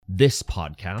This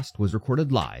podcast was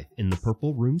recorded live in the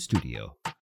Purple Room Studio.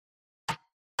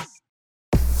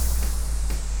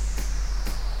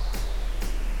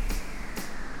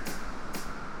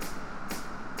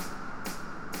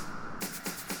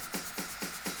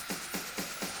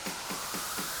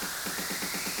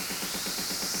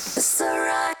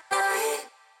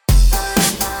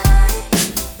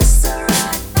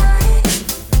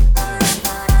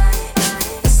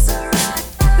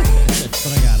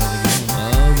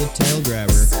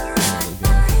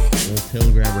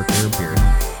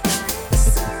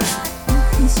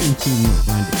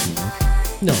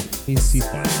 No, he's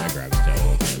fine. I grab his tail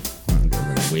all the time. I'm going to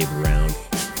let him wave around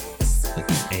like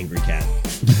the angry cat.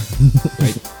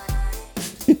 Right?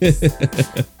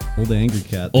 Old angry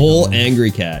cat. Old angry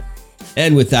cat.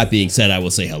 And with that being said, I will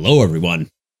say hello, everyone.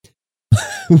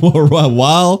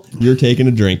 While you're taking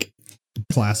a drink.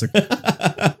 Classic. Welcome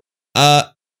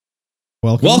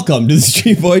to the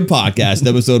Streamvoid podcast,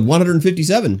 episode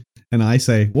 157. And I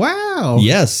say, wow.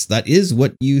 Yes, that is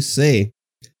what you say.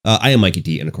 I am Mikey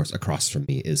D, and of course, across from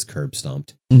me is Curb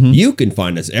Stomped. Mm-hmm. You can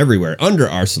find us everywhere under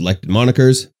our selected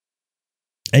monikers.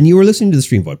 And you are listening to the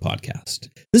Streamvoid podcast.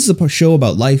 This is a show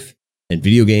about life and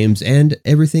video games and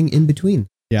everything in between.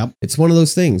 Yeah. It's one of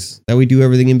those things that we do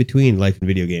everything in between life and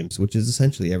video games, which is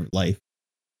essentially life.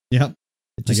 Yeah.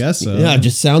 I guess so. Yeah, it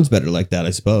just sounds better like that,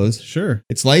 I suppose. Sure.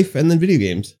 It's life and then video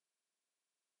games.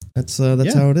 That's how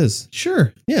it is.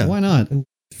 Sure. Yeah. Why not? And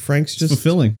Frank's just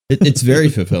fulfilling. It's very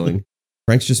fulfilling.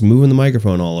 Frank's just moving the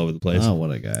microphone all over the place. Oh, what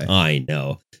a guy. I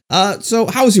know. So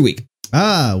how was your week?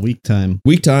 Week time.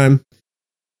 Week time.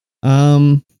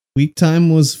 Week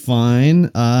time was fine.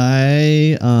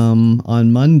 I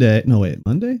on Monday. No, wait,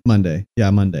 Monday? Monday. Yeah,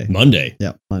 Monday. Monday.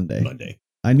 Yeah, Monday. Monday.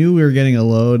 I knew we were getting a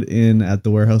load in at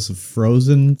the warehouse of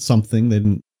frozen something. They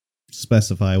didn't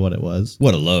specify what it was.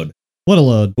 What a load. What a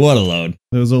load. What a load.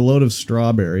 There was a load of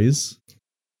strawberries.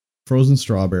 Frozen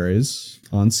strawberries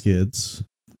on skids.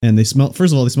 And they smell,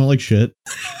 first of all, they smell like shit.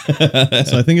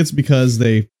 So I think it's because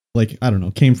they, like, I don't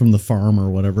know, came from the farm or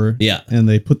whatever. Yeah. And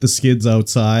they put the skids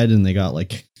outside and they got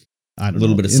like, I don't know. A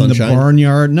little bit of in sunshine? the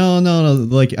barnyard. No.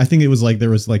 Like, I think it was like,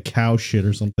 there was like cow shit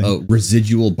or something. Oh,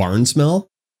 residual barn smell?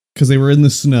 Because they were in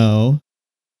the snow.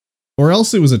 Or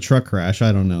else it was a truck crash.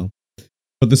 I don't know.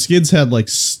 But the skids had like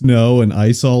snow and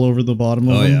ice all over the bottom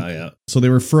of them. Yeah. So they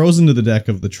were frozen to the deck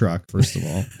of the truck, first of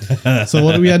all. So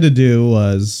what we had to do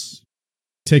was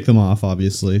take them off,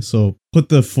 obviously. So put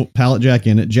the pallet jack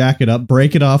in it, jack it up,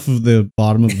 break it off of the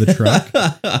bottom of the truck,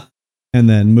 and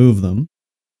then move them.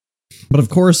 But of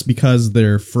course, because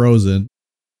they're frozen,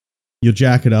 you'll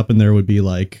jack it up and there would be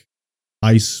like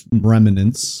ice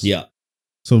remnants. Yeah.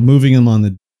 So moving them on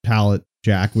the pallet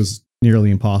jack was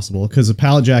nearly impossible because a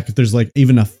pallet jack, if there's like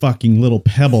even a fucking little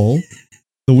pebble,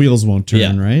 the wheels won't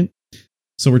turn, right?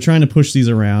 So we're trying to push these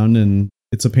around and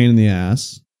it's a pain in the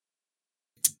ass.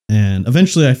 And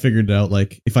eventually I figured it out,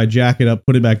 like, if I jack it up,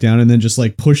 put it back down, and then just,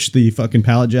 like, push the fucking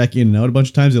pallet jack in and out a bunch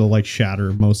of times, it'll, like,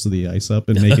 shatter most of the ice up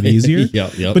and make it easier.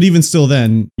 Yep. But even still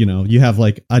then, you know, you have,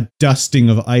 like, a dusting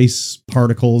of ice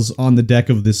particles on the deck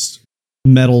of this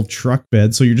metal truck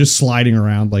bed, so you're just sliding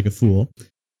around like a fool.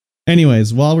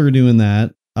 Anyways, while we were doing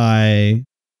that,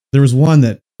 there was one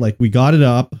that, like, we got it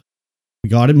up, we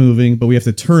got it moving, but we have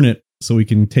to turn it so we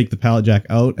can take the pallet jack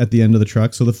out at the end of the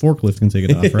truck so the forklift can take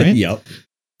it off, right? Yep.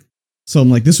 So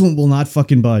I'm like, this one will not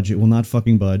fucking budge. It will not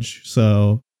fucking budge.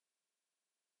 So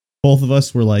both of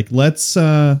us were like, we'll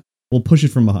push it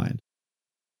from behind.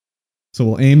 So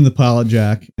we'll aim the pallet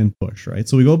jack and push, right?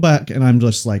 So we go back and I'm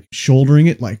just like shouldering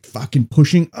it, like fucking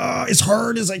pushing as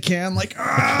hard as I can, like,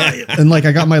 and like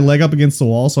I got my leg up against the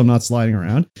wall so I'm not sliding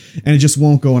around and it just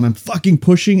won't go. And I'm fucking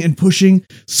pushing and pushing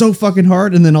so fucking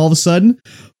hard. And then all of a sudden,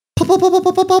 pop,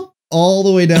 all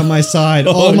the way down my side,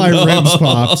 all my ribs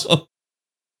popped.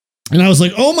 And I was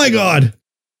like, oh my God.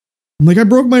 I'm like, I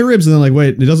broke my ribs. And then like,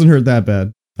 wait, it doesn't hurt that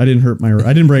bad. I didn't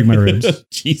break my ribs.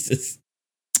 Jesus.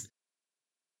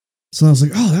 So I was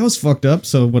like, oh, that was fucked up.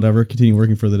 So whatever, continue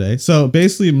working for the day. So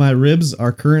basically my ribs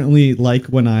are currently like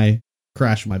when I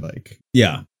crashed my bike.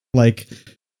 Yeah. Like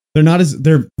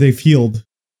they've healed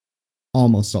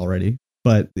almost already.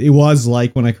 But it was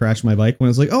like when I crashed my bike when I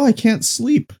was like, oh, I can't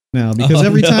sleep now because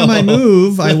every time I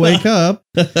move, I wake up.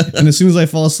 And as soon as I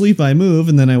fall asleep, I move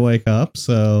and then I wake up.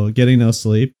 So getting no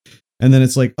sleep. And then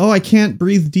it's like, oh, I can't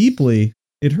breathe deeply.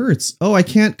 It hurts. Oh, I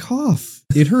can't cough.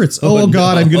 It hurts. Oh,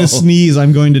 God, I'm going to sneeze.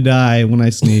 I'm going to die when I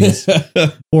sneeze.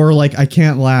 Or like I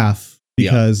can't laugh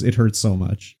because it hurts so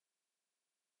much.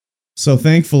 So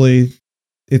thankfully,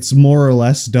 it's more or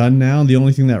less done now. The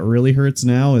only thing that really hurts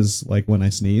now is like when I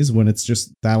sneeze, when it's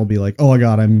just, that'll be like, oh my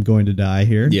God, I'm going to die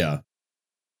here. Yeah.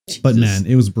 But man,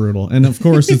 it was brutal. And of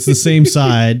course, it's the same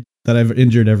side that I've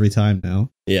injured every time now.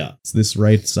 Yeah. It's this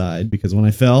right side because when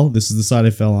I fell, this is the side I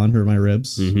fell on, hurt my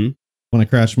ribs. Mm-hmm. When I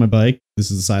crashed my bike,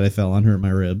 this is the side I fell on, hurt my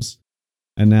ribs.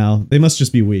 And now they must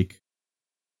just be weak.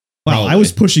 Wow, Probably. I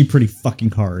was pushing pretty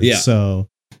fucking hard. Yeah. So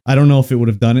I don't know if it would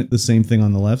have done it the same thing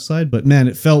on the left side, but man,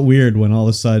 it felt weird when all of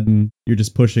a sudden you're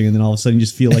just pushing and then all of a sudden you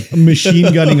just feel like a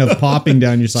machine gunning of popping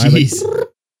down your side. Like,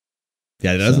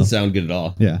 yeah, it doesn't sound good at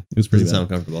all. yeah, it was pretty Doesn't bad. sound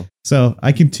comfortable. So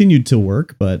I continued to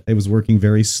work, but it was working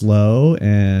very slow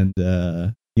and,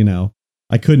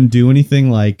 I couldn't do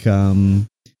anything like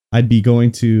I'd be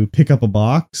going to pick up a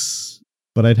box,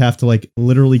 but I'd have to like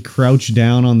literally crouch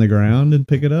down on the ground and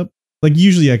pick it up. Like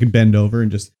usually I could bend over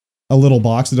and just a little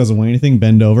box that doesn't weigh anything,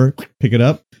 bend over, pick it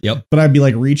up. Yep. But I'd be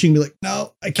like reaching, be like,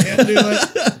 no, I can't do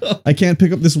it. I can't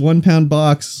pick up this 1 pound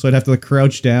box. So I'd have to like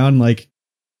crouch down, like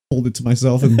hold it to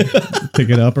myself and pick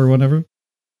it up or whatever.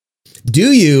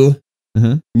 Do you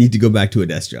Uh-huh. need to go back to a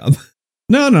desk job?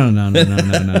 No.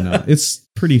 It's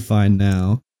pretty fine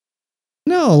now.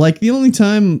 No, like the only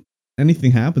time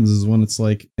anything happens is when it's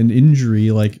like an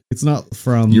injury. Like it's not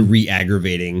from You're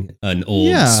re-aggravating an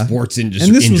old sports industry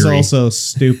and this injury. was also a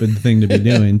stupid thing to be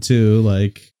doing too,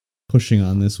 like pushing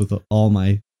on this with all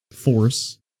my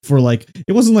force for like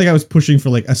it wasn't like I was pushing for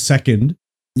like a second.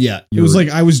 Yeah. It was like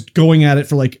I was going at it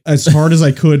for like as hard as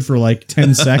I could for like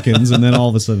 10 seconds and then all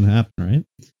of a sudden it happened,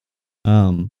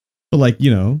 right? But like,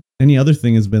 any other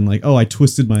thing has been like, oh, I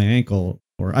twisted my ankle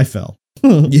or I fell.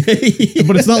 But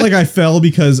it's not like I fell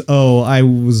because, I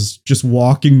was just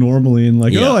walking normally and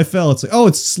like, I fell. It's like,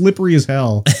 it's slippery as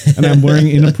hell. And I'm wearing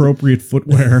inappropriate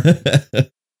footwear.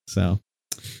 So,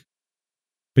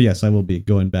 but yes, I will be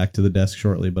going back to the desk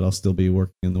shortly, but I'll still be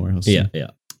working in the warehouse. Yeah.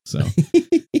 soon. So,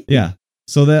 yeah.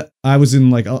 So that I was in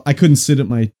like, I couldn't sit at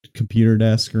my computer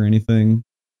desk or anything.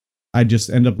 I just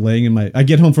end up laying I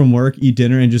get home from work, eat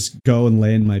dinner, and just go and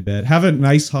lay in my bed. Have a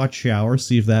nice hot shower,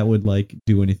 see if that would like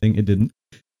do anything. It didn't.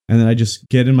 And then I just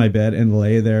get in my bed and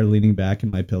lay there leaning back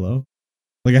in my pillow.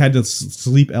 Like I had to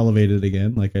sleep elevated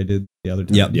again, like I did the other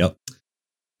time. Yep.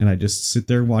 And I just sit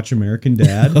there and watch American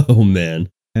Dad. Oh, man.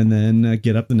 And then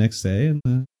get up the next day and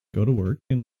go to work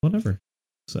and whatever.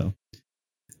 So,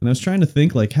 and I was trying to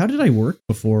think like, how did I work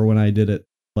before when I did it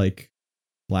like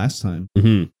last time?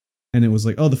 Mm-hmm. And it was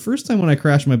like, the first time when I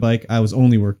crashed my bike, I was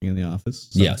only working in the office.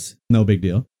 So Yes. no big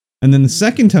deal. And then the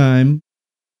second time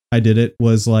I did it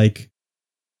was like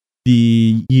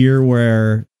the year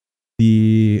where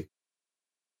there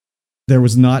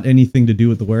was not anything to do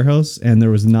with the warehouse and there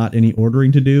was not any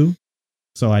ordering to do.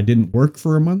 So I didn't work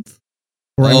for a month.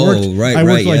 Or I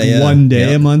worked like 1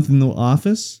 day a month in the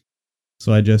office.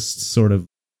 So I just sort of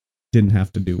didn't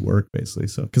have to do work basically.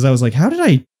 So, cause I was like, how did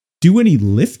I do any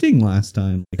lifting last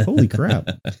time? Like, holy crap.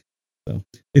 So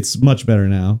it's much better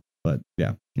now, but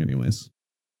yeah, anyways,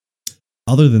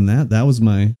 other than that was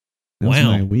my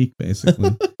week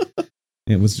basically.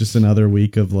 It was just another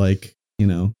week of like,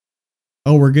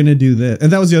 we're going to do this.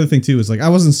 And that was the other thing too, is like, I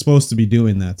wasn't supposed to be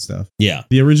doing that stuff. Yeah.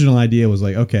 The original idea was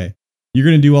like, okay, you're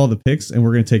going to do all the picks and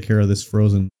we're going to take care of this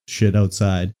frozen shit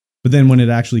outside. But then when it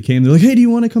actually came, they're like, hey, do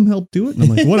you want to come help do it? And I'm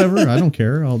like, whatever, I don't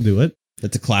care. I'll do it.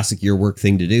 That's a classic your work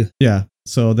thing to do. Yeah.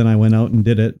 So then I went out and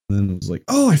did it. And then it was like,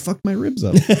 I fucked my ribs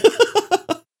up.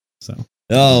 So.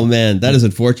 Oh, man. That is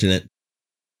unfortunate.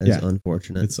 That is Yeah.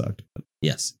 unfortunate. It sucked. But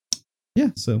Yes. yeah.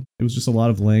 So it was just a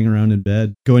lot of laying around in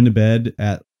bed, going to bed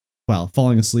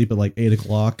falling asleep at like 8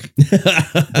 o'clock,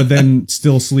 but then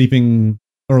still sleeping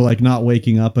or like not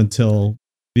waking up until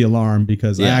the alarm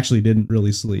because I actually didn't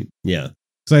really sleep. Yeah.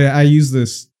 So I use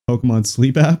this Pokemon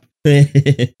sleep app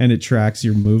and it tracks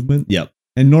your movement. Yep.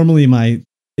 And normally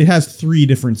it has 3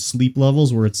 different sleep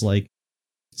levels where it's like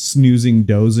snoozing,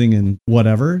 dozing, and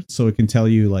whatever. So it can tell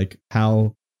you like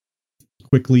how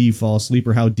quickly you fall asleep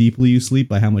or how deeply you sleep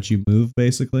by how much you move,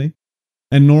 basically.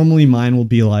 And normally mine will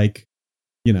be like,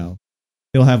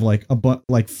 it'll have like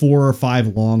like 4 or 5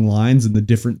 long lines in the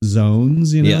different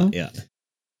zones, Yeah.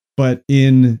 But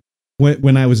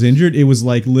when I was injured, it was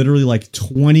like literally like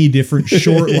 20 different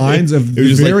short lines of it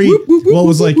was very like, whoop, whoop, whoop, well, it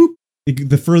was like whoop.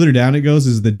 the further down it goes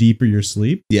is the deeper your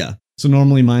sleep. Yeah. So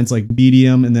normally mine's like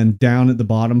medium and then down at the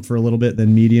bottom for a little bit,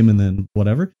 then medium and then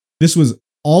whatever. This was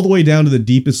all the way down to the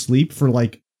deepest sleep for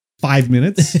like 5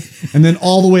 minutes and then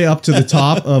all the way up to the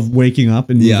top of waking up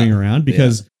and moving around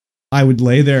because I would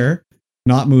lay there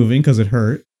not moving because it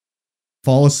hurt,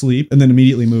 fall asleep and then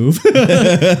immediately move,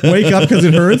 wake up because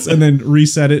it hurts and then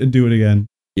reset it and do it again.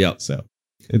 Yep. So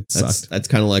it sucked. That's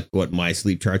kind of like what my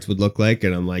sleep charts would look like.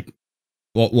 And I'm like,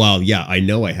 well, yeah, I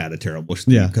know I had a terrible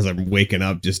sleep because I'm waking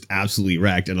up just absolutely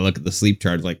wrecked. And I look at the sleep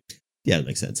chart like, Yeah, that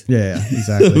makes sense. Yeah,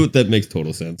 exactly. That makes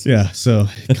total sense. Yeah, so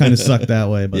it kind of sucked that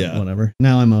way, but Yeah. whatever.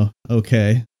 Now I'm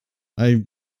okay. I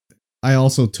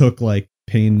also took like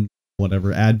pain,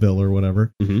 whatever, Advil or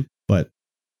whatever, Mhm. but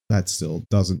that still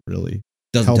doesn't really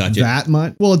Doesn't help touch it. that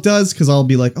much. Well, it does because I'll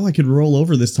be like, oh, I could roll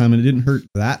over this time and it didn't hurt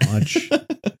that much.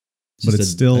 But it's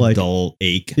still like dull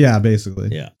ache. Yeah, basically.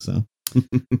 Yeah. So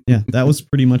yeah, that was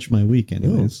pretty much my week,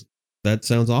 anyways. That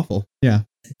sounds awful. Yeah.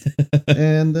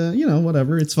 And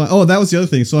whatever, it's fine. Oh, that was the other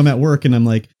thing. So I'm at work and I'm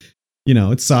like,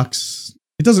 it sucks.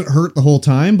 It doesn't hurt the whole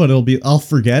time, but I'll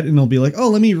forget and I'll be like, oh,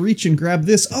 let me reach and grab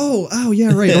this. Oh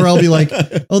yeah, right. Or I'll be like,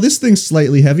 oh, this thing's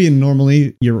slightly heavy, and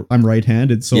normally I'm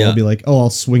right-handed, so I'll be like, oh,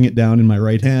 I'll swing it down in my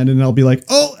right hand, and I'll be like,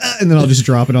 oh, and then I'll just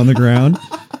drop it on the ground,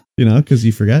 because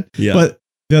you forget. Yeah. But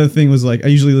the other thing was like, I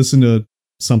usually listen to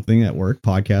something at work,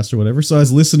 podcast or whatever. So I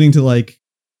was listening to like,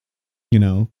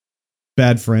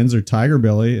 Bad Friends or Tiger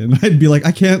Belly, and I'd be like,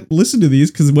 I can't listen to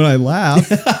these because when I laugh,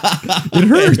 it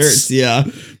hurts. Yeah.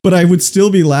 But I would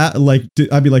still be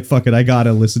I'd be like, fuck it, I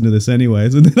gotta listen to this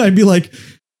anyways. And then I'd be like,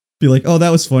 oh, that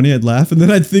was funny. I'd laugh, and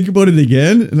then I'd think about it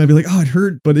again, and I'd be like, oh, it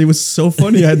hurt, but it was so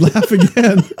funny. I'd laugh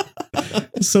again.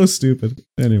 So stupid.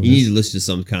 Anyway, You need to listen to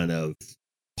some kind of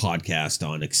podcast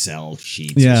on Excel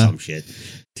sheets or some shit.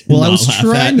 Well, I was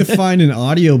trying to find an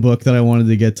audiobook that I wanted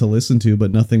to get to listen to,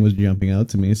 but nothing was jumping out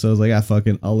to me. So I was like,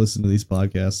 fucking, I'll listen to these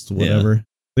podcasts, whatever. Yeah.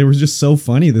 They were just so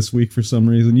funny this week for some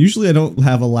reason. Usually I don't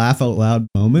have a laugh out loud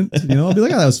moment. I'll be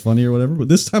like, oh, that was funny or whatever. But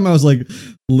this time I was like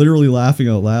literally laughing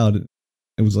out loud.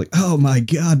 It was like, oh my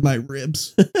God, my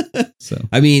ribs. So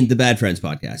I mean, the Bad Friends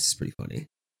podcast is pretty funny.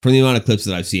 From the amount of clips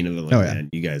that I've seen of them, man,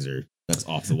 you guys that's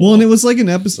off the wall. Well, and it was like an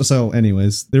episode. So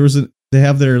anyways, they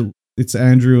have it's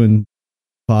Andrew and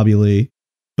Bobby Lee,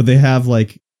 but they have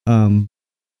like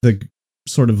the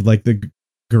sort of like the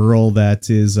girl that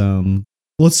is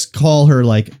let's call her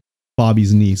like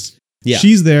Bobby's niece. Yeah,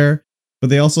 she's there, but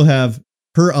they also have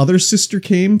her other sister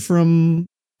came from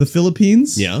the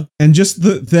Philippines. Yeah, and just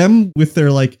them with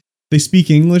their like, they speak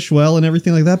English well and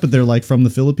everything like that, but they're like from the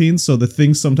Philippines, so the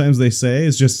things sometimes they say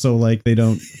is just so like they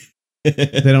don't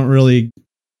really,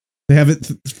 they have it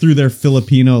through their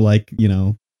Filipino like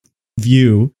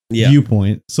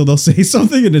viewpoint. So they'll say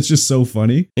something and it's just so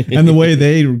funny, and the way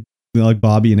they like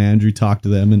Bobby and Andrew talk to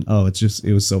them, and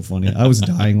it was so funny. I was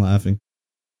dying laughing.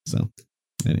 So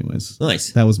anyways,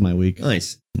 nice. That was my week.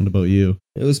 Nice. What about you?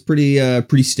 It was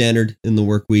pretty standard in the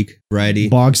work week variety.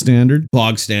 Bog standard.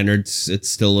 It's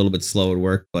still a little bit slow at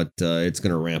work, but it's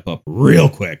gonna ramp up real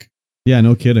quick. Yeah,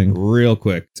 no kidding. Real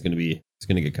quick. It's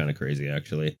gonna get kind of crazy,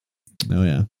 actually. Oh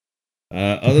yeah.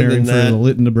 Other than that, for the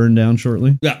Lytton to burn down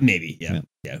shortly. Yeah, maybe. Yeah.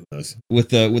 Who knows? With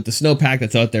the snowpack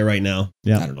that's out there right now.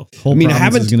 Yeah, I don't know. Whole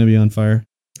province is going to be on fire.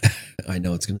 I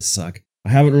know it's going to suck. I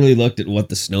haven't really looked at what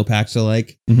the snowpacks are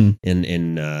like, in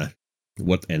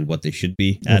what they should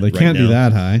be. Well, they can't be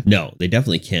that high. No, they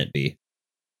definitely can't be.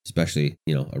 Especially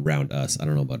around us. I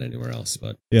don't know about anywhere else,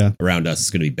 but around us it's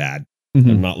going to be bad.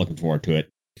 I'm not looking forward to it.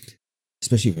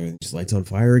 Especially if everything just lights on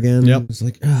fire again. Yep. It's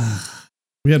like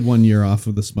we had 1 year off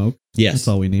of the smoke. Yes. That's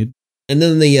all we need. And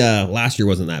then the last year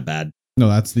wasn't that bad. No,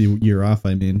 that's the year off,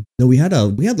 I mean. No, we had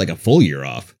like a full year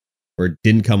off where it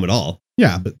didn't come at all.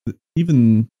 Yeah, but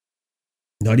even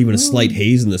not even a slight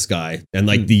haze in the sky. And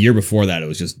like the year before that, it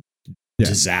was just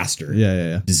disaster.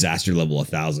 Yeah. Disaster level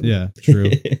 1,000. Yeah, true.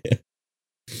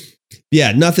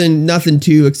 Yeah, nothing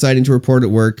too exciting to report at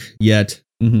work yet.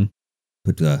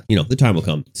 But the time will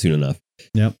come soon enough.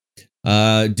 Yep.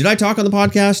 Did I talk on the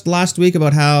podcast last week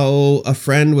about how a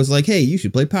friend was like, hey, you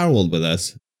should play Power World with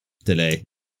us today?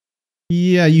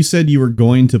 Yeah, you said you were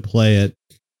going to play it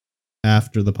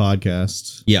after the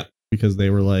podcast. Yeah. Because they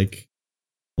were like,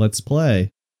 let's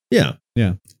play. Yeah.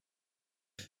 Yeah.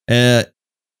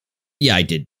 Yeah, I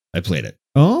did. I played it.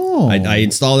 Oh. I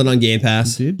installed it on Game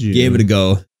Pass. Did you? Gave it a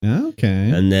go. Okay.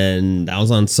 And then that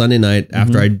was on Sunday night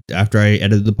after I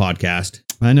edited the podcast.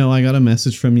 I know. I got a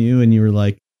message from you and you were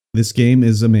like, this game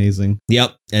is amazing.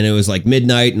 Yep. And it was like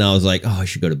midnight and I was like, oh, I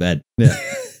should go to bed. Yeah.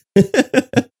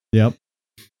 Yep.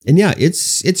 And yeah,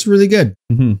 it's really good.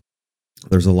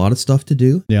 There's a lot of stuff to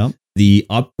do. Yeah. The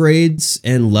upgrades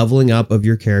and leveling up of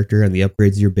your character and the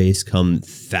upgrades of your base come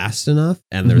fast enough.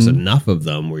 And there's enough of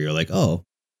them where you're like, oh,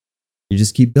 you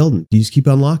just keep building. You just keep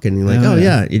unlocking. And you're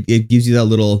like, it gives you that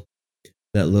little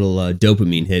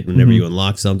dopamine hit whenever you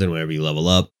unlock something, whenever you level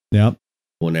up. Yep.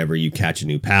 Whenever you catch a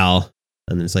new pal.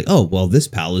 And then it's like, oh, well, this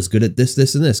pal is good at this,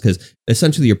 this, and this. Because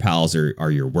essentially your pals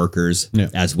are your workers,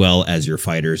 as well as your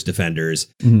fighters, defenders,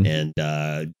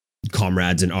 and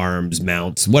comrades in arms,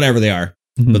 mounts, whatever they are.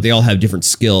 But they all have different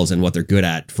skills and what they're good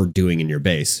at for doing in your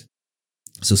base.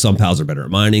 So some pals are better at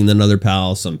mining than other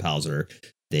pals. Some pals are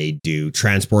They do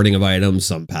transporting of items.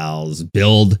 Some pals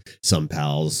build, some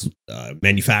pals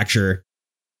manufacture.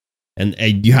 And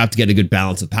you have to get a good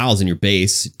balance of pals in your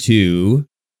base to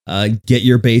get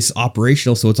your base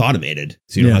operational so it's automated.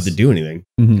 So you don't have to do anything.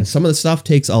 Mm-hmm. Some of the stuff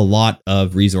takes a lot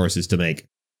of resources to make.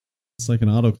 It's like an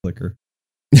auto clicker.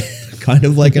 Kind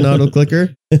of like an auto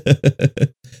clicker.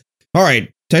 All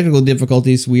right. Technical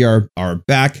difficulties. We are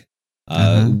back.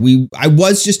 I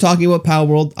was just talking about Power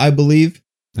World, I believe,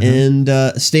 and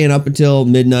staying up until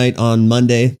midnight on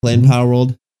Monday playing Power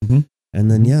World. Mm-hmm.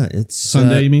 And then, it's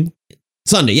Sunday, you mean?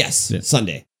 Sunday, yes. Yeah.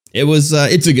 Sunday. It was,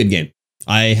 it's a good game.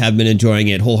 I have been enjoying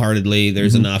it wholeheartedly.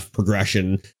 There's enough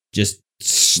progression just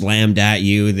slammed at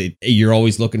you. You're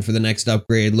always looking for the next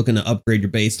upgrade, looking to upgrade your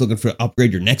base, looking for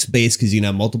upgrade your next base because you can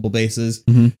have multiple bases.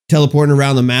 Mm-hmm. Teleporting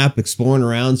around the map, exploring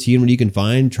around, seeing what you can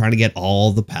find, trying to get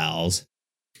all the pals,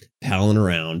 palling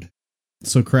around.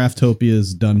 So Craftopia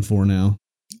is done for now.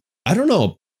 I don't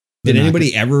know. Did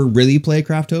anybody ever really play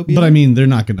Craftopia? But I mean, they're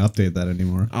not going to update that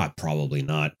anymore. Probably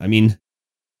not. I mean,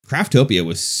 Craftopia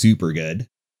was super good.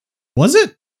 Was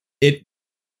it?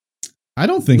 I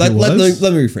don't think it was.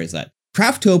 Let me rephrase that.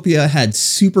 Craftopia had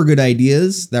super good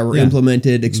ideas that were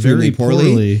implemented extremely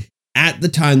poorly at the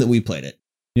time that we played it.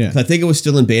 Yeah. I think it was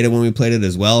still in beta when we played it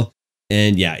as well.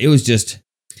 And it was just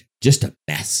a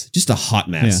mess. Just a hot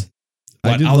mess.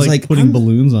 Yeah. I was like putting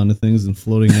balloons onto things and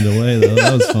floating it away though.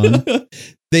 That was fun.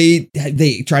 They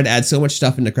tried to add so much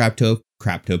stuff into Craftopia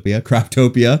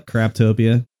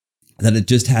that it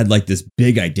just had like this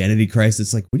big identity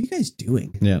crisis. Like, what are you guys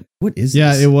doing? Yeah. What is this?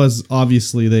 Yeah, it was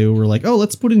obviously they were like, oh,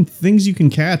 let's put in things you can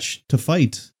catch to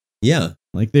fight. Yeah.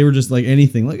 Like they were just like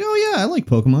anything. Like, oh yeah, I like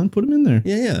Pokemon. Put them in there.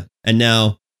 Yeah. And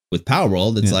now with Power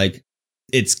World, it's like,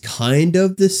 it's kind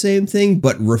of the same thing,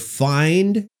 but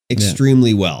refined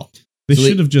extremely well. They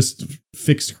should have just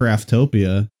fixed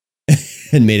Craftopia.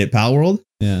 And made it Power World?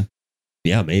 Yeah.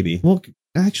 Yeah, maybe. Well,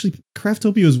 actually,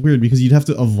 Craftopia was weird because you'd have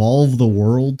to evolve the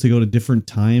world to go to different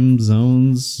time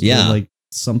zones. Yeah. Or like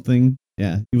something.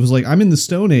 Yeah. It was like, I'm in the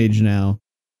Stone Age now.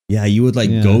 Yeah, you would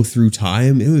go through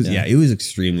time. It was, it was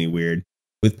extremely weird.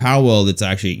 With Power World, it's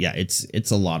actually,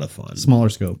 it's a lot of fun. Smaller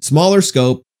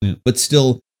scope. But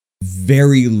still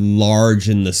very large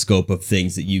in the scope of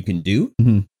things that you can do.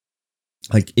 Mm-hmm.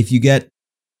 Like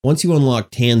once you unlock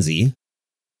Tansy,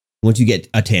 once you get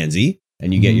a Tansy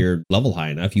and you get your level high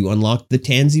enough, you unlock the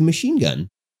Tansy machine gun.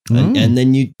 And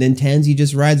then Tansy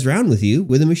just rides around with you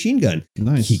with a machine gun.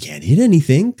 Nice. He can't hit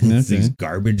anything. He's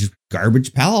garbage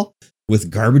pal with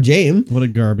garbage aim. What a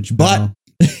garbage pal.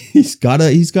 But he's got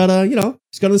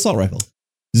an assault rifle.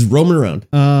 He's roaming around.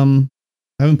 I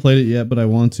haven't played it yet, but I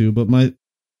want to. But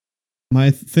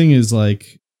my thing is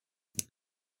like,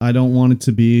 I don't want it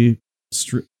to be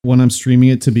when I'm streaming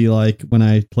it to be like when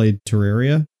I played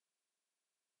Terraria.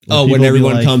 When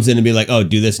everyone comes in and be like, oh,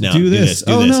 do this now. Do this.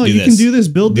 You can do this.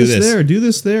 Build this there. Do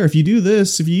this there. If you do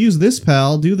this, if you use this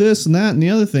pal, do this and that and the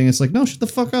other thing. It's like, no, shut the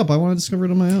fuck up. I want to discover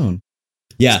it on my own.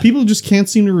 Yeah. People just can't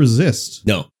seem to resist.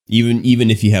 No, even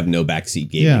if you have no backseat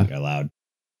gaming allowed.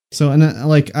 So, and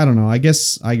I don't know. I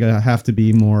guess I have to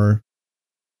be more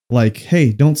like,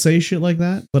 hey, don't say shit like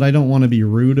that. But I don't want to be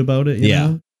rude about it. You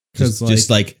know? Because just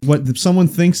like what someone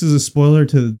thinks is a spoiler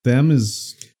to them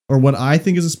or what I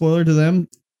think is a spoiler to them.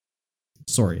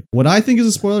 Sorry, what I think is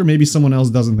a spoiler, maybe someone else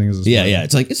doesn't think is a spoiler. Yeah.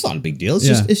 It's like, it's not a big deal. It's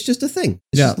just a thing.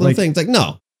 It's just a little thing. It's like,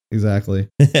 no. Exactly.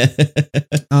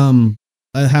 It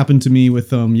happened to me with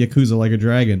Yakuza Like a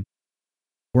Dragon,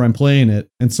 where I'm playing it,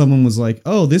 and someone was like,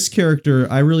 "Oh, this character,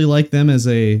 I really like them as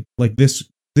a like this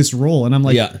role," and I'm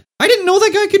like, I didn't know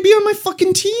that guy could be on my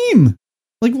fucking team.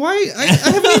 Like, why? I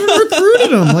haven't even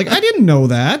recruited him. Like, I didn't know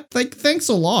that. Like, thanks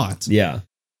a lot. Yeah.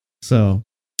 So,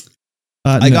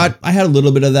 I had a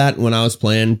little bit of that when I was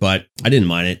playing, but I didn't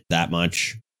mind it that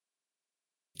much.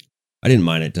 I didn't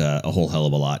mind it a whole hell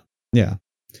of a lot. Yeah.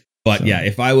 But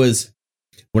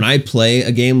when I play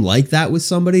a game like that with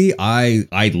somebody,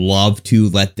 I love to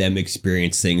let them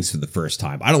experience things for the first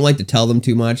time. I don't like to tell them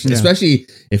too much, especially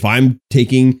if I'm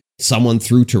taking someone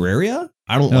through Terraria.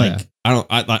 I'm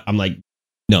like,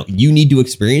 no, you need to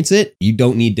experience it. You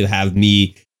don't need to have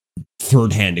me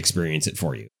third hand experience it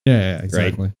for you. Yeah,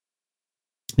 exactly.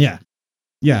 Right?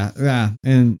 Yeah.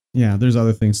 And there's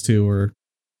other things too, where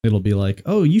it'll be like,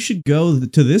 oh, you should go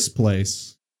to this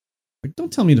place. Like,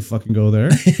 don't tell me to fucking go there.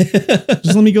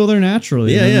 Just let me go there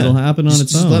naturally. Yeah. It'll happen on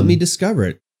its own. Just let me discover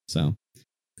it. So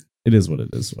it is what it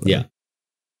is. Whatever.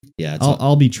 Yeah.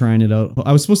 I'll be trying it out.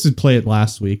 I was supposed to play it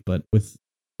last week, but with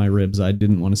my ribs, I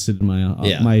didn't want to sit in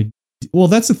my Well,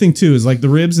 that's the thing too. Is like the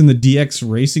ribs in the DX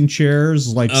racing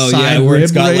chairs, like side where rib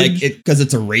it's got rig. like it because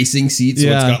it's a racing seat, so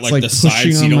it's got like the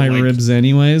pushing sides on you my don't like ribs.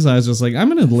 Anyways, I was just like, I'm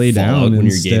gonna lay down when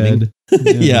instead. you're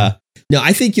gaming. Yeah. No,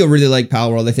 I think you'll really like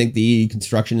Pal World. I think the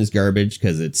construction is garbage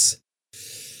because it's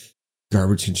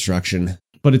garbage construction.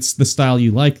 But it's the style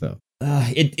you like, though.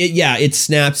 It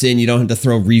snaps in. You don't have to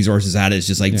throw resources at it. It's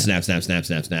just like snap.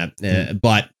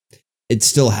 But it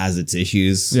still has its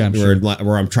issues. Yeah,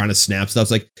 where I'm trying to snap stuff.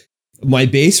 It's like my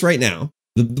base right now.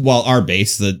 Our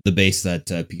base, the base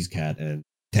that Peace Cat and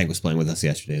Tank was playing with us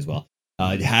yesterday as well.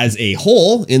 It has a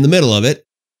hole in the middle of it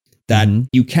that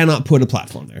you cannot put a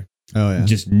platform there. Oh yeah,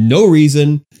 just no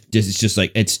reason. It's just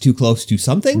like it's too close to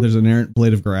something. There's an errant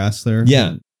blade of grass there.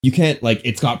 Yeah. You can't, like,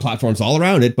 it's got platforms all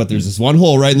around it, but there's this one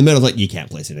hole right in the middle. It's like, you can't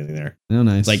place anything there. Oh,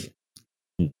 nice. It's like,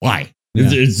 why? Yeah.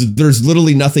 There's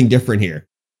literally nothing different here.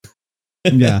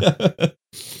 Yeah.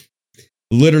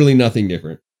 Literally nothing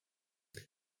different.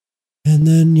 And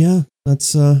then, yeah,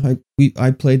 that's, I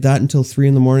played that until 3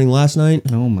 a.m. last night.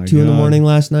 Oh, my God. 2 a.m.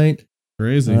 last night.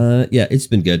 Crazy. Yeah, it's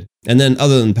been good. And then,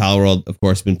 other than Pal World, of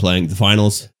course, been playing the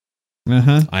finals.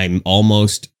 Uh-huh. I'm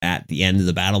almost at the end of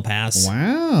the battle pass.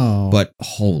 Wow. But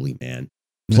holy man,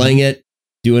 playing it,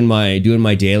 doing my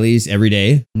dailies every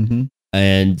day,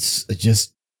 and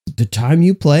just the time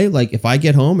you play, like if I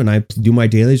get home and I do my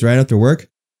dailies right after work,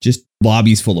 just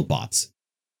lobbies full of bots.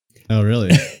 Oh, really?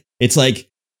 It's like,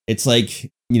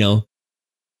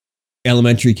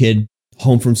 elementary kid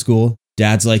home from school.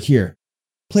 Dad's like, here,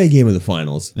 play a game of the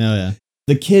finals. Oh yeah.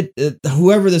 The kid,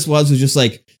 whoever this was just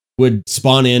like, would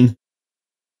spawn in.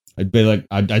 I'd be like,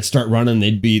 I'd start running.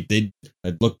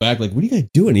 I'd look back like, what are you guys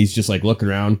doing? He's just like looking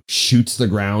around, shoots the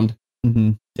ground,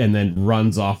 and then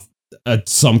runs off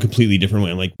some completely different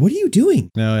way. I'm like, what are you doing?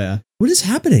 Oh yeah. What is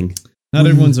happening? Not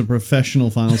everyone's a professional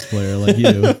finals player like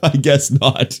you. I guess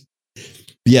not.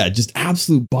 Yeah, just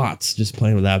absolute bots. Just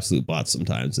playing with absolute bots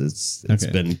sometimes. It's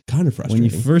been kind of frustrating.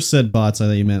 When you first said bots, I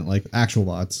thought you meant like actual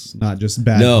bots, not just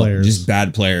bad players. No, just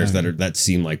bad players that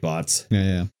seem like bots.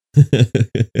 Yeah.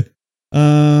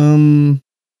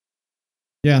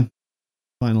 Yeah.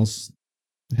 Finals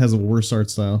has a worse art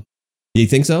style. Do you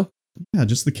think so? Yeah,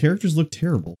 just the characters look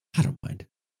terrible. I don't mind.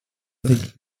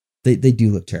 They do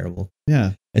look terrible.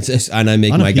 Yeah. And I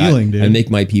make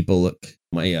my people look,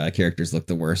 my characters look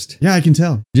the worst. Yeah, I can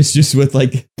tell. Just with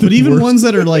like, but even ones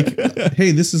that are like,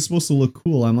 hey, this is supposed to look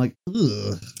cool. I'm like,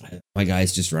 ugh. My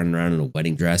guy's just running around in a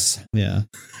wedding dress. Yeah.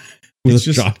 With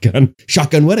a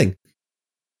shotgun wedding.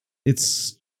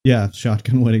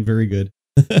 Shotgun wedding. Very good.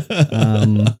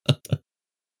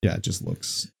 Yeah, it just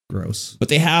looks gross.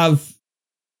 But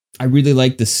I really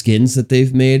like the skins that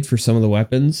they've made for some of the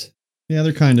weapons. Yeah,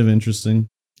 they're kind of interesting.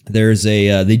 There's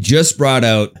they just brought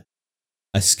out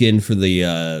a skin for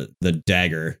the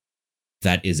dagger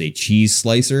that is a cheese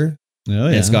slicer. Oh yeah.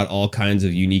 And it's got all kinds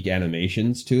of unique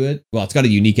animations to it. Well, it's got a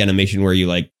unique animation where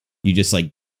you just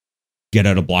get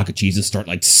out a block of cheese and start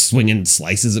like swinging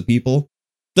slices at people.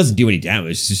 Doesn't do any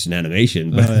damage. It's just an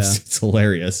animation, but it's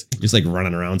hilarious. Just like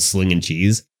running around slinging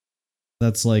cheese.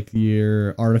 That's like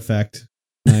your artifact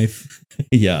knife.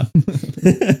 Yeah.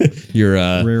 Your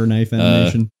rare knife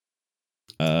animation.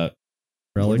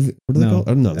 Relic. What are they called?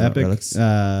 I don't know. Epic. Relics.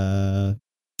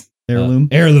 Heirloom.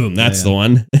 Heirloom. That's the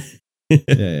one.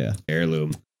 Yeah.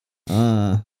 Heirloom.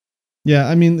 Yeah.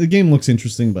 I mean, the game looks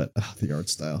interesting, but the art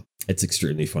style. It's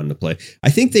extremely fun to play. I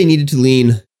think they needed to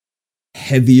lean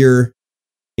heavier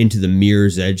into the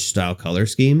Mirror's Edge style color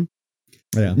scheme.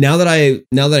 Yeah. Now that I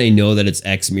know that it's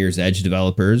ex Mirror's Edge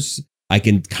developers, I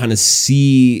can kind of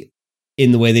see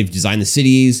in the way they've designed the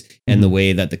cities and the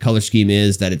way that the color scheme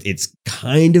is that it's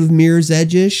kind of Mirror's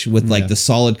Edge-ish with like the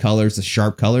solid colors, the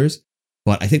sharp colors.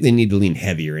 But I think they need to lean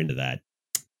heavier into that.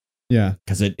 Yeah.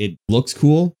 Because it looks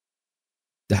cool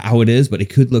how it is, but it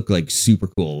could look like super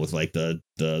cool with like the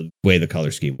way the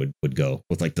color scheme would go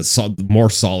with like the more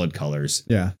solid colors.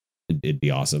 Yeah. It'd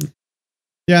be awesome.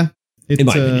 Yeah. In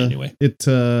my opinion, anyway. It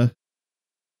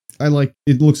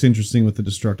looks interesting with the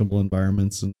destructible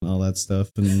environments and all that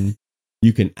stuff. And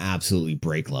you can absolutely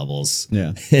break levels.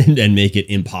 Yeah. And make it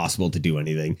impossible to do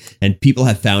anything. And people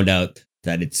have found out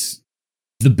that it's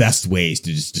the best ways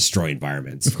to just destroy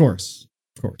environments. Of course.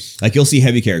 Like you'll see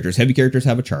heavy characters. Heavy characters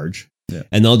have a charge. Yeah.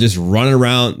 And they'll just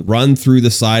run through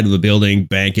the side of a building,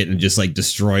 bank it, and just like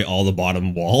destroy all the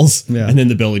bottom walls. Yeah. And then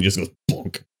the building just goes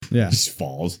bonk. Yeah. Just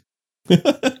falls.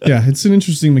 Yeah, it's an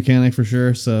interesting mechanic for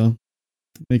sure. So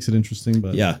it makes it interesting,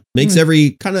 but yeah, makes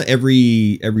every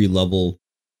level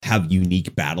have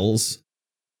unique battles.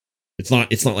 It's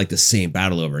not like the same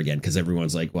battle over again because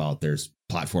everyone's like, well, there's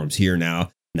platforms here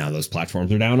now. Now those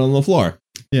platforms are down on the floor.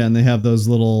 Yeah, and they have those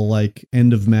little like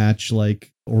end of match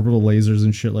like orbital lasers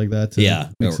and shit like that to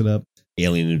mix it up.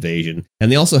 Alien invasion.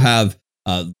 And they also have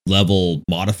level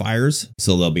modifiers.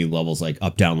 So there'll be levels like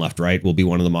up, down, left, right will be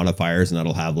one of the modifiers, and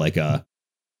that'll have like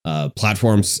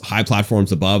platforms, high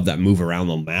platforms above that move around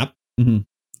the map,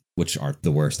 which are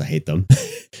the worst. I hate them.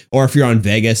 Or if you're on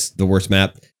Vegas, the worst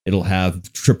map, it'll have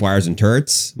tripwires and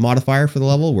turrets modifier for the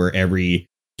level, where every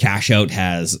cash out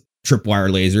has tripwire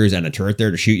lasers and a turret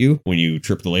there to shoot you when you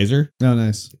trip the laser. Oh,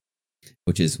 nice.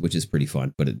 Which is pretty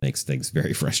fun, but it makes things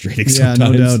very frustrating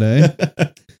sometimes. No doubt, eh?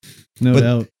 No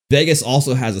doubt. Vegas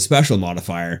also has a special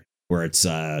modifier where it's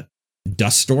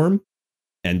dust storm,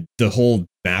 and the whole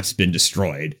map's been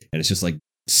destroyed, and it's just like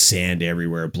sand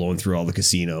everywhere, blowing through all the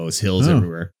casinos, hills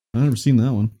everywhere. I've never seen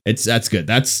that one. That's good.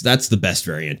 That's the best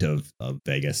variant of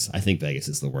Vegas. I think Vegas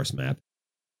is the worst map.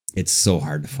 It's so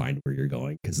hard to find where you're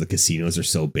going because the casinos are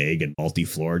so big and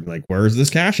multi-floored. Like, where's this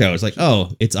cash out? It's like,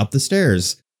 oh, it's up the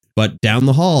stairs, but down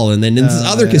the hall, and then in this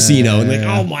other casino. And like,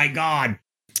 oh my God.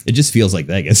 It just feels like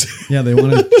Vegas. Yeah, they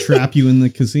want to trap you in the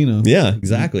casino. Yeah,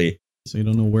 exactly. So you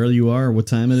don't know where you are, or what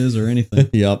time it is, or anything.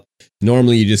 Yep.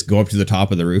 Normally, you just go up to the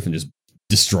top of the roof and just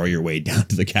destroy your way down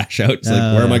to the cash out. It's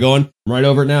like, where am I going? I'm right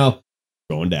over it now.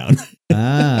 Going down.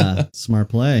 Smart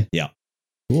play. Yeah.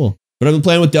 Cool. But I've been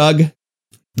playing with Doug.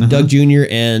 Doug Jr.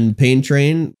 and Pain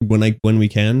Train when we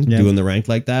can, doing the rank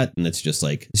like that, and it's just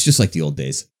like the old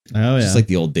days. Oh yeah, just like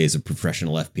the old days of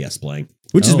professional FPS playing,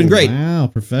 which has been great. Wow,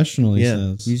 professional. He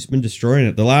says. We've just been destroying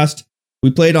it. The last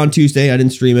we played on Tuesday, I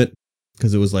didn't stream it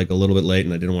because it was like a little bit late,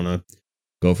 and I didn't want to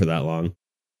go for that long.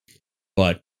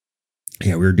 But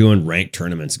yeah, we were doing ranked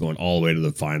tournaments, going all the way to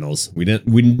the finals.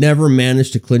 We never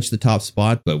managed to clinch the top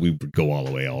spot, but we would go all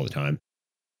the way all the time.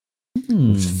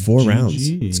 4 rounds.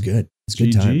 It's good. It's a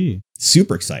good time.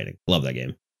 Super exciting. Love that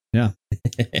game. Yeah.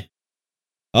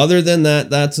 Other than that,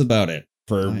 that's about it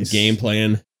for game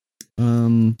playing.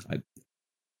 I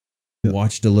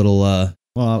watched a little.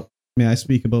 Well, may I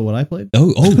speak about what I played?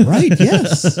 Oh, right.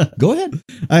 Yes. Go ahead.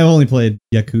 I only played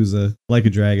Yakuza Like a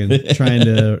Dragon, trying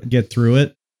to get through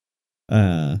it,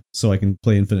 so I can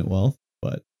play Infinite Wealth.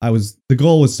 But the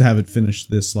goal was to have it finished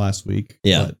this last week.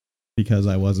 Yeah. But because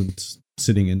I wasn't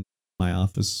sitting in my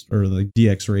office or the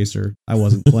DX Racer, I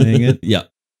wasn't playing it. Yeah.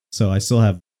 So I still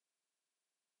have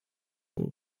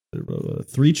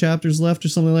 3 chapters left or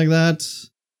something like that.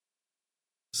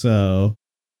 So,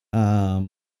 I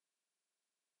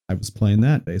was playing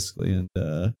that basically,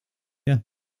 and yeah,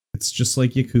 it's just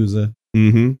like Yakuza.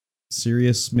 Mm-hmm.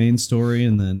 Serious main story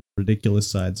and then ridiculous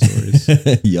side stories.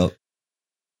 Yep.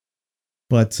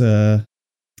 But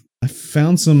I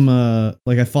found some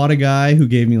I fought a guy who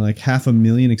gave me like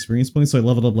 500,000 experience points, so I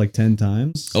leveled up like 10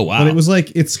 times. Oh wow. But it was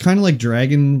like, it's kind of like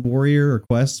Dragon Warrior or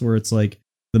Quest, where it's like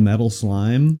the metal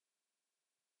slime.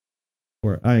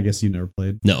 Or I guess you never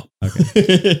played. No.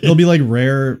 Okay. It'll be like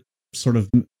rare sort of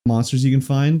monsters you can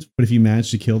find, but if you manage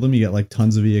to kill them, you get like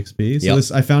tons of EXP.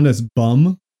 So I found this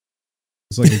bum.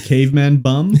 It's like a caveman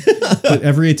bum, but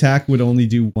every attack would only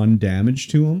do 1 damage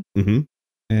to him. Mm-hmm.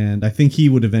 And I think he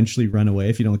would eventually run away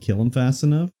if you don't kill him fast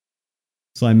enough.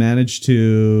 So I managed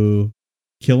to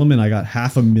kill him, and I got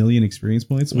 500,000 experience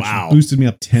points, which boosted me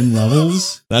up 10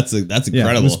 levels. That's incredible.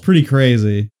 Yeah, it was pretty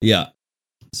crazy. Yeah.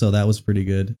 So that was pretty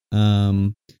good.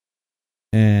 And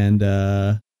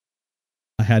I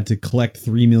had to collect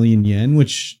 3 million yen,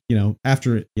 which, you know,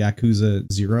 after Yakuza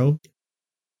 0,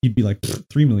 you'd be like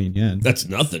 3 million yen. That's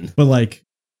nothing. But like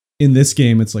in this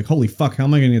game, it's like, holy fuck, how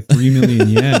am I going to get 3 million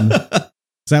yen?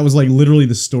 So that was like literally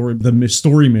the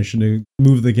story mission to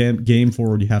move the game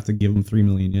forward. You have to give them 3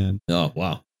 million yen. Oh,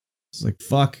 wow. It's like,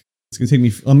 fuck. It's going to take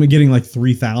me, I'm getting like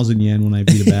 3,000 yen when I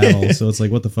beat a battle. So it's like,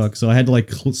 what the fuck? So I had to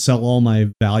like sell all my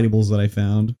valuables that I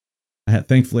found.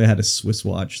 Thankfully I had a Swiss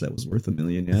watch that was worth 1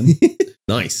 million yen.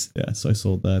 Nice. Yeah. So I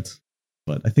sold that,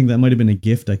 but I think that might've been a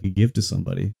gift I could give to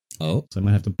somebody. Oh, so I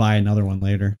might have to buy another one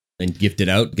later and gift it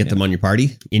out. Get them on your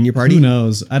party, in your party. Who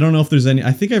knows? I don't know if there's any,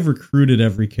 I think I've recruited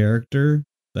every character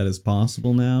that is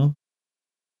possible now.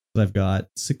 I've got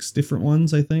 6 different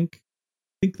ones. I think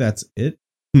that's it.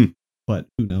 But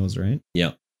who knows, right?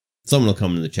 Yeah. Someone will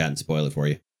come into the chat and spoil it for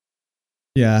you.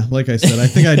 Yeah, like I said, I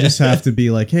think I just have to be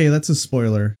like, hey, that's a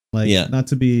spoiler. Like, not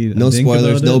to be no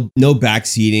spoilers, no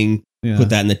backseating. Yeah. Put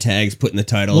that in the tags, put in the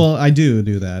title. Well, I do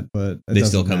that, but they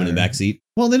still come in the backseat.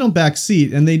 Well, they don't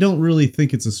backseat, and they don't really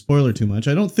think it's a spoiler too much.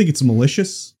 I don't think it's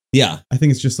malicious. Yeah. I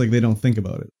think it's just like they don't think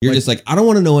about it. You're just like, I don't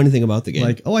want to know anything about the game.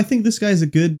 Like, oh, I think this guy's a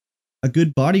good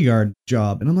bodyguard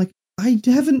job. And I'm like, I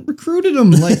haven't recruited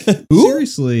him. Like,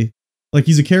 seriously. Like,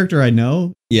 he's a character I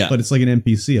know. Yeah. But it's like an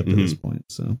NPC up to this point.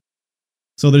 So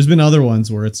So there's been other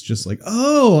ones where it's just like,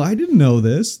 oh, I didn't know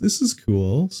this. This is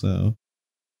cool. So,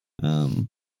 but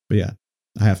yeah,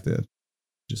 I have to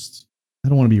I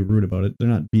don't want to be rude about it. They're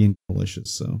not being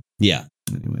malicious. So yeah.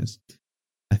 Anyways,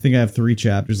 I think I have 3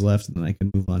 chapters left and then I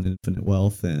can move on to Infinite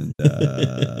Wealth, and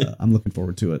I'm looking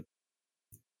forward to it.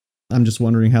 I'm just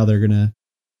wondering how they're going to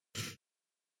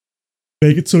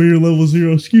make it so you're level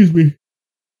 0. Excuse me.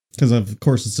 Because of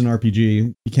course it's an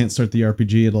RPG. You can't start the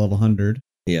RPG at level 100.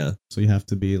 Yeah. So you have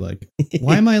to be like,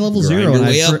 why am I level 0?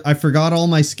 And I forgot all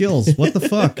my skills. What the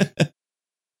fuck?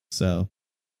 So.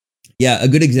 Yeah, a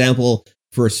good example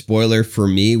for a spoiler for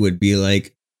me would be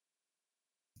like,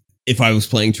 if I was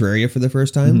playing Terraria for the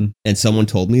first time and someone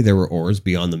told me there were ores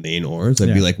beyond the main ores,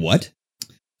 I'd be like, what?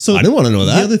 So I didn't want to know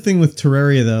that. The other thing with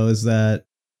Terraria, though, is that,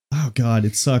 oh God,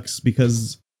 it sucks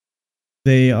because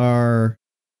they are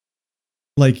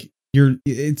like,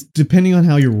 it's depending on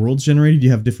how your world's generated,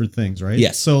 you have different things, right?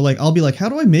 Yes. So like, I'll be like, how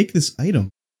do I make this item?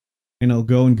 And I'll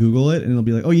go and Google it and it'll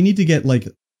be like, oh, you need to get like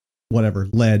whatever,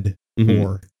 lead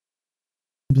ore.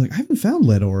 I'll be like, I haven't found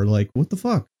lead ore. Like, what the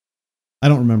fuck? I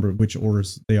don't remember which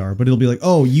ores they are, but it'll be like,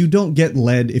 oh, you don't get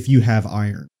lead if you have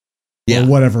iron. Or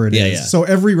whatever it is. Yeah. So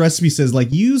every recipe says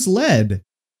like, use lead. And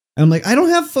I'm like, I don't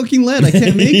have fucking lead. I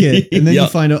can't make it. And then you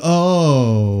find out,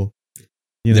 oh.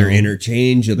 They're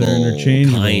interchangeable.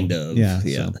 Kind of. Yeah.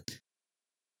 So.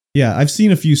 Yeah, I've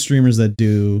seen a few streamers that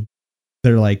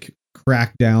they're like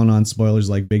crack down on spoilers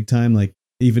like big time. Like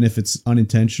even if it's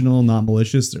unintentional, not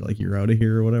malicious, they're like, you're out of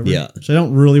here or whatever. Yeah. Which I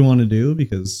don't really want to do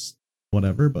because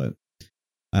whatever, but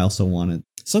I also want it.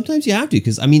 Sometimes you have to,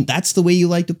 because I mean, that's the way you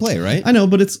like to play, right? I know,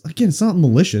 but it's not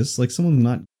malicious. Like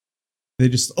they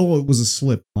just, oh, it was a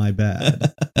slip. My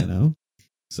bad.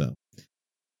 So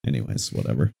anyways,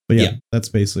 whatever. But yeah, that's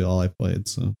basically all I played.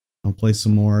 So I'll play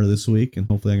some more this week and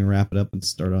hopefully I can wrap it up and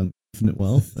start on Infinite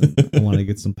Wealth. And I want to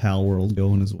get some Pal World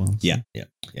going as well. So. Yeah.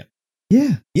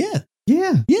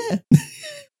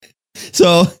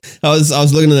 So I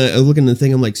was looking at the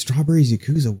thing. I'm like, strawberries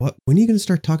Yakuza. What? When are you going to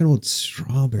start talking about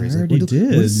strawberries? I already did.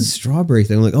 What is the strawberry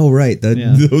thing? I'm like, oh right, I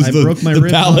broke my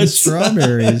ribs on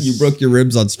strawberries. You broke your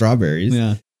ribs on strawberries.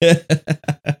 Yeah.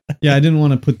 Yeah, I didn't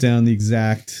want to put down the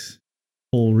exact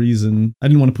whole reason. I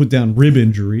didn't want to put down rib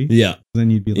injury. Yeah. Then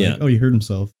you'd be like, oh, he hurt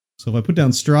himself. So if I put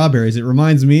down strawberries, it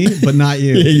reminds me, but not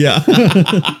you. Yeah.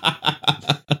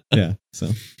 Yeah.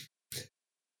 So.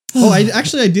 Oh, I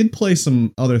did play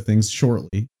some other things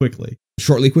quickly.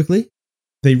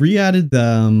 They re-added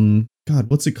God,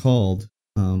 what's it called?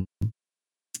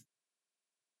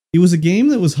 It was a game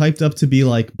that was hyped up to be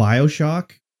like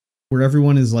BioShock, where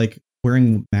everyone is like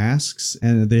wearing masks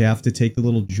and they have to take the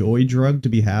little joy drug to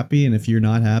be happy. And if you're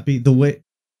not happy,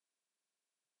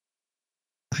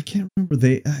 I can't remember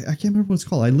I can't remember what it's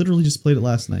called. I literally just played it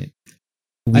last night.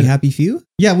 We Happy Few?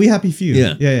 Yeah, We Happy Few.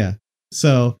 Yeah.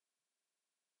 So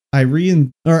I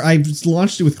just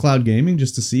launched it with cloud gaming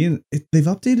just to see, and they've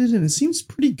updated it and it seems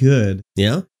pretty good.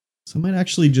 Yeah. So I might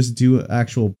actually just do an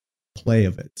actual play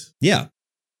of it. Yeah.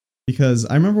 Because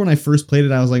I remember when I first played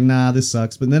it, I was like, nah, this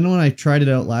sucks. But then when I tried it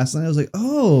out last night, I was like,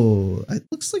 oh, it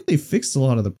looks like they fixed a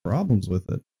lot of the problems with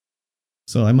it.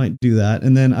 So I might do that.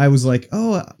 And then I was like,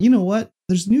 oh, you know what?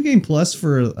 There's New Game Plus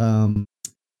for what's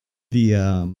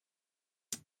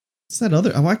that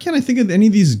other? Why can't I think of any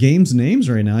of these games' names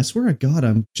right now? I swear to God,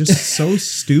 I'm just so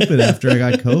stupid after I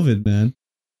got COVID, man.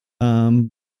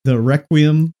 The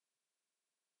Requiem,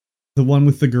 the one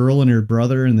with the girl and her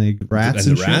brother and the rats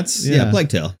and the rats. Shit. Yeah, Plague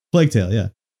Tale. Yeah.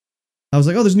 I was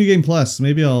like, oh, there's New Game Plus.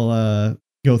 Maybe I'll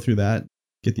go through that,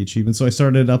 get the achievement. So I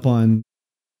started up on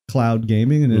cloud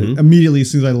gaming, and it, immediately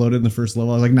as soon as I loaded in the first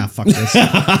level, I was like, nah, fuck this.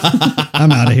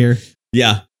 I'm out of here.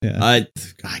 Yeah. I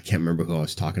can't remember who I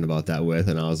was talking about that with,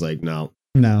 and I was like, no.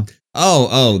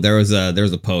 Oh, there was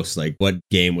a post like, what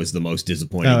game was the most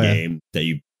disappointing game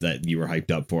that you were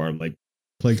hyped up for? I'm like,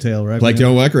 Plague Tale Requiem. Plague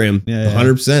Tale Requiem. Yeah,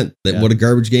 100%. What a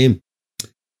garbage game.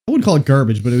 I wouldn't call it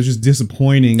garbage, but it was just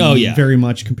disappointing. Oh yeah, very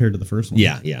much compared to the first one.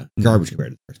 Yeah, garbage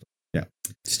compared to the first one. Yeah,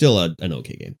 still an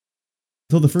okay game.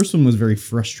 So the first one was very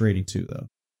frustrating too, though.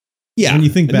 Yeah, when you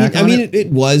think back,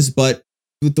 it was, but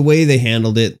with the way they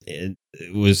handled it, it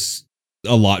was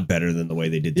a lot better than the way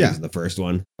they did things in the first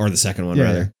one or the second one,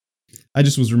 rather. I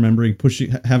just was remembering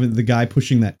having the guy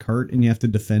pushing that cart, and you have to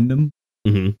defend him,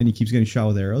 and he keeps getting shot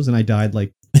with arrows, and I died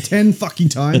like 10 fucking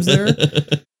times there.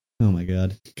 Oh my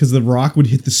God. Because the rock would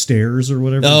hit the stairs or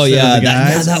whatever. Oh yeah,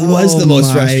 that was the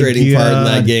most frustrating part in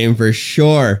that game for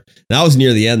sure. That was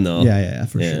near the end though. Yeah,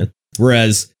 for sure.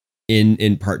 Whereas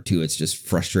in part 2, it's just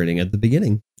frustrating at the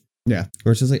beginning. Yeah.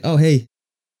 Where it's just like, oh hey,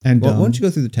 and why don't you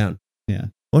go through the town? Yeah.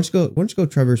 Why don't you go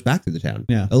traverse back through the town?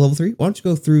 Yeah. Level 3? Why don't you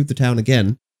go through the town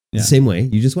again The same way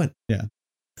you just went. Yeah.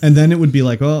 And then it would be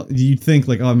like, oh, you'd think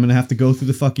like, oh, I'm going to have to go through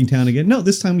the fucking town again. No,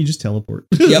 this time you just teleport.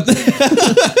 Yep.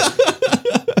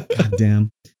 God damn.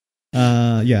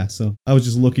 Yeah. So I was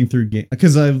just looking through game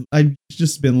because I've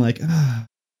just been like,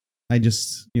 I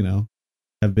just,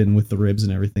 have been with the ribs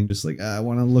and everything. Just like, I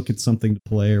want to look at something to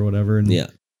play or whatever and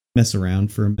mess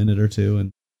around for a minute or two.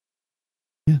 And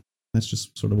yeah, that's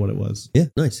just sort of what it was. Yeah.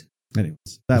 Nice.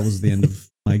 Anyways, that was the end of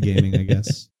my gaming, I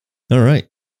guess. All right.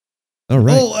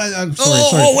 Oh, I'm sorry.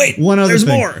 Oh, wait. One other there's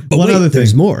thing. more. But wait,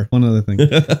 there's more. One other thing.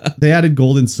 They added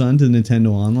Golden Sun to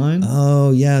Nintendo Online.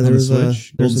 Oh, yeah. There was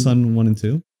Switch. Golden Sun 1 and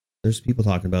 2. There's people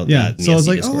talking about that. Yeah. So I was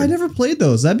like, I never played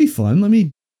those. That'd be fun. Let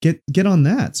me get on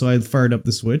that. So I fired up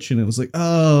the Switch and it was like,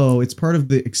 oh, it's part of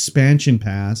the expansion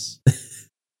pass.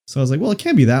 So I was like, well, it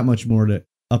can't be that much more to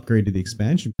upgrade to the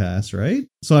expansion pass, right?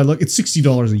 So I look, it's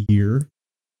 $60 a year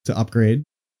to upgrade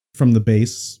from the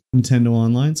base Nintendo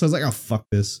Online. So I was like, oh, fuck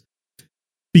this.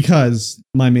 Because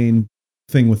my main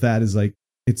thing with that is like,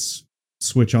 it's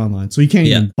Switch Online. So you can't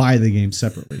even buy the game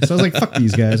separately. So I was like, fuck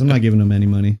these guys. I'm not giving them any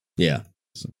money. Yeah.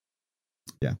 So,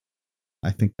 yeah.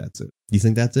 I think that's it. You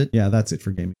think that's it? Yeah, that's it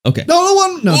for gaming. Okay. No,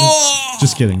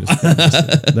 just kidding.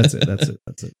 That's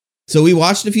it. So we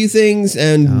watched a few things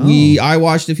and I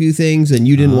watched a few things and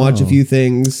you didn't watch a few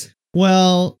things.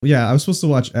 Well, yeah, I was supposed to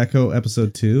watch Echo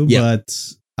episode 2, but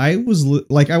I was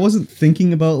I wasn't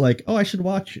thinking about like, oh, I should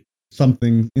watch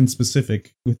something in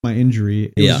specific with my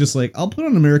injury. It was just like, I'll put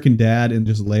on American Dad and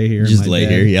just lay here. Just lay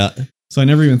here, yeah. So I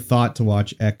never even thought to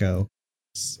watch Echo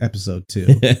episode 2.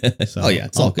 So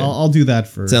it's all good. I'll do that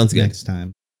for Sounds good. next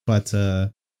time. But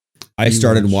I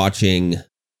started watching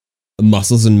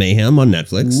Muscles and Mayhem on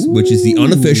Netflix, which is the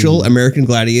unofficial American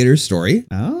Gladiators story.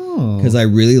 Oh. Because I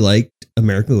really liked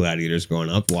American Gladiators growing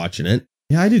up, watching it.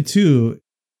 Yeah, I did too.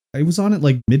 I was on at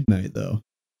like midnight though.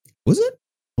 Was it?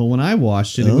 Well, when I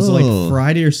watched it, it was like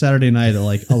Friday or Saturday night at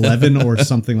like 11 or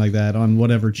something like that on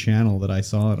whatever channel that I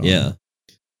saw it on. Yeah.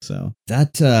 So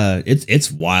that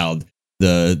it's wild.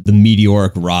 The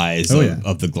meteoric rise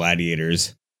of the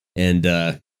Gladiators and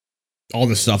all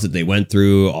the stuff that they went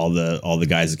through, all the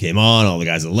guys that came on, all the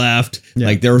guys that left. Yeah.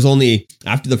 Like there was only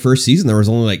after the first season, there was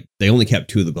only like they only kept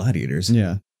 2 of the Gladiators.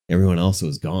 Yeah. Everyone else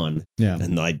was gone. Yeah.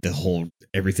 And like the whole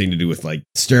everything to do with like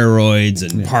steroids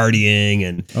and partying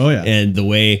and and the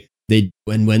way they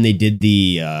when they did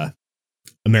the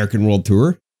American World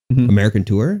Tour, American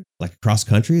Tour, like across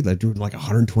country, they're doing like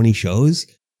 120 shows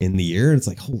in the year. It's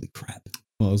like, holy crap.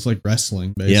 Well, it's like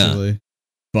wrestling, basically. Yeah.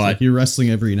 But like you're wrestling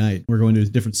every night. We're going to a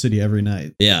different city every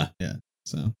night. Yeah. Yeah.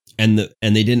 So and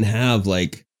they didn't have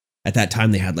like at that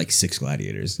time they had like 6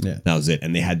 gladiators. Yeah. That was it.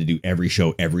 And they had to do every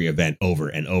show, every event over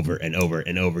and over and over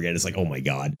and over again. It's like, oh my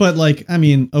God. But like, I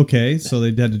mean, okay, so they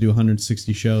had to do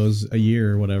 160 shows a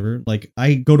year or whatever. Like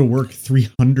I go to work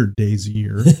 300 days a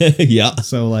year. Yeah.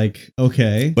 So like,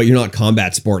 okay. But you're not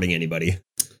combat sporting anybody.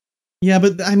 Yeah,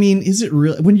 but I mean, is it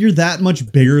really when you're that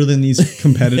much bigger than these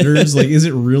competitors? Like, is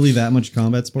it really that much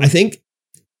combat sport? I think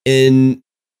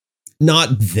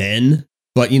not then,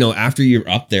 but after you're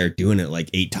up there doing it like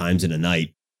 8 times in a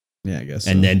night. Yeah, I guess.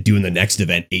 And then doing the next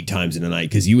event 8 times in a night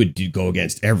because you would go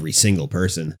against every single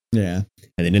person. Yeah.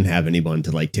 And they didn't have anyone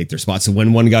to like take their spot. So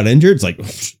when one got injured, it's like,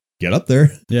 get up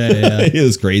there. Yeah. It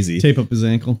was crazy. Tape up his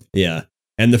ankle. Yeah.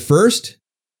 And the first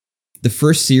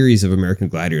series of American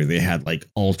Gladiator, they had like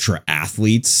ultra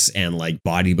athletes and like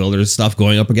bodybuilders stuff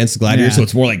going up against the Gladiator. Yeah. So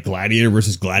it's more like Gladiator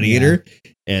versus Gladiator.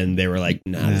 Yeah. And they were like,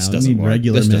 this doesn't work.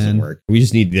 This doesn't work. We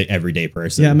just need the everyday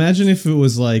person. Yeah. Imagine if it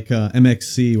was like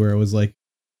MXC where it was like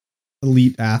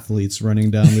elite athletes running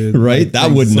down the right. Like,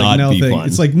 that would not be fun.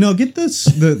 It's like, no, get the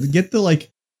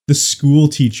school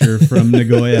teacher from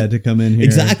Nagoya to come in here.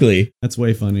 Exactly. That's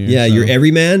way funnier. Yeah, you're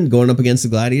everyman going up against the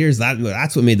gladiators.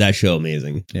 That's what made that show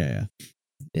amazing. Yeah,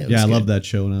 I loved that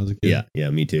show when I was a kid. Yeah,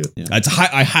 me too. Yeah.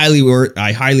 I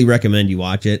highly recommend you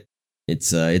watch it.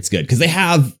 It's good because they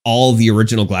have all the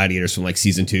original gladiators from like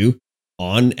season 2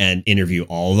 on and interview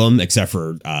all of them except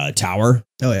for Tower.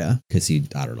 Oh yeah, because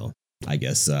I don't know. I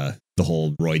guess the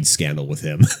whole roid scandal with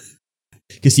him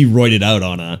because he roided out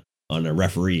on a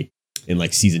referee in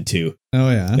like season 2. Oh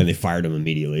yeah. And they fired him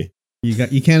immediately.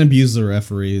 You can't abuse the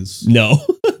referees. No.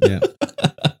 Yeah.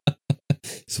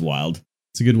 It's wild.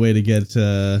 It's a good way to get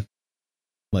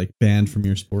like banned from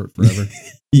your sport forever.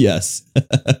 Yes.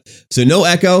 So no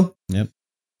Echo. Yep.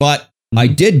 But I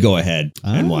did go ahead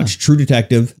and watch True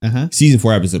Detective season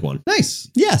 4 episode 1. Nice.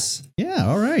 Yes. Yeah,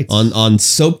 all right. On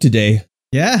Soap Today.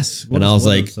 Yes. And I was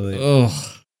like,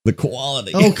 oh, the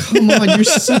quality. Oh, come on. You're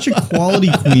such a quality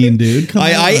queen, dude. Come on.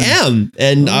 I am.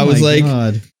 And I was like,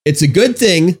 God. It's a good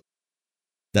thing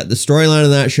that the storyline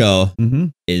of that show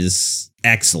is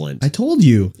excellent. I told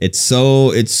you. It's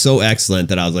so excellent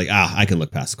that I was like, I can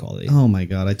look past quality. Oh my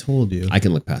God, I told you. I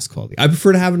can look past quality. I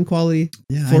prefer to have it in quality,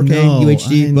 Yeah, 4K,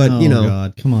 UHD, but you know.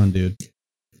 God, come on, dude.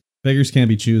 Beggars can't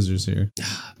be choosers here.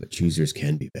 But choosers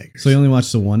can be beggars. So you only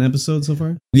watched the one episode so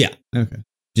far? Yeah. Okay.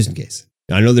 Just in case.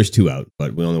 I know there's 2 out,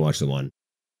 but we only watched the 1.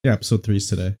 Yeah, episode 3's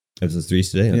today. Episode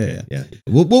 3's today? Okay. Yeah.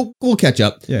 We'll catch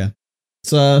up. Yeah.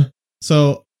 So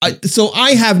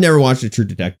I have never watched a True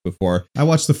Detective before. I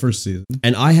watched the first season.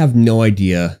 And I have no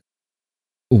idea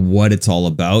what it's all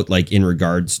about, like in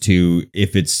regards to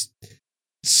if it's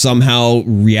somehow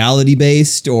reality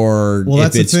based or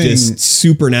if it's just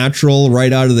supernatural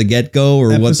right out of the get-go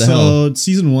or what the hell.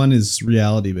 Season 1 is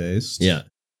reality based. Yeah.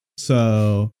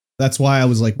 So that's why I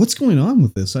was like, what's going on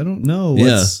with this? I don't know.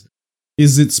 Yeah.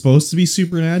 Is it supposed to be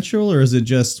supernatural or is it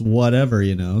just whatever,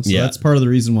 you know? So that's part of the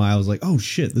reason why I was like, oh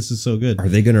shit, this is so good. Are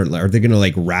they gonna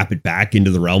like wrap it back into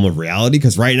the realm of reality?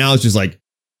 Because right now it's just like,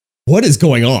 what is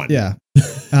going on? Yeah.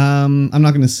 I'm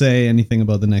not gonna say anything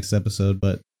about the next episode,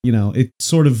 but you know, it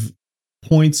sort of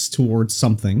points towards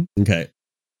something. Okay.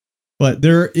 But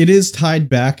it is tied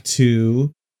back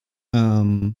to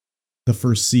the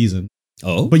first season.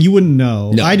 Oh. But you wouldn't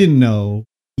know. No. I didn't know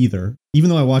either,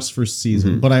 even though I watched the first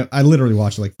season, but I literally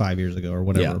watched it like 5 years ago or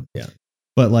whatever. Yeah.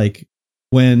 But like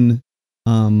when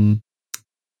Harry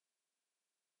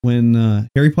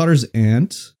Potter's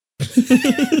aunt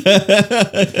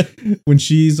when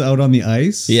she's out on the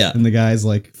ice, and the guy's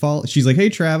like, she's like, hey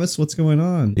Travis, what's going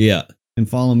on? Yeah. And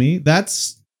follow me. That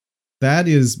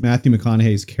is Matthew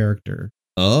McConaughey's character.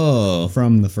 Oh.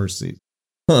 From the first season.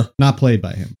 Huh. Not played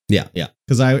by him. Yeah.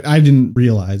 Because I didn't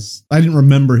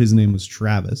remember his name was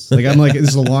Travis. Like, I'm like, this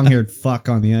is a long-haired fuck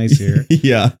on the ice here.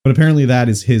 Yeah. But apparently that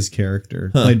is his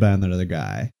character, played by another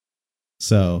guy.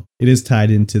 So it is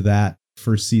tied into that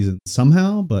first season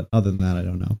somehow, but other than that, I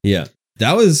don't know. Yeah.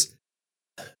 It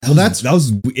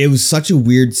was such a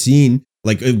weird scene.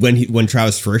 Like when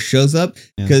Travis first shows up,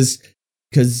 because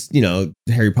you know,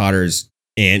 Harry Potter's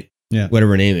aunt,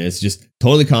 whatever her name is, just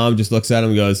totally calm, just looks at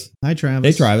him and goes, hi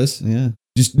Travis. Hey Travis. Yeah.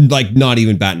 Just like not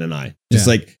even batting an eye. Just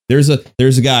like there's a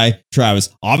guy, Travis,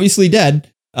 obviously dead,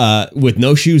 with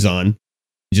no shoes on,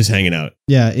 just hanging out.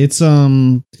 Yeah, it's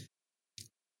hard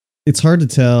to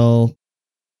tell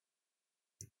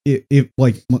if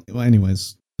like,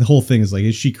 anyways, the whole thing is like,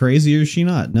 is she crazy or is she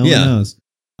not? No one knows.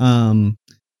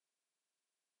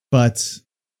 But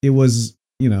it was,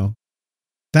 you know,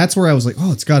 that's where I was like,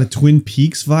 oh, it's got a Twin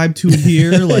Peaks vibe to it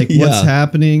here. Like, what's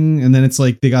happening? And then it's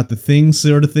like they got the thing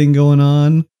sort of thing going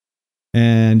on.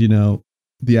 And, you know,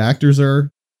 the actors are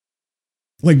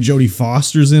like Jodie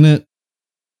Foster's in it.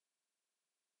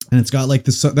 And it's got like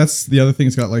this. That's the other thing.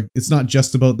 It's got like, it's not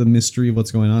just about the mystery of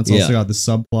what's going on. It's also got the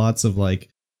subplots of like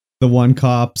the one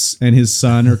cops and his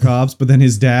son are cops. But then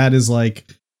his dad is like,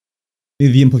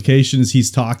 the implication is he's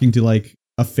talking to like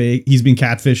a fake, he's been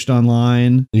catfished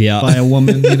online by a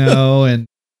woman, you know, and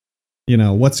you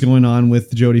know what's going on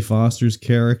with Jodie Foster's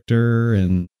character.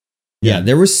 And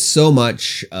there was so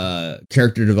much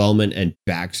character development and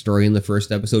backstory in the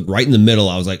first episode. Right in the middle,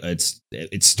 I was like,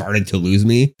 it started to lose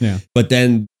me. Yeah. But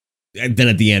then at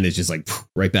the end, it's just like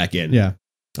right back in. Yeah.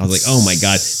 I was like, oh my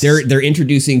God, they're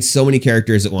introducing so many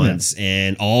characters at once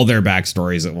and all their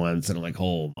backstories at once. And I'm like,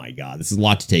 oh my God, this is a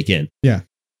lot to take in. Yeah.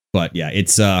 But yeah,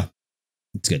 it's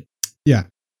good. Yeah.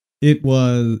 It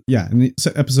was, and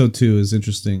episode 2 is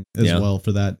interesting as well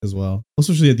for that as well.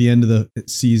 Especially at the end of the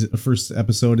season, the first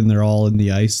episode, and they're all in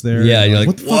the ice there. Yeah, you're like,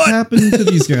 what the fuck happened to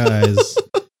these guys?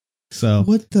 So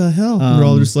what the hell? They're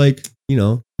all just like, you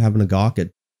know, having a gawk at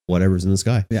whatever's in the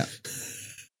sky. Yeah.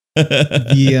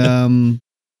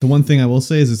 The one thing I will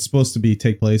say is it's supposed to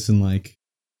take place in like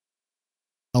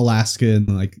Alaska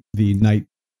and like the night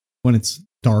when it's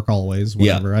dark always,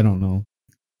 whatever. I don't know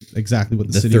exactly what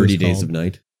the city 30 was days called. of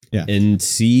night. Yeah. And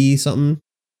see something.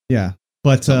 Yeah.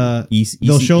 But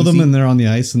they'll show them and they're on the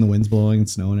ice and the wind's blowing and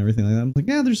snow and everything like that. I'm like,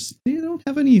 they don't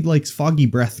have any like foggy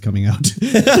breath coming out.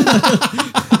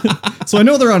 So I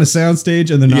know they're on a soundstage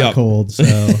and they're not cold. So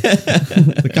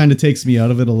it kind of takes me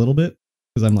out of it a little bit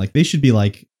because I'm like, they should be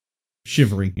like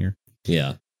shivering here.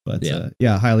 Yeah. But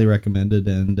highly recommended.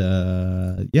 And when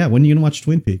are you going to watch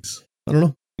Twin Peaks? I don't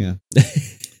know. Yeah.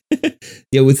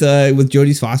 Yeah, with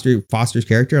Jodie Foster's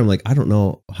character, I'm like, I don't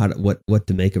know what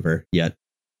to make of her yet.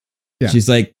 Yeah. She's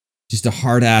like just a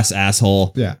hard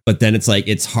asshole. Yeah. But then it's like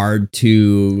it's hard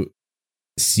to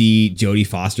see Jodie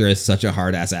Foster as such a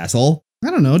hard asshole.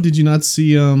 I don't know. Did you not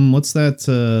see what's that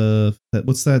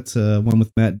one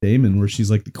with Matt Damon where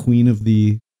she's like the queen of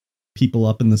the people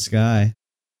up in the sky?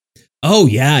 Oh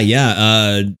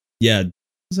yeah.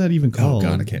 What's that even called? Oh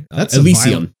God, I can't. That's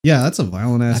Elysium. That's a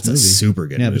violent ass That's movie. a super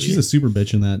good movie. But she's a super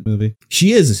bitch in that movie.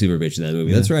 She is a super bitch in that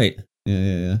movie. Yeah. That's right.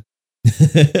 Yeah.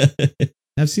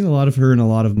 I've seen a lot of her in a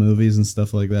lot of movies and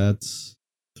stuff like that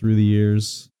through the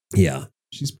years. Yeah.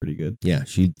 She's pretty good. Yeah,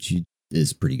 she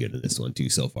is pretty good in this one too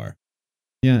so far.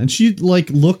 Yeah, and she like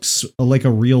looks like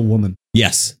a real woman.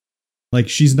 Yes. Like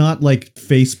she's not like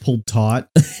face pulled taut.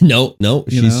 No.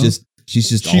 She's just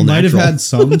she all might natural. have had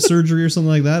some surgery or something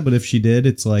like that, but if she did,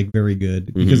 it's like very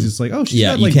good because it's like, oh, she's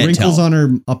got you like can't wrinkles tell. on her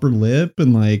upper lip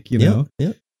and like, you know,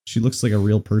 Yeah. she looks like a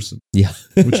real person. Yeah.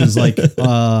 Which is like,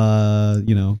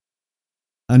 you know,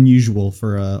 unusual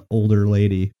for a older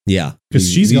lady. Yeah. Because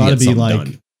she's You got to get be something like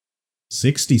done.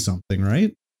 60 something,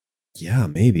 right? Yeah,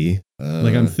 maybe.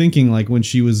 Like I'm thinking like when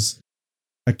she was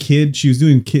a kid, she was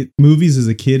doing movies as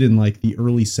a kid in like the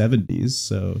early 70s.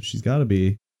 So she's got to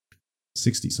be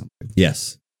 60 something.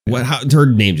 Yes. Yeah. Her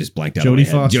name just blanked out. Jodie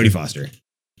Foster. Jodie Foster.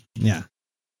 Yeah.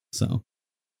 So.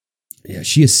 Yeah,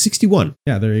 she is 61.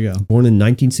 Yeah, there you go. Born in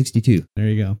 1962. There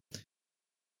you go.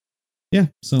 Yeah,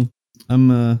 so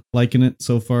I'm liking it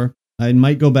so far. I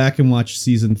might go back and watch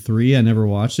season 3. I never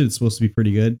watched it. It's supposed to be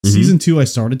pretty good. Mm-hmm. Season 2 I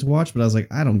started to watch, but I was like,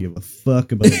 I don't give a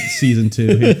fuck about season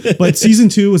 2. But season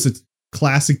 2 was a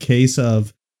classic case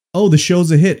of, oh, the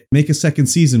show's a hit. Make a second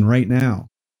season right now.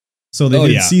 So they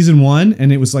did season 1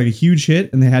 and it was like a huge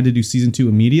hit and they had to do season 2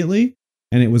 immediately.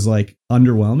 And it was like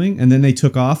underwhelming. And then they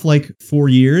took off like 4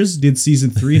 years, did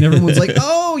season 3 and everyone's like,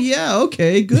 oh yeah,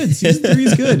 okay, good. Season 3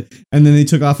 is good. And then they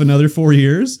took off another 4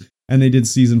 years and they did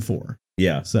season 4.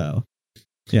 Yeah. So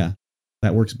yeah,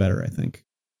 that works better, I think.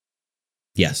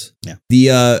 Yes. Yeah.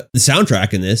 The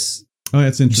soundtrack in this, Oh,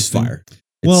 that's interesting. just fire.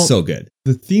 It's so good.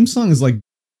 The theme song is like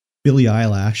Billie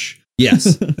Eilish.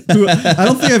 Yes. I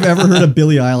don't think I've ever heard a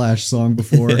Billie Eilish song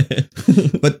before.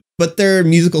 but their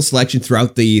musical selection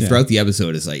throughout the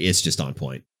episode is like, it's just on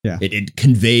point. Yeah. It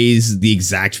conveys the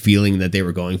exact feeling that they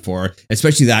were going for,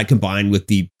 especially that combined with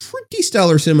the pretty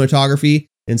stellar cinematography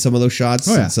in some of those shots.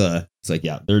 Oh, yeah. It's like,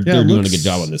 they're doing a good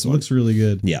job on this one. Looks really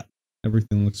good. Yeah.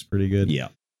 Everything looks pretty good. Yeah.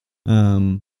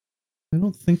 I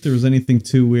don't think there was anything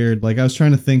too weird. Like I was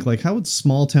trying to think like how would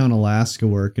small town Alaska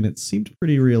work, and it seemed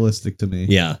pretty realistic to me.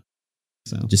 Yeah.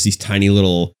 So just these tiny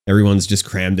little, everyone's just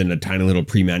crammed in a tiny little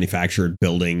pre-manufactured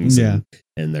buildings. And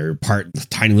they're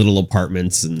tiny little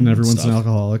apartments and everyone's stuff. an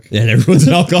alcoholic. And everyone's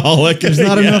an alcoholic. There's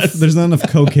not enough. There's not enough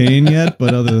cocaine yet,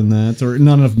 but other than that, or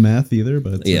not enough meth either.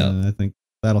 But I think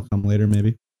that'll come later,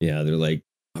 maybe. Yeah, they're like,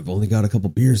 I've only got a couple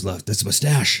beers left. That's my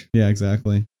stash. Yeah,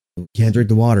 exactly. Can't drink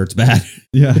the water. It's bad.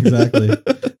 Yeah, exactly.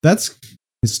 That's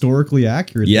historically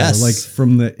accurate. Yes, though. Like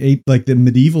from the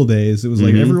medieval days, it was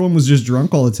like everyone was just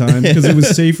drunk all the time because it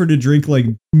was safer to drink like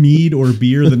mead or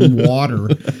beer than water.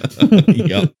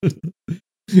 Yep.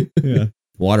 Yeah.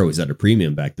 Water was at a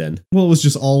premium back then. Well, it was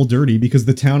just all dirty because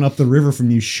the town up the river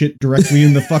from you shit directly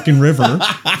in the fucking river.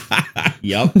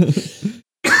 Yep.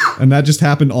 And that just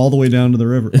happened all the way down to the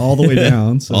river, all the way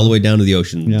down. So. All the way down to the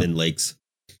ocean and lakes.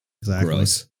 Exactly.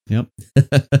 Gross. Yep.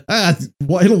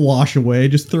 It'll wash away.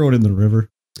 Just throw it in the river.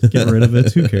 Get rid of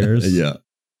it. Who cares? Yeah.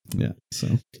 Yeah.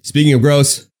 So speaking of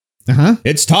gross,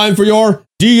 it's time for your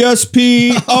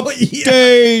DSP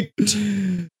update.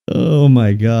 Oh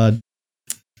my God.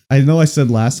 I know I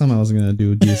said last time I wasn't going to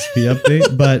do a DSP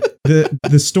update, but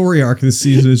the story arc this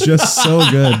season is just so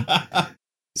good.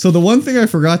 So the one thing I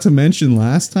forgot to mention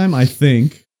last time, I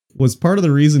think, was part of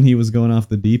the reason he was going off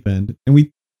the deep end. And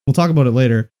we'll talk about it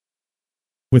later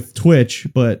with Twitch,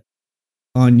 but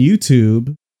on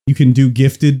YouTube, you can do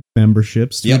gifted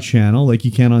memberships to a channel like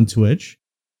you can on Twitch.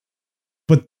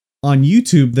 But on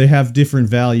YouTube, they have different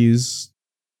values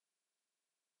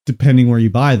depending where you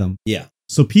buy them. Yeah.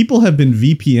 So people have been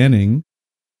VPNing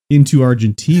into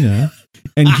Argentina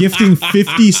and gifting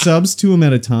 50 subs to him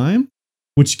at a time,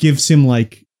 which gives him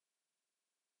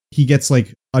he gets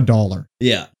 $1.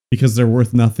 Yeah. Because they're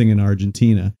worth nothing in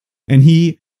Argentina. And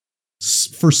he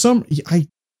is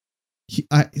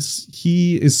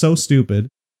so stupid.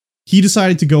 He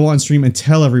decided to go on stream and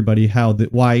tell everybody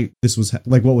why this was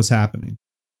what was happening.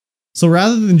 So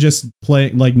rather than just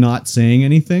not saying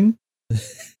anything,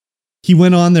 he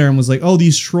went on there and was like, oh,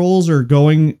 these trolls are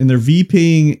going and they're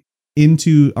VPing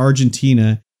into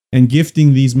Argentina and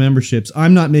gifting these memberships.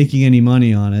 I'm not making any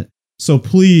money on it. So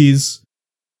please,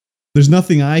 there's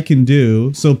nothing I can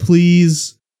do. So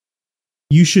please,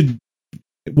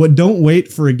 don't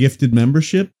wait for a gifted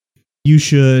membership. You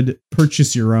should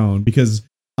purchase your own because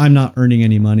I'm not earning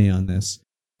any money on this.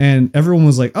 And everyone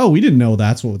was like, oh, we didn't know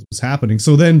that's what was happening.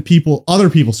 So then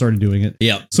other people started doing it.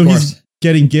 Yeah. So he's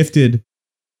getting gifted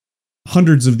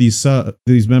hundreds of these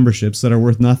memberships that are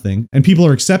worth nothing, and people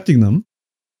are accepting them.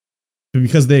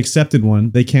 because they accepted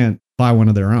one, they can't buy one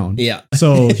of their own. Yeah.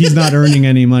 So he's not earning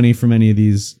any money from any of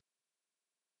these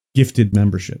gifted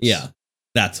memberships. Yeah.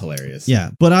 That's hilarious.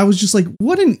 Yeah. But I was just like,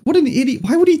 what an idiot.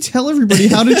 Why would he tell everybody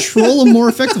how to troll him more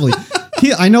effectively?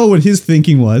 I know what his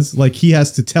thinking was. Like, he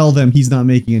has to tell them he's not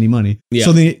making any money. Yeah.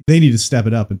 So they need to step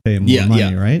it up and pay him more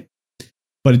money, right?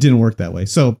 But it didn't work that way.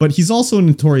 So, but he's also a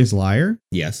notorious liar.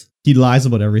 Yes. He lies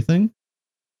about everything.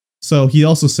 So he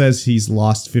also says he's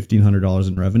lost $1,500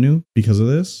 in revenue because of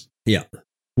this. Yeah.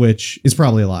 Which is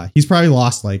probably a lie. He's probably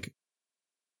lost like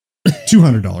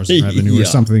 $200 in revenue or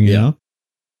something, you know?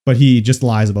 But he just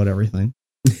lies about everything.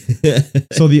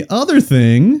 So the other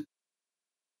thing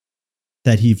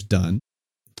that he's done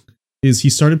is he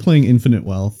started playing Infinite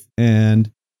Wealth,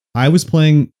 and I was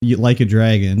playing Like a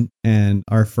Dragon, and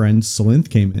our friend Salinth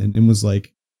came in and was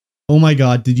like, oh my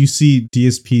God, did you see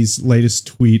DSP's latest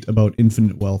tweet about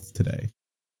Infinite Wealth today?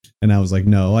 And I was like,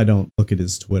 no, I don't look at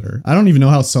his Twitter. I don't even know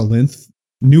how Salinth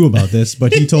knew about this,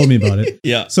 but he told me about it.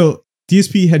 Yeah. So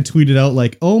DSP had tweeted out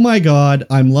like, oh my God,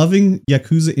 I'm loving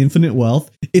Yakuza Infinite Wealth.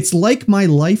 It's like my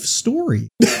life story.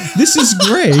 This is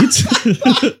great.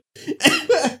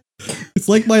 It's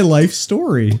like my life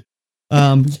story.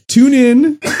 Tune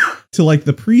in to like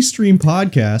the pre-stream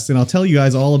podcast and I'll tell you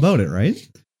guys all about it, right?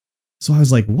 So I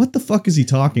was like, what the fuck is he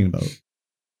talking about?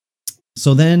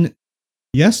 So then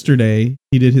yesterday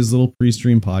he did his little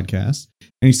pre-stream podcast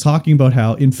and he's talking about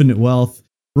how Infinite Wealth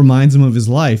reminds him of his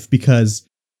life because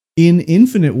in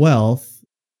Infinite Wealth,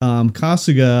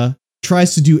 Kasuga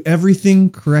tries to do everything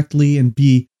correctly and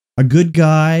be a good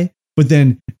guy, but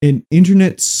then an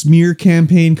internet smear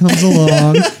campaign comes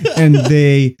along and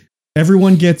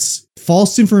everyone gets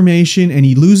false information and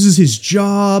he loses his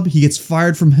job. He gets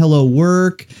fired from Hello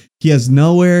Work. He has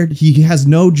no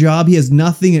job. He has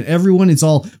nothing. And everyone, it's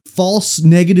all false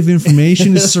negative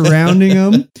information is surrounding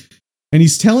him. And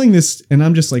he's telling this. And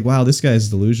I'm just like, wow, this guy's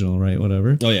delusional, right?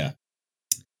 Whatever. Oh, yeah.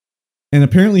 And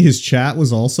apparently his chat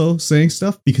was also saying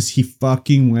stuff because he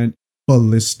fucking went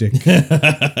ballistic.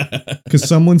 Because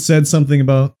someone said something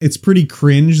about it's pretty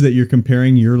cringe that you're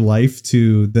comparing your life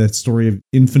to the story of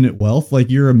Infinite Wealth, like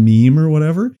you're a meme or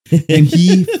whatever. And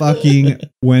he fucking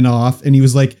went off and he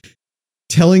was like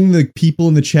telling the people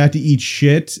in the chat to eat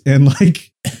shit and like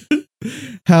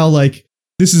how like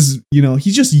this is, you know,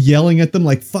 he's just yelling at them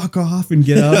like fuck off and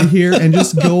get out of here and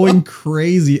just going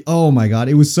crazy. Oh my God,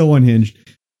 it was so unhinged.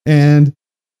 And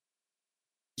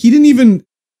he didn't even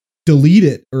delete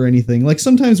it or anything. Like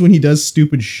sometimes when he does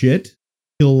stupid shit,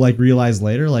 he'll like realize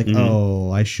later, like,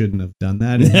 oh, I shouldn't have done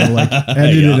that. And he'll like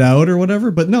edit it out or whatever.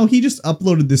 But no, he just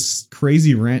uploaded this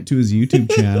crazy rant to his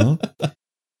YouTube channel.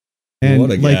 And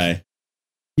what a like, guy.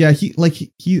 Yeah,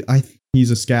 he's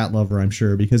a scat lover, I'm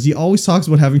sure, because he always talks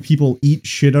about having people eat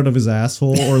shit out of his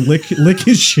asshole or lick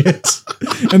his shit.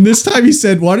 And this time he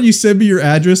said, why don't you send me your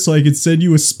address so I could send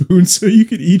you a spoon so you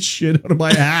could eat shit out of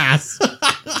my ass?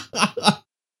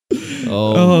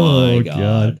 Oh my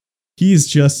God. He's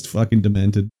just fucking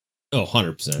demented. Oh,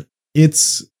 100%.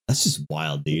 That's just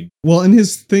wild, dude. Well, and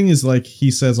his thing is like, he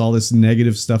says all this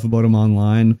negative stuff about him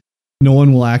online. No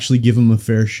one will actually give him a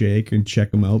fair shake and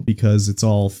check him out because it's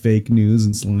all fake news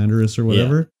and slanderous or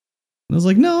whatever. Yeah. And I was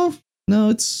like, no,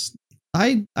 it's,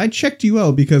 I checked you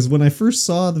out because when I first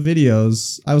saw the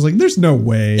videos, I was like, there's no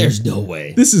way. There's no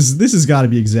way. This has got to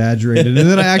be exaggerated. And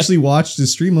then I actually watched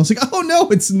his stream. I was like, oh no,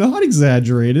 it's not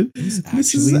exaggerated. This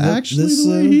is actually the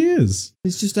way he is.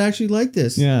 He's just actually like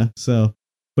this. Yeah. So,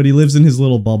 but he lives in his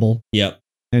little bubble. Yep.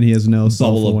 And he has no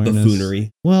self-awareness. Bubble of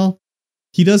buffoonery. Well,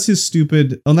 he does his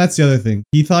stupid. Oh, and that's the other thing.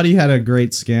 He thought he had a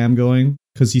great scam going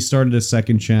because he started a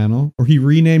second channel, or he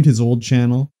renamed his old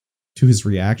channel to his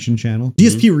reaction channel.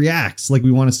 DSP reacts, like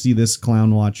we want to see this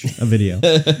clown watch a video.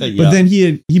 But then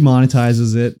he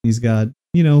monetizes it. He's got,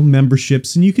 you know,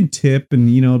 memberships and you can tip, and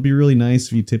you know, it'd be really nice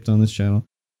if you tipped on this channel.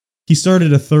 He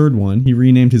started a third one. He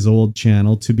renamed his old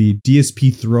channel to be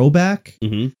DSP Throwback.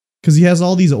 Because he has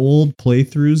all these old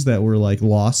playthroughs that were like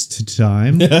lost to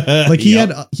time. Like he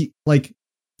had like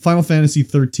Final Fantasy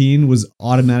 13 was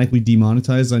automatically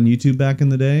demonetized on YouTube back in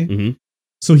the day.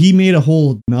 So he made a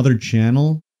whole another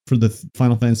channel for the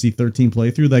Final Fantasy 13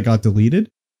 playthrough that got deleted,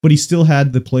 but he still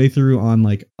had the playthrough on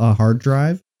like a hard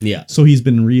drive. Yeah. So he's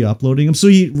been re-uploading them. So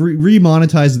he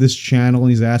re-monetized this channel and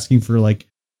he's asking for like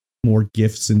more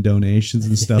gifts and donations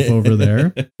and stuff over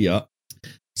there. Yeah.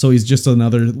 So he's just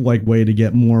another like way to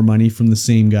get more money from the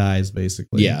same guys,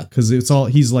 basically. Yeah. Because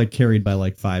he's like carried by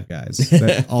like 5 guys.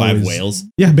 That Five whales.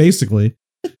 Yeah, basically.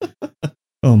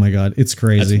 Oh my God. It's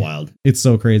crazy. That's wild. It's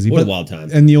so crazy. What a wild time.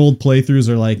 And the old playthroughs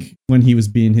are like when he was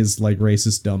being his like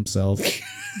racist dumb self.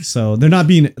 So they're not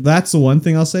being, that's the one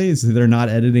thing I'll say is they're not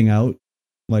editing out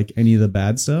like any of the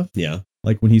bad stuff. Yeah.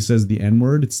 Like when he says the N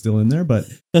word, it's still in there, but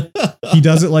he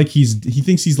does it like he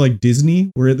thinks he's like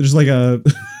Disney, where there's like a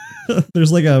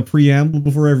there's like a preamble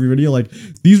before every video, like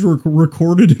these were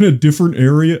recorded in a different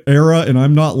era, and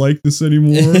I'm not like this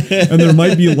anymore, and there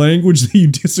might be language that you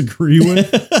disagree with.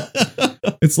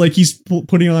 It's like he's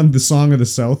putting on the Song of the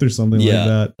South or something like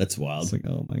that. That's wild. It's like,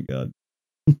 oh my god.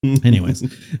 Anyways,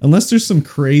 unless there's some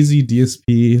crazy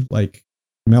DSP like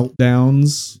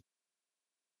meltdowns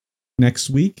next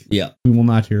week, we will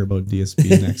not hear about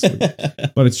DSP next week.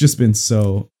 But it's just been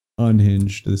so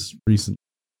unhinged this recent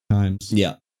times.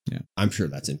 Yeah. I'm sure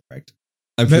that's incorrect.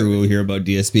 I'm sure we'll hear about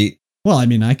DSP. Well, I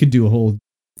mean, I could do a whole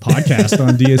podcast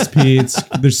on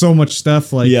DSP. There's so much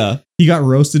stuff. Like, he got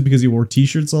roasted because he wore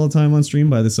t-shirts all the time on stream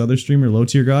by this other streamer, Low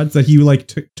Tier Gods, that he like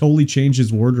totally changed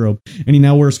his wardrobe, and he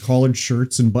now wears collared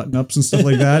shirts and button ups and stuff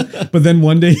like that. But then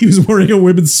one day he was wearing a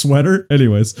women's sweater.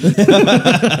 Anyways,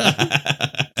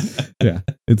 yeah,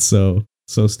 it's so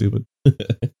stupid. You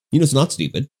know, it's not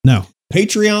stupid. No.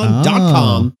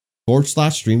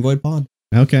 Patreon.com/StreamVoidPod.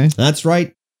 Okay. That's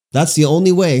right. That's the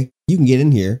only way you can get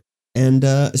in here and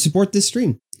support this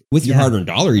stream with your hard-earned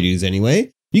dollar you use anyway.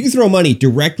 You can throw money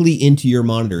directly into your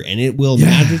monitor and it will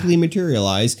magically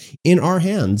materialize in our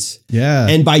hands. Yeah.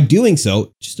 And by doing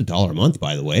so, just $1 a month,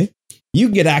 by the way, you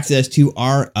can get access to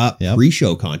our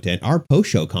pre-show content, our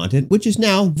post-show content, which is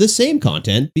now the same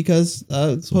content because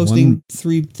posting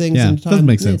 3 things at a time doesn't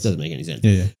make sense. It doesn't make any sense.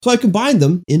 Yeah. So I combined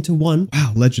them into one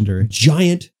legendary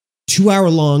giant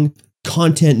 2-hour-long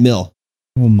content mill.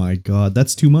 Oh my god,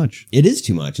 that's too much. It is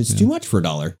too much. It's too much for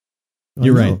 $1.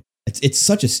 You're right. It's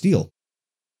such a steal.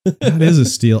 That is a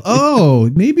steal. Oh,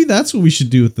 maybe that's what we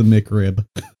should do with the McRib.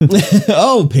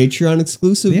 Oh, Patreon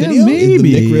exclusive video?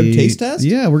 Maybe. The McRib taste test?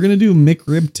 Yeah, we're going to do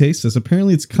McRib taste test.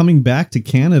 Apparently it's coming back to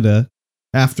Canada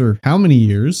after how many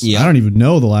years? I don't even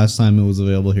know the last time it was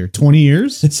available here. 20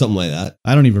 years? Something like that.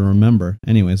 I don't even remember.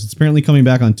 Anyways, it's apparently coming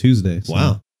back on Tuesday. So.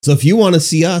 Wow. So if you want to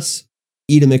see us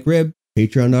eat a McRib,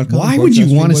 patreon.com. Why would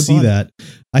you want to see that?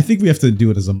 I think we have to do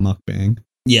it as a mukbang.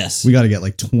 Yes. We got to get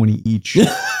like 20 each.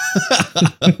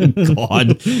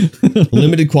 God.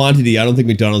 Limited quantity. I don't think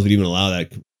McDonald's would even allow that.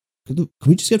 Can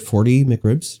we just get 40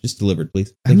 McRibs? Just delivered,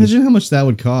 please. Imagine how much that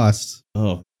would cost.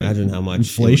 Oh, imagine how much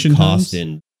inflation it would cost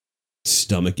in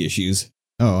stomach issues.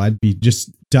 Oh, I'd be just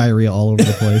diarrhea all over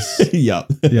the place. Yeah.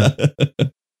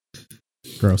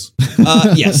 Gross.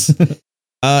 Yes.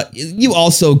 You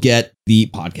also get the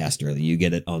podcast early. You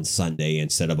get it on Sunday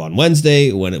instead of on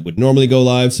Wednesday when it would normally go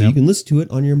live. So you can listen to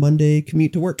it on your Monday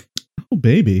commute to work. Oh,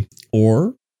 baby.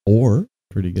 Or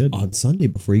pretty good on Sunday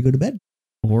before you go to bed.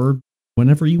 Or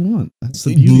whenever you want. That's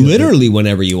the beauty. Literally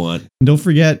whenever you want. And don't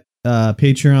forget,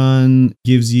 Patreon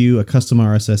gives you a custom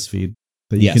RSS feed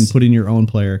that you can put in your own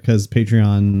player because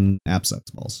Patreon app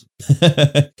sucks balls.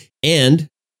 And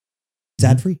it's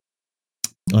ad free.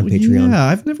 On Patreon. Yeah,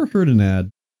 I've never heard an ad.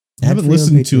 I haven't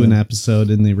listened to an episode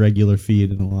in the regular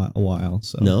feed in a while.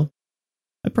 So no,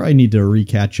 I probably need to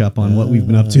catch up on what we've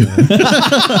been up to.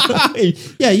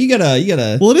 Yeah, you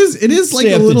gotta. Well, it is like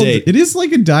a little. It is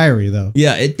like a diary, though.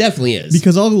 Yeah, it definitely is.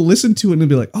 Because I'll listen to it and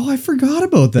be like, "Oh, I forgot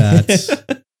about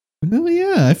that." Oh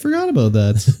yeah, I forgot about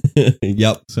that.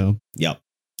 Yep. So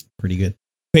pretty good.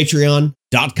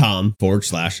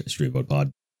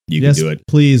 Patreon.com/StreamVoidPod. You can do it.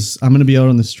 Please. I'm gonna be out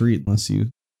on the street unless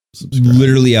you subscribe.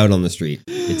 Literally out on the street.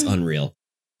 It's unreal.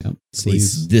 Yep,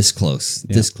 please. This close.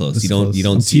 This close. You don't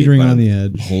I'm see teetering it, on the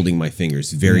edge. I'm holding my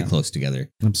fingers very close together.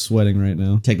 I'm sweating right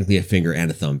now. Technically a finger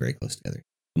and a thumb very close together.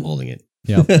 I'm holding it.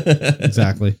 Yeah.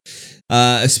 Exactly.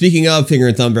 Speaking of finger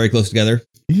and thumb very close together.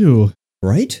 Ew.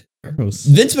 Right? Gross.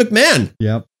 Vince McMahon.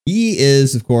 Yep. He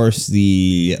is, of course,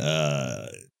 he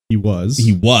was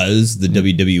the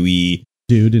WWE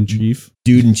dude in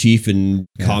chief and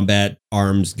combat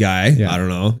arms guy. I don't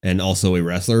know. And also a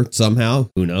wrestler somehow.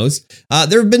 Who knows?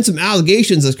 There have been some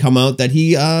allegations that come out that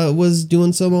he was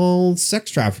doing some old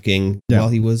sex trafficking while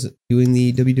he was doing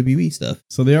the WWE stuff.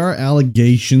 So there are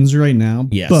allegations right now.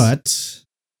 Yes. But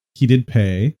he did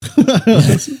pay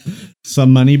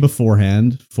some money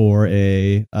beforehand for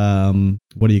a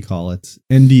what do you call it?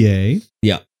 NDA.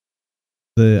 Yeah.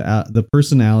 The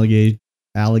person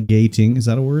allegating, is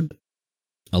that a word?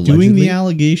 Allegedly? Doing the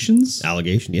allegations?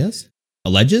 Allegation, yes.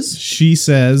 Alleges? She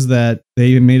says that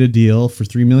they made a deal for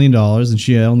 $3 million and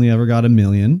she only ever got $1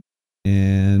 million.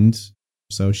 And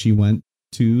so she went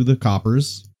to the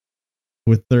coppers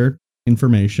with their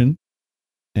information.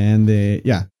 And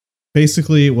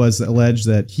basically it was alleged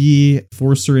that he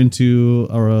forced her into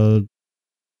a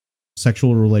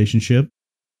sexual relationship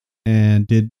and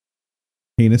did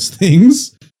heinous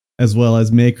things as well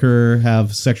as make her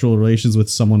have sexual relations with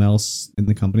someone else in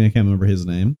the company. I can't remember his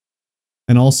name.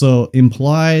 And also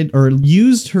implied or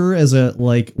used her as a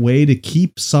like way to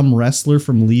keep some wrestler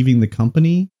from leaving the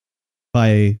company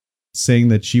by saying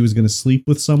that she was going to sleep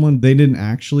with someone. They didn't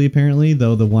actually, apparently,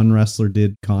 though the one wrestler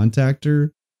did contact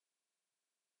her.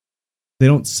 They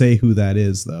don't say who that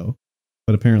is, though.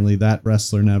 But apparently that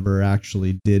wrestler never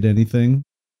actually did anything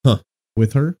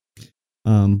with her.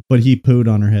 But he pooed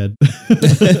on her head.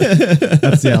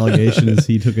 That's the allegation, is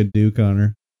he took a duke on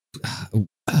her.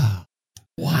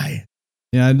 Why?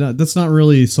 Yeah, that's not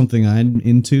really something I'm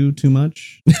into too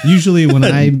much. Usually when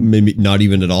maybe not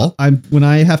even at all. When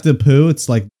I have to poo, it's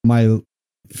like my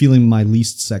feeling my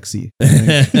least sexy.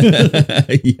 Yeah.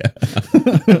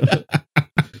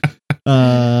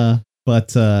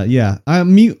 Yeah.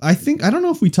 I think, I don't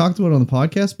know if we talked about it on the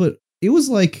podcast, but it was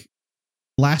like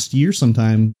last year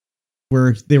sometime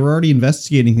where they were already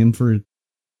investigating him for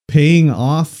paying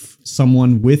off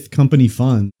someone with company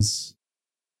funds.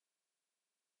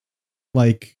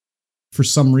 Like, for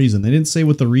some reason. They didn't say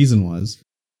what the reason was,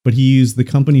 but he used the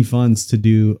company funds to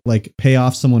do, like, pay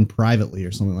off someone privately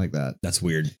or something like that. That's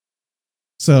weird.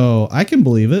 So, I can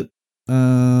believe it.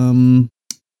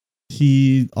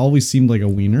 He always seemed like a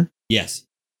wiener. Yes.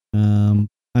 I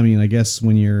mean, I guess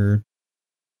when you're,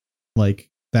 like,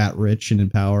 that rich and in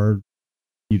power,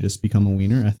 you just become a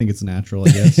wiener. I think it's natural,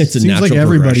 I guess. It's a Seems natural like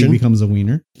everybody progression. becomes a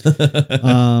wiener.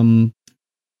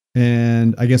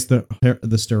 And I guess the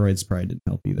steroids probably didn't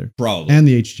help either. Probably. And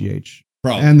the HGH.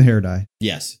 Probably. And the hair dye.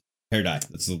 Yes. Hair dye.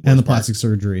 That's the worst And the part. plastic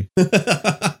surgery.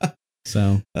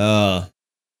 So,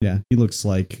 yeah, he looks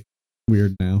like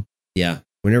weird now. Yeah.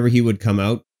 Whenever he would come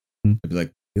out, Hmm. I'd be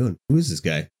like, who is this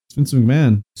guy? Vince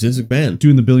McMahon Vince McMahon.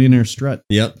 doing the billionaire strut.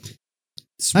 Yep.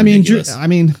 It's I mean,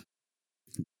 ridiculous.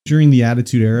 during the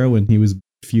Attitude Era when he was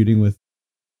feuding with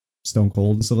Stone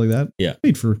Cold and stuff like that. Yeah.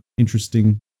 Made for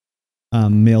interesting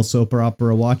male soap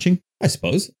opera watching. I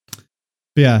suppose. But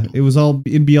yeah,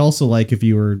 it'd be also like if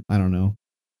you were, I don't know,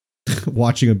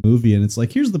 watching a movie and it's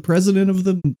like, here's the president of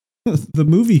the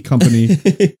movie company.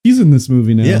 He's in this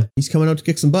movie now. Yeah. He's coming out to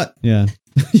kick some butt. Yeah.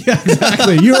 Yeah,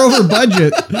 exactly. You're over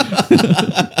budget.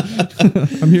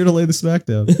 I'm here to lay the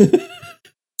smackdown.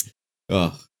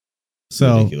 Oh,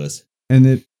 So, ridiculous. and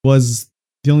it was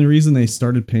the only reason they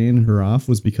started paying her off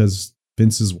was because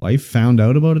Vince's wife found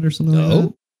out about it or something like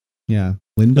that. Yeah,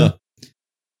 Linda. Huh.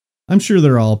 I'm sure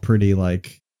they're all pretty,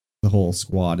 like, the whole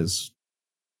squad is,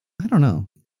 I don't know.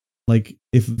 Like,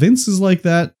 if Vince is like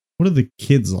that, what are the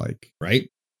kids like? Right?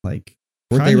 Like,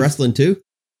 Weren't they wrestling too?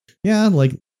 Yeah,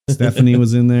 like Stephanie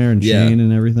was in there and Yeah. Shane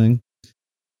and everything.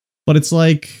 But it's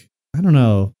like, I don't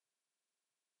know.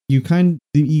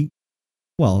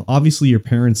 Well, obviously your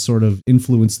parents sort of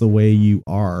influence the way you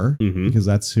are Mm-hmm. because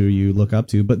that's who you look up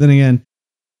to. But then again,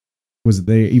 was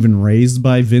they even raised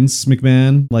by Vince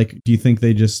McMahon? Like, do you think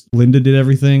Linda did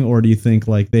everything, or do you think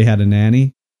like they had a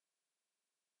nanny?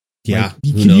 Yeah.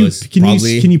 Like, who knows?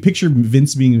 Probably. Can you picture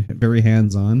Vince being very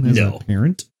hands-on as No. a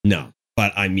parent? No.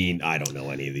 But I mean, I don't know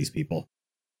any of these people.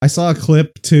 I saw a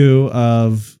clip too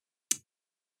of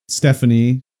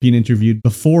Stephanie being interviewed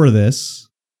before this.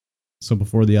 So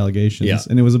before the allegations. Yeah.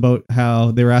 And it was about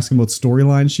how they were asking about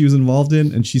storylines she was involved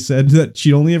in. And she said that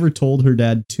she only ever told her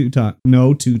dad two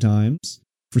times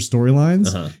for storylines.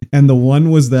 Uh-huh. And the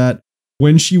one was that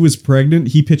when she was pregnant,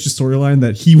 he pitched a storyline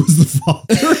that he was the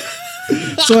father.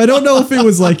 So I don't know if it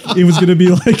was like, it was going to be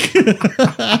like,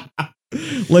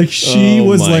 like she Oh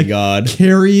was my like God.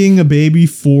 carrying a baby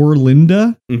for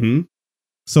Linda. Mm-hmm.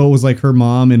 So it was like her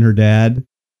mom and her dad,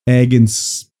 egg and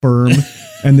sperm,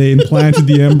 and they implanted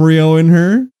the embryo in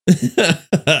her. But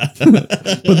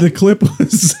the clip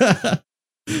was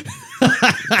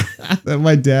that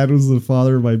my dad was the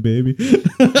father of my baby.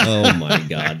 Oh my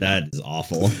God. That is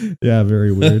awful. Yeah,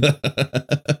 very weird.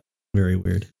 Very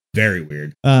weird. Very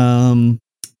weird. I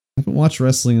haven't watched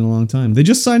wrestling in a long time. They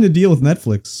just signed a deal with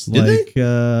Netflix. Did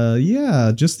they?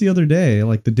 Yeah, just the other day,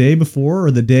 like the day before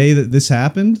or the day that this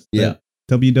happened. Yeah.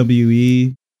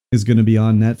 WWE is going to be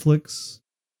on Netflix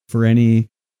for any,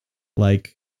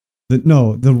 like, the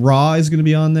Raw is going to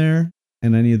be on there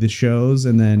and any of the shows.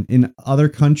 And then in other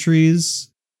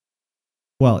countries,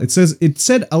 well, it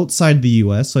said outside the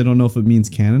US. So I don't know if it means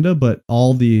Canada, but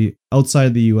all the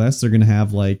outside the US, they're going to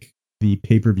have like the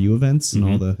pay-per-view events and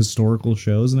all the historical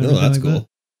shows and everything. Oh, that's like cool. that.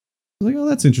 I was like, oh,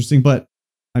 that's interesting. But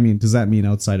I mean, does that mean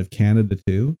outside of Canada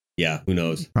too? Yeah. Who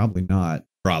knows? Probably not.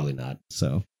 Probably not.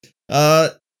 So,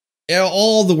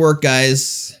 all the work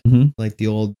guys, Mhm. like the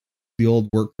old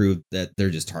work crew, that they're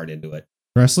just hard into it.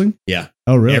 wrestling? Yeah.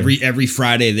 Oh, really? Every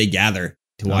Friday they gather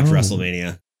to watch Oh.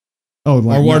 WrestleMania. Oh,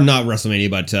 like, or not WrestleMania,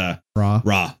 but Raw.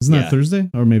 Raw. Isn't that Thursday?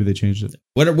 Or maybe they changed it.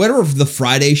 Whatever the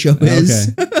Friday show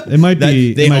is. Okay. It might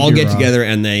be. They all get Raw. together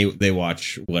and they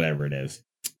watch whatever it is.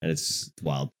 And it's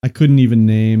wild. I couldn't even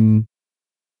name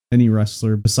any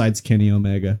wrestler besides Kenny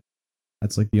Omega.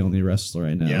 That's like the only wrestler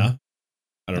I know. Yeah.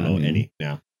 I don't know any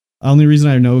now. The only reason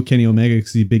I know Kenny Omega is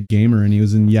because he's a big gamer and he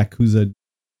was in Yakuza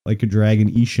like a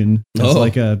Dragon Ishin. That's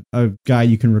like a guy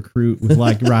you can recruit with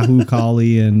like Rahu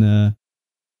Kali and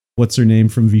what's her name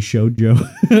from Vishojo.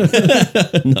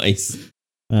 Nice.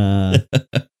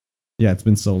 Yeah, it's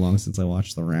been so long since I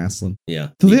watched the wrestling. Yeah.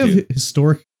 Do they have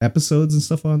historic episodes and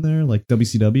stuff on there? Like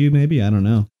WCW maybe? I don't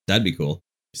know. That'd be cool.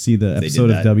 See the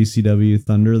episode of WCW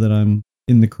Thunder that I'm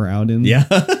in the crowd in? Yeah.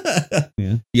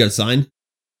 Yeah. You got a sign?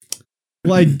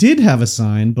 Well, I did have a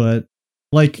sign, but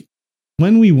like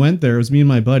when we went there, it was me and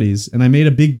my buddies, and I made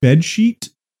a big bed sheet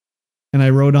and I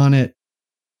wrote on it,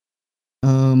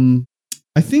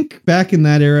 I think back in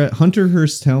that era, Hunter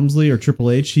Hearst Helmsley or Triple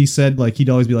H, he said like he'd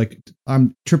always be like,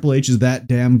 Triple H is that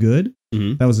damn good.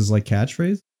 Mm-hmm. That was his like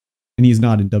catchphrase. And he's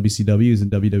not in WCW, he's in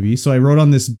WWE. So I wrote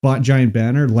on this giant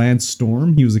banner, Lance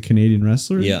Storm. He was a Canadian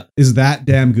wrestler. Yeah. Is that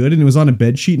damn good? And it was on a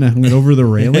bed sheet and I hung it over the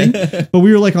railing. But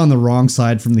we were like on the wrong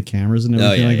side from the cameras and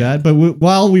everything that. But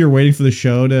while we were waiting for the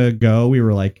show to go, we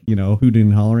were like, hooting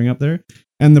and hollering up there.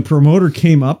 And the promoter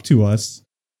came up to us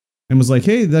and was like,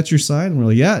 hey, that's your sign? And we're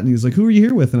like, yeah. And he was like, who are you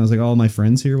here with? And I was like, all my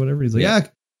friends here, whatever. He's like, yeah,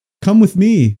 come with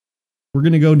me. We're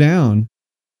going to go down.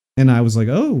 And I was like,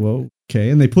 oh, well, okay.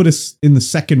 And they put us in the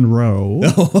second row.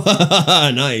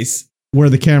 Nice. Where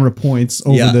the camera points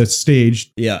over the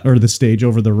stage. Yeah. Or the stage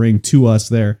over the ring to us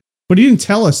there. But he didn't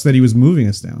tell us that he was moving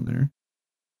us down there.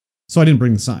 So I didn't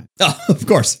bring the sign. Oh, of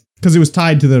course. Because it was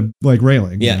tied to the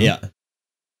railing. Yeah, yeah.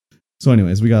 So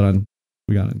anyways, we got on.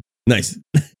 Nice.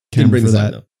 Didn't bring for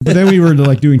that. But then we were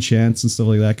doing chants and stuff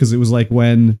like that. Because it was like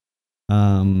when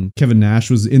Kevin Nash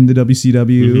was in the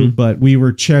WCW, but we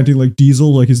were chanting like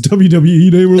Diesel, like his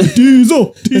WWE name. We're like,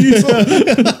 Diesel, Diesel.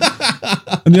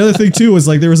 And the other thing too was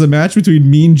like there was a match between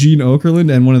Mean Gene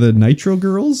Okerlund and one of the Nitro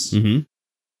girls. Mm-hmm.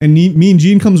 And Mean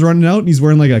Gene comes running out and he's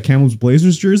wearing like a Camel's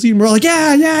Blazers jersey. And we're like,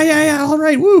 yeah, all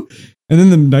right, woo. And then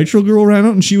the Nitro girl ran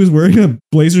out and she was wearing a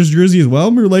Blazers jersey as well.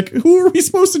 And we were like, who are we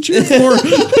supposed to cheer for?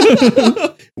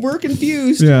 We're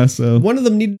confused. Yeah, so one of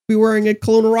them needed to be wearing a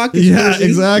Kelowna Rockets jersey. Yeah,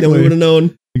 exactly. Then we would have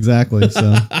known. Exactly.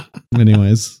 So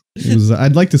anyways,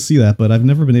 I'd like to see that, but I've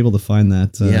never been able to find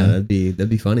that. Yeah, that'd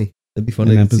be funny. That'd be fun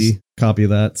to see. Copy of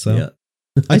that. So yeah.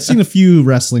 I've seen a few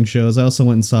wrestling shows. I also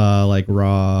went and saw like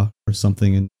Raw or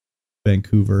something in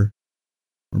Vancouver.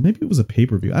 Or maybe it was a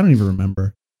pay-per-view. I don't even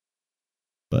remember.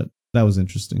 But that was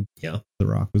interesting. Yeah. The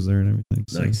Rock was there and everything.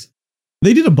 So. Nice.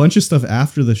 They did a bunch of stuff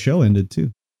after the show ended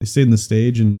too. They stayed in the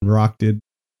stage and Rock did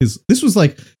this was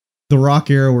like the Rock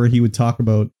era where he would talk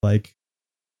about like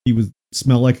he would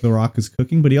smell like the Rock is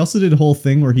cooking, but he also did a whole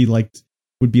thing where he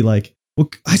would be like,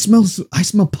 well, I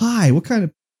smell pie. What kind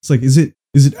of, it's like, is it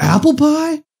apple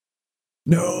pie?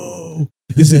 No.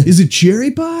 Is it cherry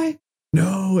pie?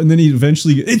 No. And then he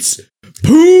eventually, it's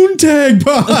poontang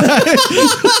pie.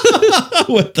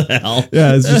 What the hell?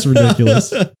 Yeah, it's just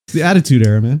ridiculous. It's the Attitude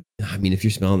Era, man. I mean, if you're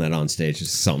smelling that on stage,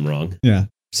 there's something wrong. Yeah.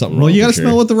 Something wrong. Well, you got to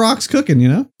smell what the Rock's cooking, you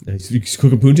know? He's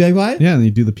cooking poontang pie? Yeah, and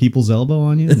you do the people's elbow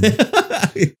on you.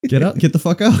 Get the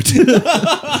fuck out.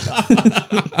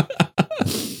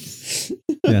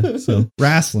 Yeah, so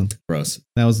wrestling. Gross.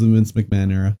 That was the Vince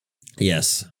McMahon era.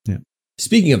 Yes. Yeah.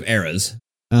 Speaking of eras,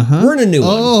 Uh-huh. We're in a new one.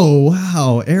 Oh,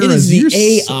 wow. Eras. It is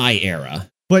the AI era.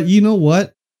 But you know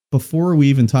what? Before we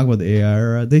even talk about the AI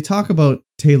era, they talk about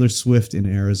Taylor Swift in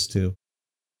eras too.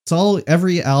 It's all,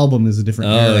 every album is a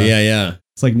different era. Oh, yeah.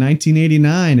 It's like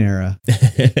 1989 era.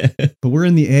 But we're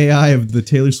in the AI of the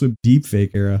Taylor Swift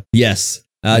deepfake era. Yes.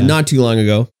 Not too long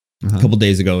ago. Uh-huh. A couple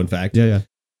days ago, in fact. Yeah.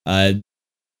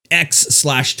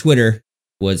 X/Twitter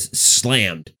was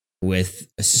slammed with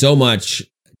so much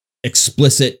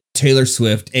explicit Taylor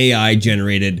Swift AI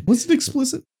generated. Was it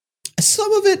explicit?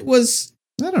 Some of it was.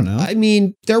 I don't know. I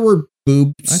mean, there were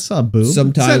boobs. I saw boobs.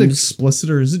 Sometimes. Is that explicit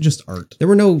or is it just art? There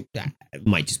were no. It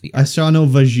might just be art. I saw no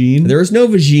vagine. There was no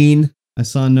vagine. I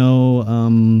saw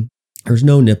no. There's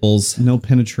no nipples. No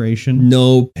penetration.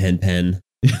 No pen.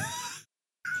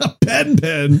 A pen.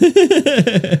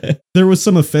 There was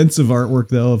some offensive artwork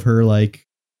though of her like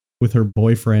with her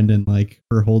boyfriend and like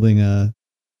her holding a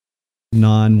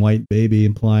non-white baby,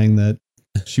 implying that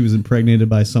she was impregnated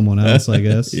by someone else, I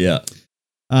guess. Yeah.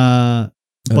 But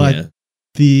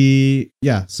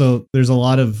so there's a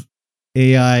lot of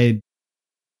AI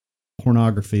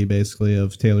pornography basically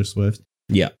of Taylor Swift.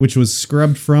 Yeah. Which was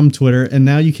scrubbed from Twitter, and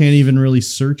now you can't even really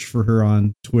search for her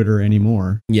on Twitter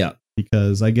anymore. Yeah.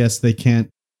 because I guess they can't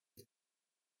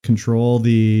control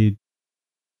I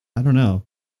don't know.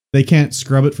 They can't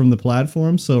scrub it from the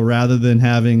platform. So rather than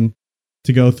having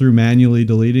to go through manually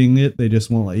deleting it, they just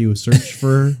won't let you search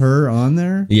for her on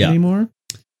there anymore.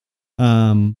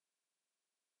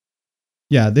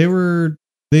 Yeah, they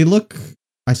look,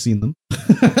 I seen them.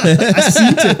 I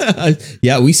seen it.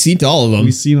 Yeah, we seen all of them.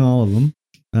 We seen all of them.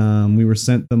 We were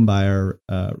sent them by our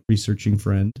researching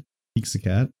friend,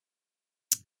 Pixacat.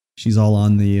 She's all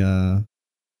on the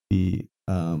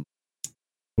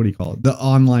what do you call it? The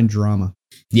online drama.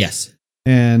 Yes.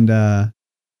 And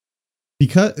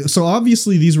so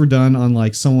obviously these were done on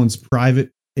like someone's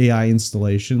private AI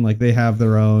installation. Like they have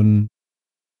their own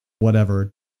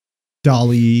whatever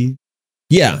Dolly.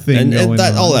 Yeah, and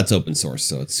that on. all that's open source,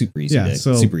 so it's super easy.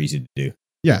 Super easy to do.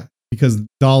 Yeah, because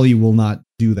Dolly will not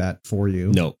do that for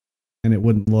you. No, and it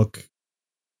wouldn't look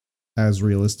as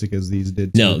realistic as these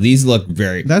did. No, these look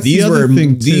very. That's these the other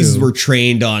thing too. These were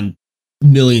trained on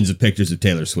millions of pictures of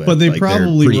Taylor Swift, but they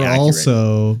probably were accurate.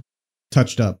 Also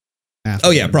touched up. Afterwards.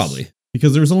 Oh yeah, probably.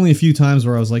 Because there was only a few times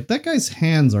where I was like, that guy's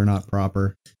hands are not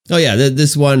proper. Oh yeah,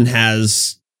 this one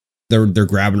has. They're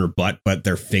grabbing her butt, but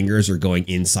their fingers are going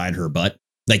inside her butt.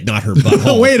 Like not her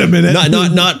butt. Wait a minute.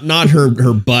 Not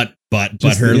her butt, but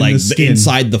her like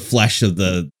inside the flesh of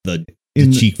the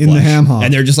cheek flesh. In the ham hock.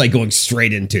 And they're just like going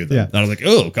straight into them. Yeah. And I was like,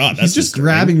 oh god, that's He's just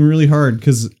grabbing really hard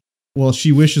because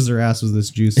she wishes her ass was this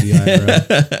juicy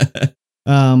IRL.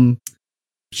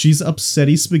 She's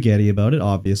upsetty spaghetti about it,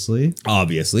 obviously.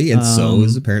 And so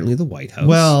is apparently the White House.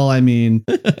 Well, I mean,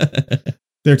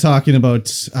 they're talking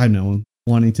about, I know,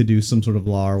 wanting to do some sort of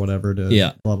law or whatever to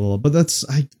blah, blah, blah. But that's,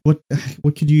 what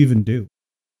could you even do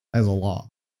as a law?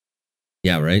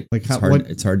 Yeah, right? Like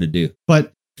it's hard to do.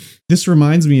 But this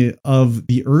reminds me of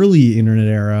the early internet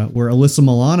era where Alyssa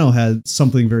Milano had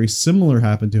something very similar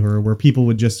happen to her where people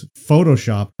would just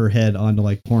Photoshop her head onto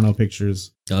like porno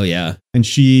pictures. Oh, yeah. And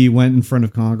she went in front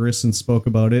of Congress and spoke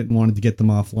about it and wanted to get them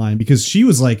offline because she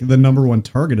was like the number one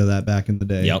target of that back in the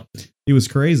day. Yep. It was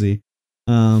crazy.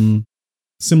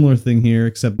 Similar thing here,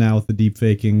 except now with the deep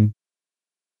faking,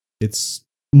 it's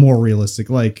more realistic.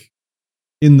 Like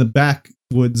in the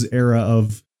backwoods era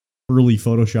of early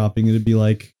photoshopping, it'd be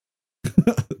like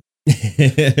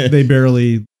they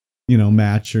barely,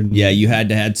 match. Or you had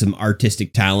to have some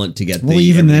artistic talent to get. Well,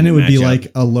 even then, it would be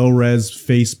like a low res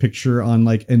face picture on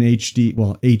like an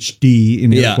HD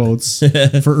in air quotes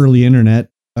for early internet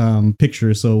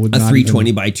picture. So it would a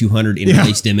 320 by 200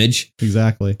 interlaced image,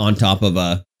 exactly, on top of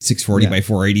a 640 by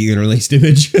 480 interlaced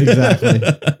image, exactly.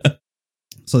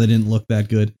 So they didn't look that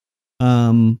good.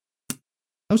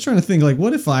 I was trying to think, like,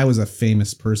 what if I was a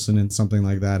famous person and something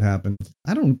like that happened?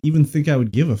 I don't even think I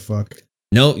would give a fuck.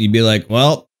 No, you'd be like,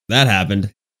 well, that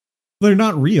happened. They're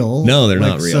not real. No, they're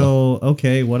not real. So,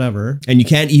 okay, whatever. And you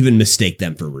can't even mistake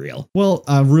them for real. Well,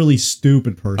 a really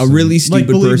stupid person. A really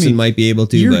stupid person might be able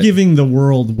to. You're giving the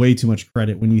world way too much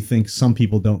credit when you think some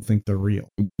people don't think they're real.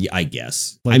 Yeah, I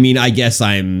guess. I guess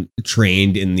I'm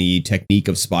trained in the technique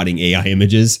of spotting AI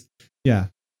images. Yeah,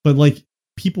 but like,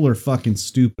 people are fucking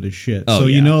stupid as shit. Oh,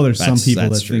 so there's some people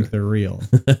that think they're real.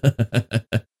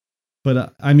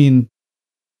 But I mean,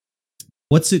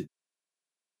 what's it?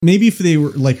 Maybe if they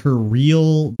were like her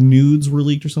real nudes were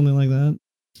leaked or something like that,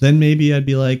 then maybe I'd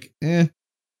be like, that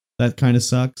kind of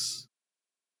sucks.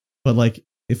 But like,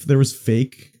 if there was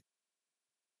fake,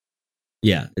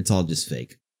 yeah, it's all just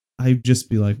fake. I'd just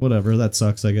be like, whatever, that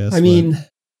sucks, I guess. I mean, of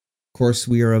course,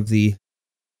 we are of the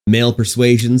male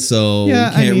persuasion, so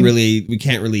we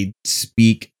can't really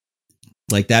speak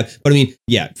like that. But I mean,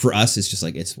 yeah, for us, it's just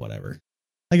like, it's whatever.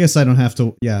 I guess I don't have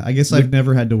to. Yeah, I guess I've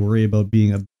never had to worry about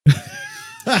being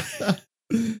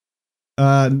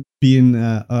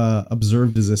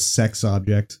observed as a sex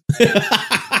object.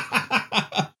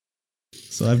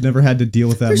 So I've never had to deal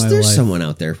with that in my life. There's someone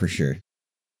out there for sure.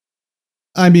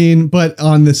 I mean, but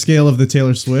on the scale of the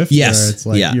Taylor Swift, yes, where it's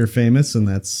like you're famous and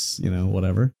that's,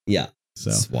 whatever. Yeah. So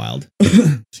it's wild.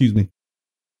 Excuse me.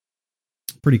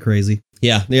 Pretty crazy.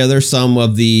 Yeah. There's some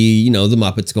of the, the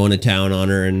Muppets going to town on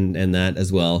her and that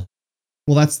as well.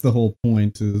 Well, that's the whole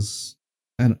point is,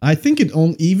 and I think it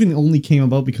only came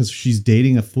about because she's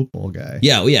dating a football guy.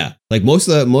 Yeah. Well, yeah. Like most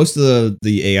of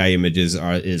the AI images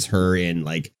is her in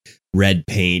like red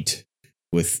paint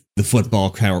with the football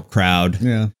crowd.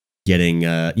 Yeah. Getting,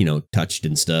 touched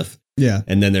and stuff. Yeah.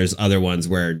 And then there's other ones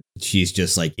where she's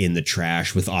just like in the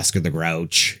trash with Oscar the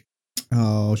Grouch.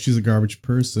 Oh, she's a garbage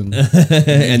person.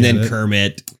 And then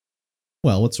Kermit.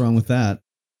 Well, what's wrong with that?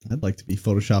 I'd like to be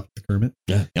photoshopped with Kermit.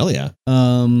 Yeah, hell yeah.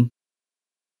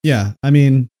 Yeah, I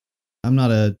mean, I'm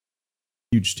not a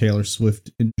huge Taylor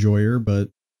Swift enjoyer, but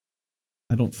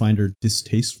I don't find her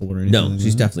distasteful or anything. No, like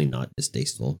she's that. definitely not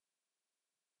distasteful.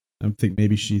 I think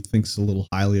maybe she thinks a little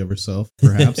highly of herself,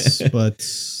 perhaps, but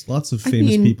lots of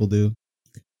famous people do.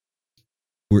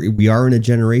 We are in a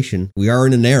generation. We are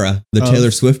in an era, the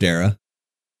Taylor Swift era,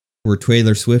 where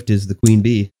Taylor Swift is the queen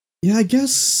bee. Yeah, I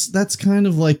guess that's kind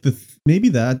of like maybe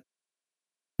that.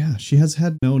 Yeah, she has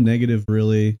had no negative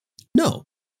really. No,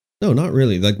 not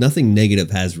really. Like nothing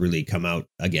negative has really come out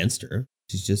against her.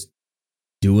 She's just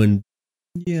doing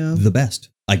the best,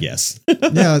 I guess.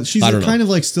 Yeah, she's kind of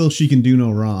like still she can do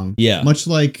no wrong. Yeah. Much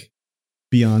like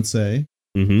Beyonce.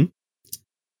 Mm-hmm.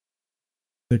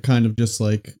 They're kind of just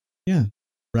like,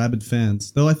 rabid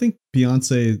fans. Though I think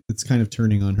Beyonce, it's kind of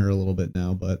turning on her a little bit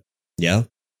now, but yeah.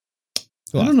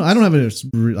 I don't know. I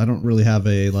don't really have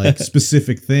a like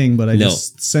specific thing, but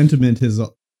just sentiment has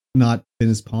not been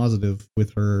as positive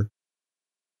with her.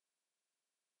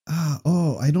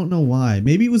 I don't know why.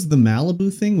 Maybe it was the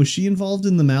Malibu thing. Was she involved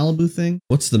in the Malibu thing?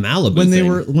 What's the Malibu when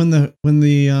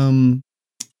thing?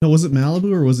 No, was it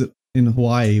Malibu or was it in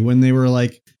Hawaii when they were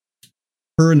like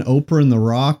her and Oprah and The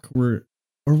Rock were,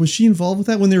 or was she involved with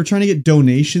that when they were trying to get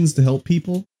donations to help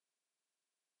people?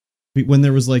 When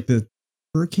there was like the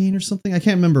hurricane or something, I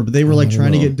can't remember, but they were like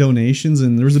trying to get donations,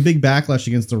 and there was a big backlash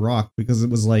against The Rock because it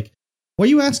was like, what are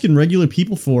you asking regular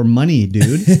people for money,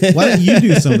 dude? Why don't you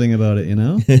do something about it, you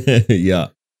know? Yeah.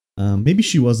 Maybe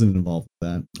she wasn't involved with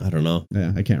that. I don't know.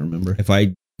 Yeah, I can't remember. If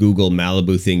I Google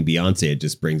Malibu thing Beyonce, it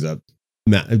just brings up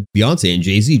Beyonce and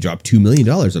Jay-Z dropped $2 million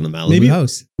on the Malibu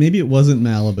house. Maybe it wasn't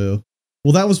Malibu.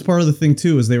 Well, that was part of the thing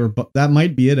too, is that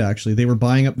might be it actually. They were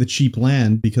buying up the cheap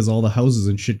land because all the houses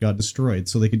and shit got destroyed,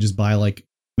 so they could just buy like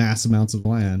mass amounts of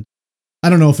land. I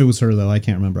don't know if it was her though. I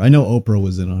can't remember. I know Oprah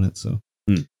was in on it, so.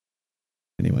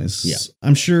 Anyways, yeah.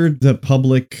 I'm sure the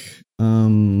public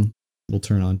will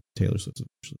turn on Taylor Swift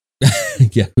eventually.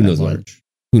 Yeah, who knows when?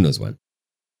 Who knows when?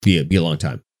 Be a long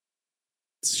time.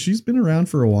 She's been around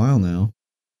for a while now.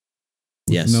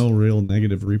 Yes. No real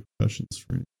negative repercussions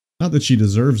for it. Not that she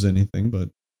deserves anything, but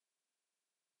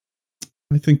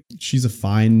I think she's a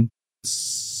fine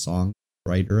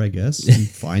songwriter, I guess, and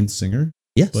fine singer.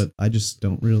 Yes. But I just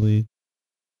don't really.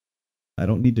 I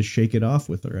don't need to shake it off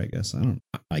with her, I guess.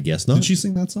 I guess not. Did she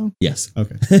sing that song? Yes.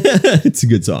 Okay. It's a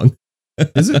good song.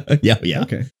 Is it? Yeah.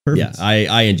 Okay. Perfect. Yeah,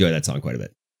 I enjoy that song quite a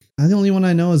bit. The only one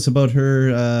I know is about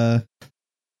her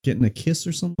getting a kiss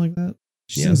or something like that.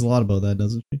 She sings a lot about that,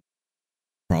 doesn't she?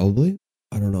 Probably.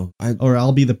 I don't know. Or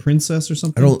I'll Be the Princess or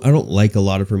something. I don't like a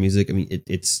lot of her music. I mean,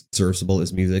 it's serviceable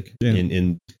as music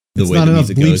in the way the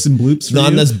music It's goes. not enough bleeps and bloops.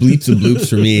 Not enough bleeps and bloops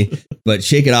for me. But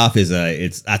Shake It Off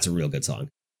that's a real good song.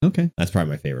 Okay. That's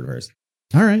probably my favorite of hers.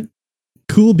 All right.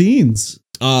 Cool beans.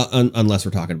 Unless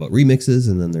we're talking about remixes,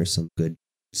 and then there's some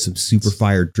super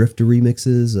fire Drifter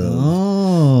remixes of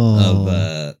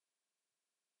I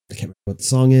can't remember what the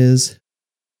song is.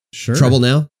 Sure. Trouble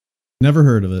Now? Never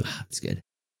heard of it. It's good.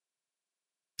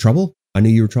 Trouble? I Knew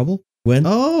You Were Trouble? When?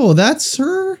 Oh, that's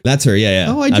her? That's her, yeah.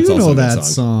 Oh, I do know that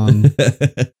song.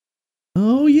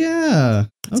 Oh, yeah.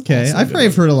 Okay. I probably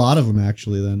have heard a lot of them,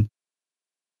 actually, then.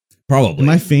 Probably. Am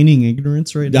I feigning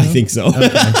ignorance right now? I think so. Okay.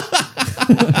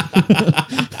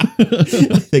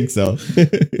 I think so.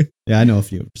 Yeah, I know a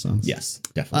few of her songs. Yes,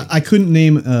 definitely. I couldn't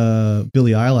name a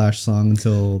Billie Eilish song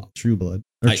until True Blood.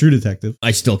 Or True Detective.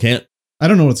 I still can't. I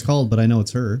don't know what it's called, but I know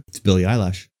it's her. It's Billie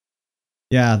Eilish.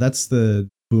 Yeah, that's the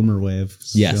boomer way of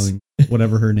spelling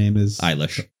whatever her name is.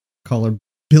 Eilish. Call her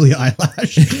Billie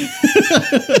Eilish.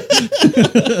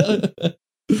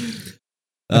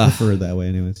 I prefer it that way,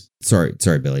 anyways. Sorry,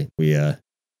 Billie.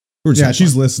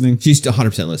 She's listening. She's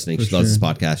 100% listening. She loves this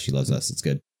sure. podcast. She loves us. It's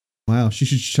good. Wow, she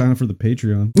should sign up for the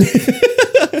Patreon.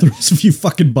 Throw us a few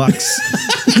fucking bucks.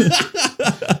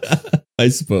 I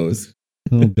suppose.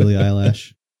 Oh, Billie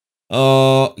Eilish.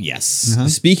 Oh, yes. Uh-huh.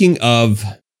 Speaking of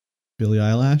Billie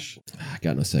Eilish. I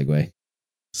got no segue.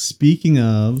 Speaking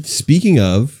of.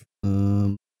 Segue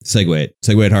it.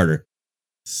 Segue it harder.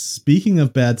 Speaking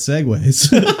of bad segues.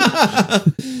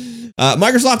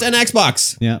 Microsoft and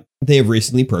Xbox. Yeah. They have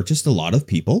recently purchased a lot of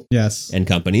people. Yes. And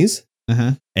companies.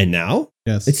 Uh-huh. And now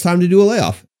yes, it's time to do a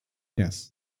layoff.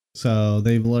 Yes. So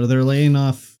they're laying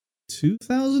off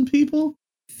 2,000 people?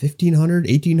 1,500,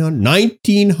 1,800,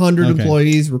 1,900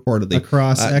 employees reportedly.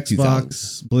 Across Xbox,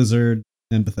 2,000. Blizzard,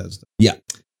 and Bethesda. Yeah.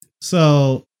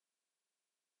 So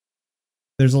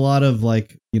there's a lot of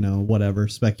whatever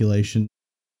speculation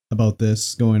about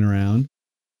this going around.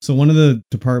 So one of the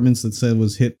departments that said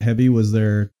was hit heavy was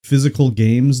their physical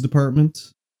games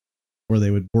department, where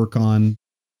they would work on,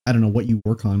 I don't know what you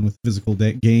work on with physical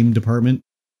game department.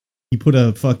 You put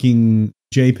a fucking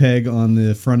JPEG on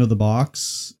the front of the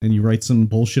box and you write some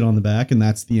bullshit on the back, and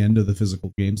that's the end of the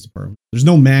physical games department. There's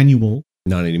no manual.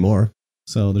 Not anymore.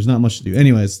 So there's not much to do.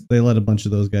 Anyways, they let a bunch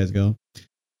of those guys go.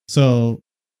 So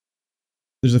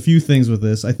there's a few things with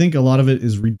this. I think a lot of it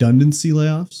is redundancy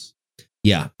layoffs.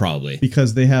 Yeah, probably.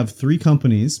 Because they have 3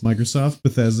 companies, Microsoft,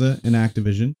 Bethesda, and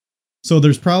Activision. So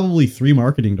there's probably 3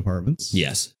 marketing departments.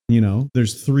 Yes. You know,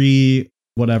 there's 3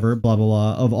 whatever, blah, blah,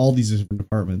 blah, of all these different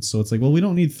departments. So it's like, well, we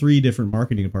don't need 3 different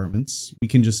marketing departments. We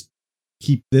can just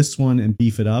keep this one and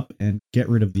beef it up and get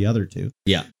rid of the other 2.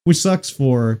 Yeah. Which sucks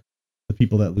for the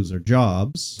people that lose their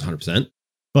jobs. 100%.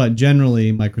 But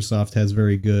generally, Microsoft has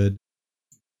very good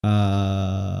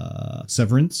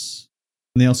severance.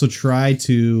 And they also try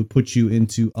to put you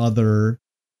into other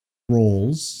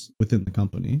roles within the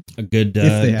company. A good,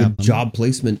 good job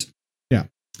placement. Yeah.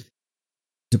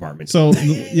 Department. So,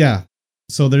 yeah.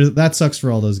 So that sucks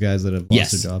for all those guys that have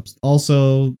lost their jobs.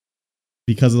 Also,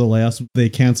 because of the layoffs, they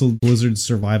canceled Blizzard's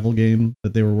survival game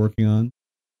that they were working on.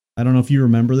 I don't know if you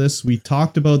remember this. We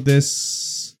talked about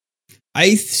this.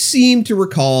 I seem to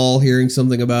recall hearing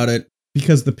something about it.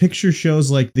 Because the picture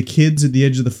shows like the kids at the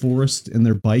edge of the forest and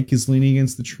their bike is leaning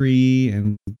against the tree,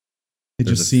 and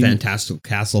There's just seemed fantastic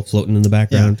castle floating in the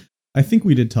background. Yeah, I think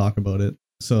we did talk about it.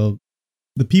 So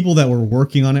the people that were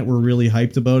working on it were really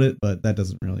hyped about it, but that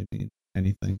doesn't really mean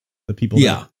anything. The people,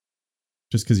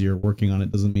 just because you're working on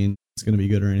it doesn't mean it's going to be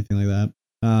good or anything like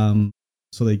that.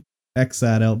 So they X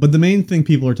that out. But the main thing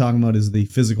people are talking about is the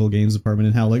physical games department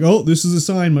and how like, oh, this is a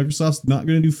sign Microsoft's not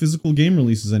going to do physical game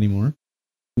releases anymore,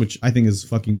 which I think is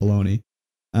fucking baloney.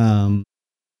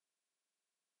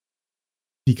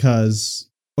 Because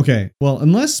okay, well,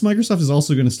 unless Microsoft is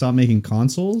also going to stop making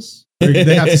consoles,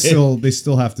 they have to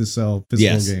still have to sell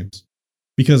physical games.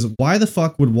 Because why the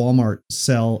fuck would Walmart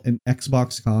sell an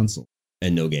Xbox console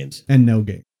and no games? And no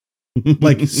game.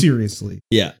 Like seriously.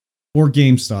 Yeah. Or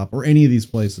GameStop or any of these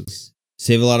places.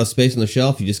 Save a lot of space on the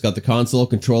shelf. You just got the console,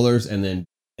 controllers, and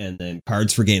then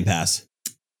cards for Game Pass.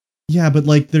 Yeah, but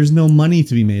like there's no money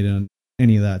to be made on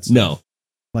any of that stuff. No.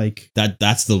 Like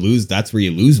that's where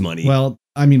you lose money. Well,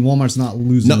 I mean, Walmart's not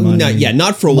losing money.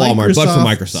 Not for Walmart, but for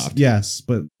Microsoft. Yes,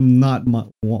 but not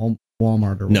Walmart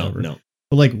or whatever. No.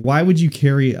 But like, why would you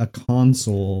carry a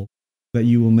console that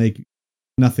you will make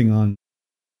nothing on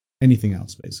anything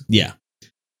else, basically? Yeah.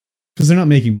 Because they're not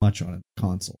making much on a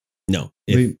console. No.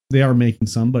 They are making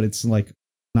some, but it's like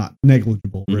not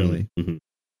negligible, really. Mm-hmm.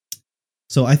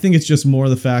 So I think it's just more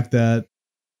the fact that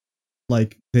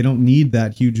like they don't need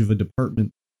that huge of a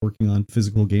department working on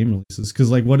physical game releases.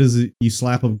 Because like, what is it? You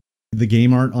slap the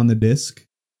game art on the disc,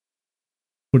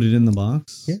 put it in the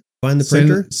box. Yeah. Find the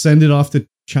printer. Send it off to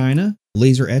China.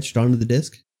 Laser etched onto the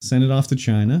disc. Send it off to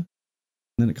China. And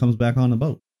then it comes back on a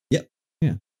boat. Yep.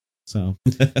 Yeah. So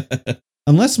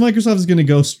unless Microsoft is going to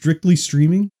go strictly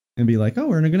streaming and be like, oh,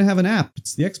 we're going to have an app.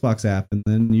 It's the Xbox app. And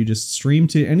then you just stream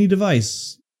to any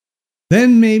device.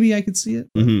 Then maybe I could see it.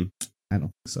 Mm-hmm. I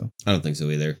don't think so. I don't think so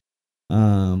either.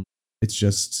 It's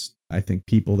just, I think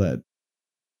people that,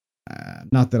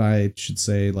 not that I should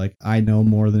say like I know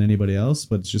more than anybody else,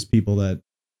 but it's just people that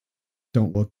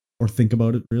don't look or think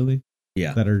about it really.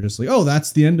 Yeah. That are just like, oh,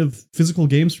 that's the end of physical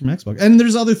games from Xbox. And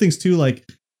there's other things too, like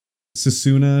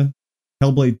Sushumna,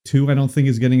 Hellblade 2, I don't think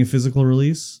is getting a physical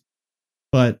release,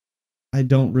 but I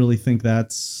don't really think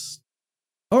that's,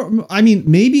 or I mean,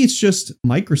 maybe it's just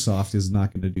Microsoft is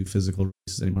not going to do physical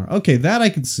releases anymore. Okay, that I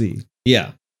could see.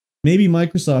 Yeah. Maybe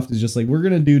Microsoft is just like, we're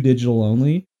going to do digital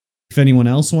only. If anyone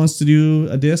else wants to do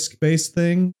a disc-based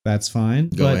thing, that's fine.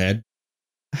 Go ahead.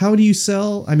 How do you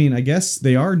sell? I mean, I guess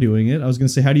they are doing it. I was going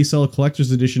to say, how do you sell a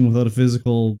collector's edition without a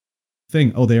physical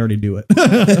thing? Oh, they already do it.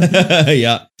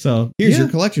 Yeah. So here's your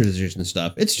collector's edition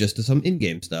stuff. It's just some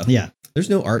in-game stuff. Yeah. There's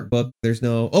no art book. There's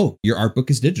no, your art book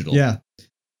is digital. Yeah.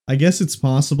 I guess it's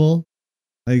possible.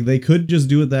 Like they could just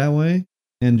do it that way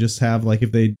and just have like,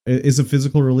 if they is a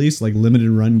physical release, like limited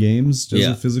run games, just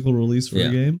a physical release for a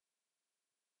game.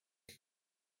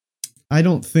 I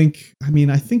don't think, I mean,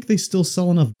 I think they still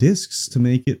sell enough discs to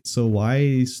make it. So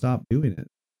why stop doing it?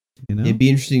 You know, it'd be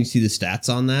interesting to see the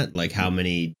stats on that. Like how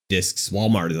many discs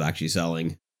Walmart is actually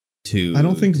selling to. I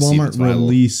don't think Walmart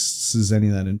releases any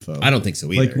of that info. I don't think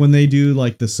so either. Like when they do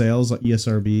like the sales, like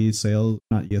ESRB sales,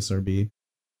 not ESRB.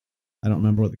 I don't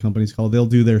remember what the company's called. They'll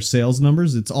do their sales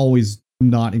numbers. It's always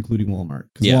not including Walmart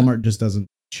because Walmart just doesn't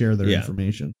share their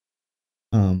information.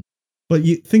 But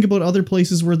you think about other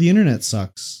places where the internet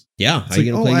sucks. Yeah. It's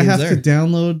like, I have to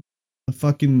download a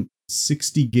fucking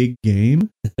 60 gig game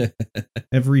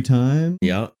every time.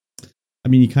 Yeah. I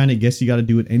mean, you kind of guess you got to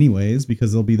do it anyways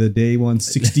because there'll be the day one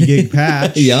 60 gig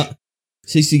patch. Yeah.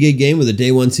 60 gig game with a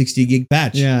day one 60 gig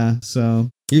patch. Yeah, so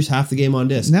Here's half the game on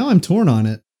disc. now I'm torn on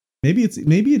it. Maybe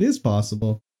it is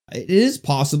possible. It is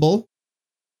possible.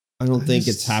 I don't think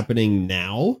just- it's happening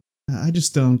now. I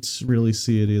just don't really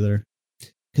see it either.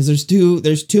 Because there's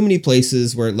too many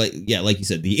places where, like you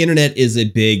said, the internet is a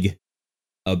big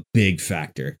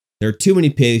factor. There are too many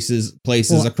places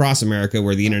across America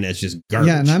where the internet's just garbage.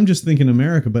 Yeah, and I'm just thinking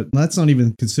America, but that's not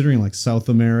even considering like South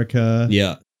America,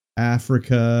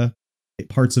 Africa,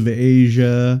 parts of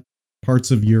Asia,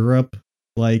 parts of Europe.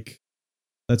 Like,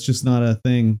 that's just not a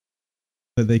thing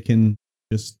that they can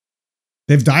just.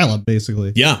 They have dial-up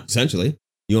basically. Yeah, essentially.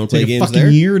 You want to play Take a games fucking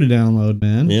there? year to download,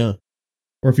 man. Yeah,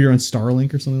 Or if you're on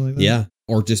Starlink or something like that. yeah,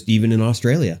 or just even in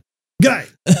Australia. Guy.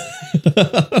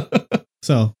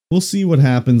 So we'll see what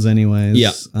happens, anyways.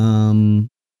 Yeah.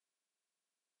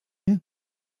 Yeah.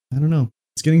 I don't know.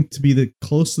 It's getting to be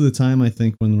close to the time, I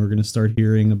think, when we're going to start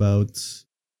hearing about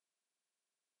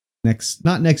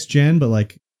not next gen, but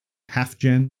like half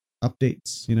gen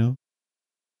updates. You know,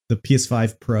 the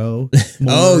PS5 Pro.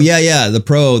 Oh yeah, the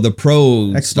Pro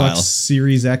Xbox style.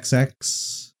 Series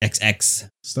XX, XX.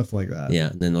 stuff like that. Yeah,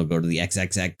 and then they'll go to the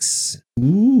XXX.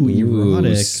 Ooh,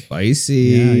 erotic. Spicy.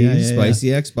 Yeah. Spicy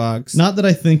Xbox. Not that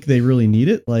I think they really need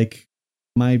it. Like,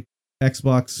 my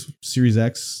Xbox Series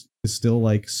X is still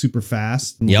like super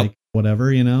fast and like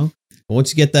whatever, you know.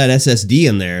 Once you get that SSD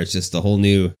in there, it's just a whole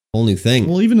new thing.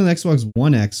 Well, even an Xbox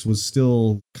One X was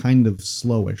still kind of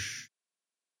slowish.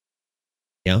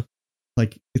 Yeah.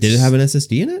 Like, did it have an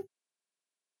SSD in it?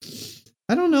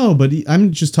 I don't know, but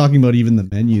I'm just talking about even the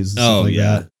menus and stuff like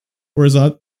that. Whereas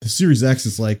the Series X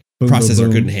is like boom, processor boom,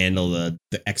 boom. couldn't handle the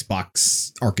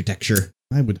Xbox architecture.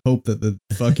 I would hope that the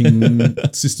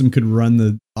fucking system could run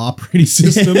the operating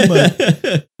system,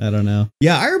 but I don't know.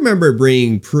 Yeah, I remember it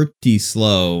being pretty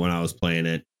slow when I was playing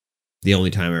it. The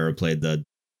only time I ever played the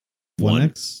One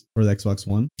X or the Xbox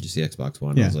One, just the Xbox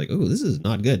One. Yeah. I was like, oh, this is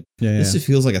not good. Yeah, This just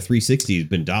feels like a 360 has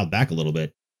been dialed back a little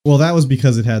bit. Well, that was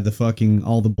because it had the fucking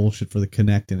all the bullshit for the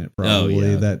Kinect in it, probably.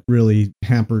 Oh, yeah. That really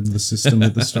hampered the system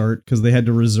at the start because they had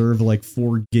to reserve like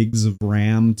 4 gigs of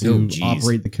RAM to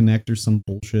operate the Kinect or some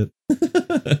bullshit.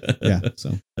 Yeah,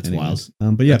 so that's anyways.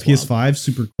 wild. But yeah, That's PS5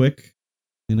 super quick,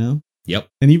 you know. Yep.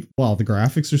 And the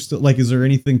graphics are still like. Is there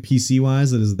anything PC wise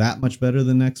that is that much better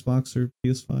than Xbox or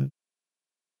PS5?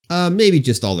 Maybe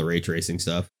just all the ray tracing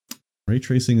stuff. Ray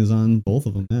tracing is on both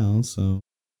of them now, so.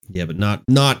 Yeah, but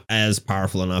not as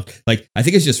powerful enough. Like, I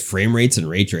think it's just frame rates and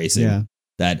ray tracing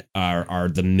that are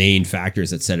the main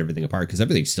factors that set everything apart, because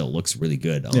everything still looks really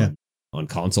good on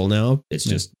console now. It's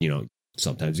just, you know,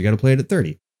 sometimes you got to play it at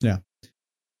 30. Yeah.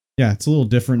 Yeah, it's a little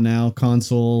different now.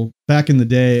 Console, back in the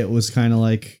day, it was kind of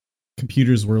like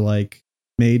computers were like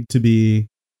made to be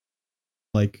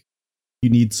like, you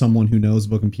need someone who knows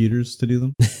about computers to do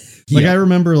them. Like, I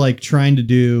remember like trying to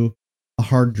do a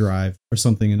hard drive or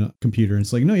something in a computer, and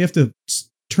it's like, no, you have to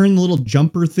turn the little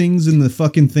jumper things in the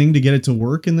fucking thing to get it to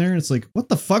work in there. And it's like, what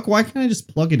the fuck? Why can't I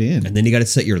just plug it in? And then you got to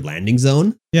set your landing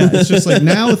zone. Yeah, it's just like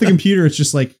now with the computer, it's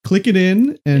just like click it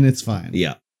in and it's fine.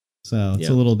 Yeah. So it's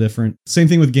a little different. Same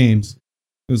thing with games.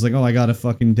 It was like, oh, I got to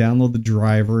fucking download the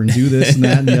driver and do this and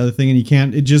that and the other thing. And you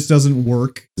can't, it just doesn't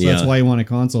work. So that's why you want a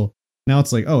console. Now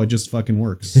it's like, oh, it just fucking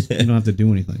works. You don't have to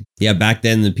do anything. Yeah, back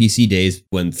then, the PC days,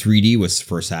 when 3D was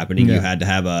first happening, you had to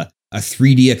have a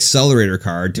 3D accelerator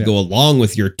card to go along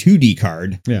with your 2D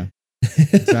card. Yeah,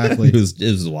 exactly. It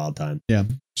was a wild time. Yeah,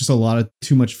 just a lot of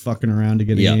too much fucking around to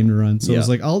get a game to run. So I was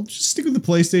like, I'll just stick with the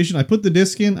PlayStation. I put the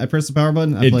disc in, I press the power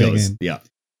button, I play a game. Yeah.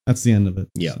 That's the end of it.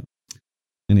 Yeah. So.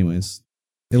 Anyways,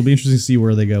 it'll be interesting to see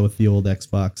where they go with the old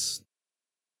Xbox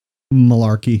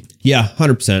malarkey. Yeah,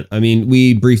 100%. I mean,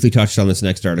 we briefly touched on this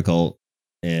next article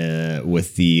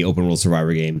with the open world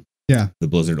survivor game. Yeah. The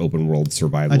Blizzard open world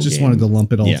survival I just game. wanted to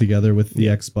lump it all together with the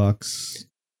Xbox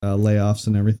layoffs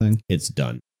and everything. It's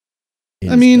done.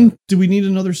 Do we need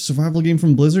another survival game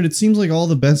from Blizzard? It seems like all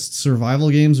the best survival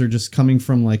games are just coming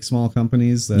from like small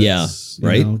companies that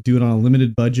do it on a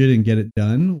limited budget and get it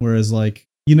done. Whereas like,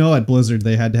 you know, at Blizzard,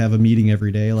 they had to have a meeting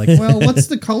every day. Like, well, what's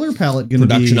the color palette going to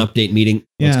be? Production update meeting.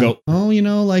 Let's go. Oh, you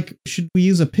know, like, should we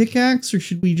use a pickaxe or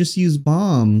should we just use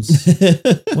bombs?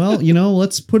 Well, you know,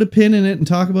 let's put a pin in it and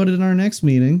talk about it in our next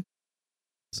meeting.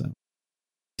 So,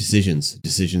 decisions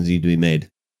need to be made.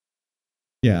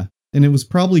 Yeah. And it was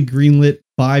probably greenlit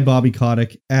by Bobby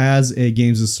Kotick as a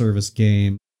games of service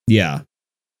game. Yeah.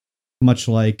 Much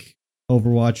like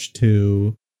Overwatch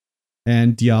 2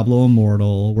 and Diablo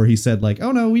Immortal, where he said like,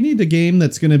 oh no, we need a game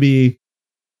that's going to be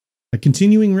a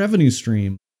continuing revenue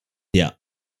stream. Yeah.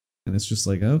 And it's just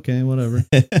like, okay, whatever.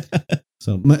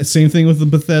 So same thing with the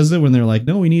Bethesda when they're like,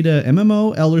 no, we need a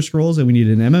MMO Elder Scrolls and we need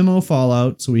an MMO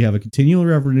Fallout, so we have a continual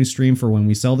revenue stream for when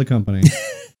we sell the company.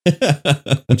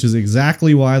 Which is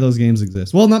exactly why those games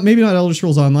exist. Well, maybe not Elder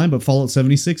Scrolls Online, but Fallout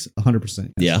 76,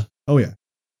 100%. Yes. Yeah. Oh yeah,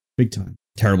 big time.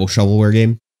 Terrible shovelware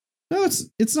game. No,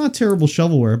 it's not terrible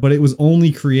shovelware, but it was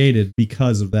only created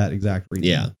because of that exact reason.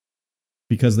 Yeah.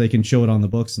 Because they can show it on the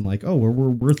books and like, oh,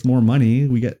 we're worth more money.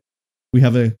 We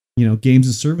have a games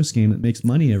as service game that makes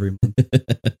money every month.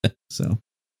 So,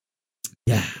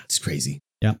 yeah, it's crazy.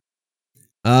 Yeah.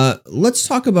 Let's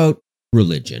talk about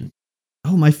religion.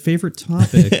 Oh, my favorite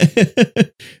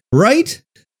topic. Right?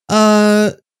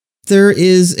 There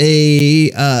is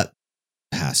a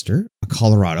pastor, in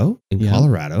Colorado,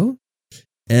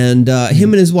 and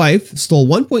him and his wife stole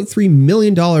 $1.3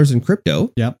 million in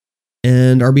crypto. Yep.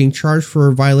 And are being charged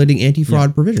for violating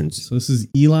anti-fraud provisions. So this is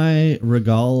Eli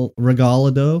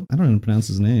Regalado. I don't even pronounce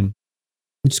his name.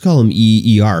 We just call him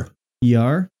ER.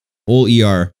 ER? Old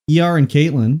ER. ER and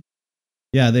Caitlin.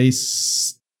 Yeah,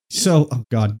 oh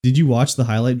God, did you watch the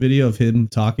highlight video of him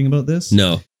talking about this?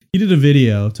 No. He did a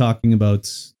video talking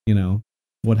about,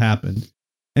 what happened.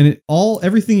 And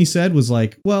everything he said was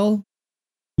like, well,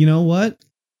 you know what?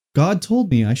 God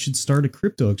told me I should start a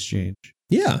crypto exchange.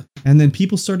 Yeah. And then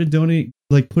people started donating,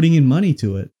 like putting in money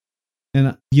to it.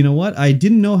 And you know what? I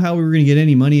didn't know how we were going to get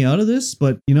any money out of this,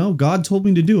 but God told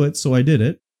me to do it. So I did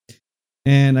it.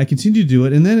 And I continued to do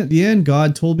it. And then at the end,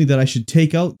 God told me that I should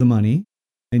take out the money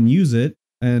and use it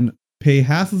and pay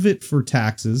half of it for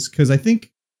taxes. Cause I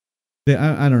think that,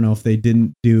 I don't know if they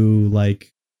didn't do like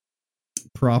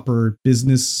proper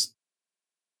business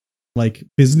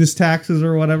taxes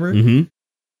or whatever. Mm-hmm.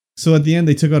 So at the end,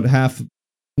 they took out half,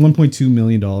 $1.2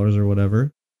 million or whatever.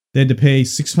 They had to pay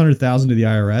 $600,000 to the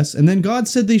IRS, and then God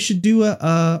said they should do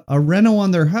a reno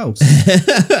on their house.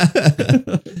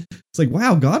 It's like,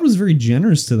 wow, God was very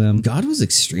generous to them. God was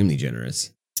extremely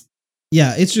generous.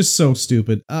 Yeah, it's just so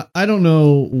stupid. I don't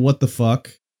know what the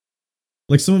fuck.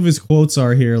 Like some of his quotes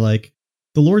are here, like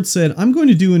the Lord said, "I'm going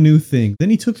to do a new thing." Then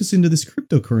he took us into this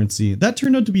cryptocurrency. That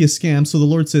turned out to be a scam. So the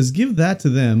Lord says, give that to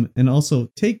them and also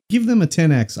give them a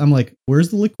 10x. I'm like,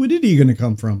 where's the liquidity going to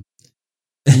come from?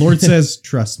 The Lord says,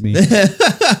 trust me.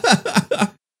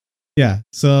 Yeah.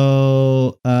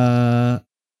 So,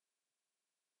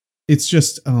 it's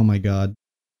just, oh my God.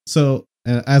 So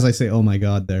as I say, oh my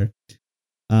God there.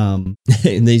 And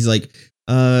he's like,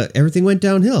 everything went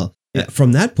downhill. Yeah.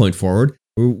 From that point forward,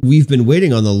 we've been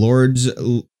waiting on the Lord's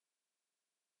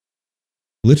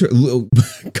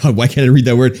God, why can't I read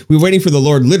that word? We're waiting for the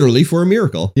Lord literally for a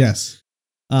miracle. Yes.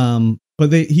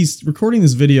 But he's recording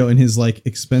this video in his like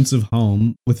expensive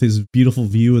home with his beautiful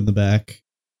view in the back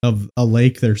of a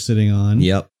lake they're sitting on.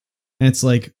 Yep. And it's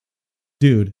like,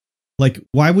 dude, like,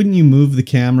 why wouldn't you move the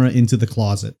camera into the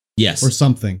closet? Yes. Or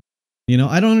something.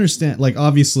 I don't understand. Like,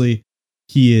 obviously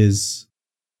he is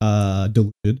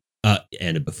deluded.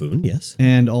 And a buffoon, yes.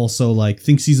 And also like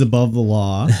thinks he's above the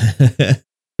law.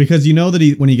 Because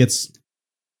that when he gets,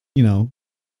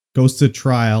 goes to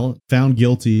trial, found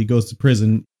guilty, goes to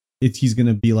prison, he's going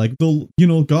to be like,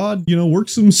 God,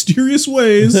 works in mysterious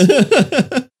ways.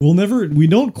 We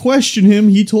don't question him.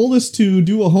 He told us to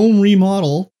do a home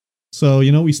remodel. So,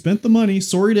 we spent the money.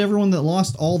 Sorry to everyone that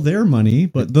lost all their money,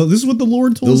 but this is what the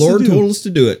Lord told us to do. The Lord told us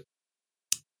to do it.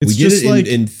 We did it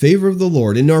in favor of the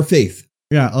Lord, in our faith.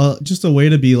 Yeah, just a way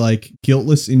to be like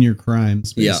guiltless in your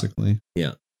crimes, basically.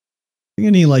 Yeah. Think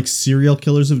any like serial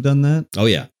killers have done that? Oh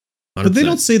yeah. 100%. But they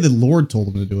don't say the Lord told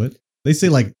them to do it. They say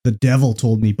like the devil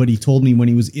told me, but he told me when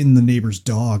he was in the neighbor's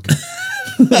dog.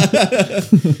 I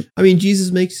mean, Jesus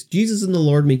and the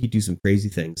Lord make you do some crazy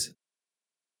things.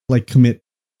 Like commit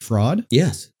fraud?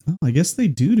 Yes. Oh, I guess they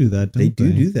do that. They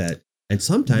do that. And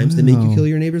sometimes they make you kill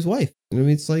your neighbor's wife. I mean,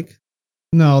 it's like,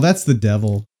 no, that's the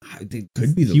devil. It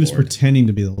could be the Lord. He was pretending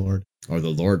to be the Lord. Or the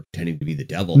Lord pretending to be the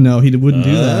devil. No, he wouldn't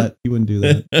do that. He wouldn't do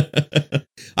that.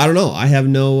 I don't know. I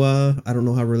don't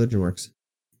know how religion works.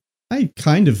 I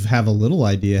kind of have a little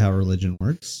idea how religion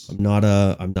works. I'm not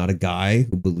a guy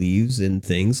who believes in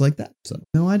things like that. So.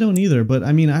 No, I don't either. But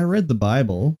I mean, I read the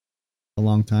Bible a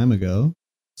long time ago,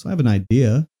 so I have an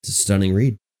idea. It's a stunning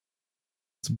read.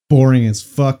 It's boring as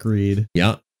fuck read.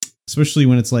 Yeah. Especially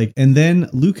when it's like, and then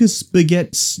Lucas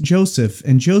begets Joseph,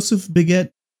 and Joseph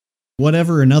beget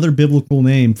whatever, another biblical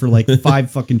name for like 5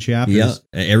 fucking chapters. Yeah,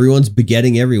 everyone's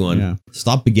begetting everyone. Yeah.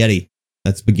 Stop spaghetti.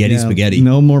 That's spaghetti.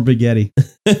 No more spaghetti.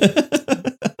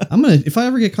 If I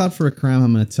ever get caught for a crime,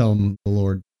 I'm gonna tell him the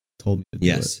Lord told me to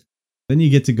do it. Then you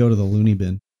get to go to the loony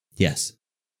bin. Yes.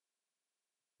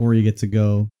 Or you get to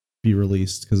go be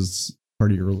released because it's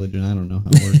part of your religion. I don't know how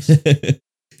it works.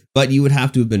 But you would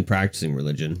have to have been practicing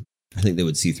religion I think they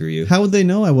would see through you. How would they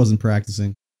know I wasn't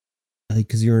practicing?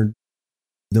 Because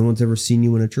no one's ever seen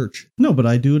you in a church. No, but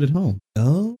I do it at home.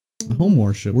 Oh, Home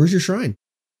worship. where's your shrine?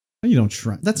 You don't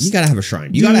shrine. That's You gotta have a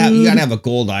shrine. You gotta have a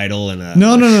gold idol and a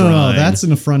no. shrine. That's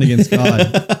an affront against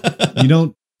God. You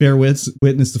don't bear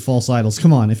witness to false idols.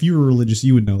 Come on, if you were religious,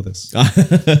 you would know this.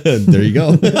 There you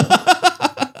go.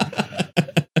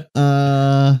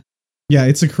 Yeah,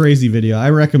 it's a crazy video. I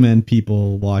recommend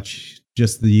people watch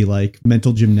just the like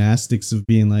mental gymnastics of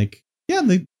being like, yeah,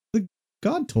 the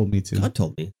God told me to. God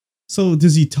told me. So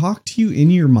does he talk to you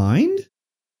in your mind?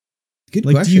 Good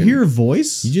Like, question. do you hear a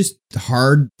voice? You just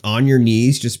hard on your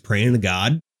knees, just praying to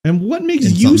God. And what makes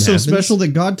And you something so happens? special that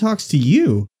God talks to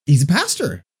you? He's a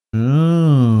pastor.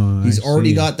 Oh, He's I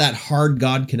already see. got that hard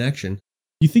God connection.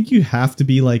 You think you have to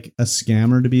be like a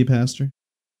scammer to be a pastor?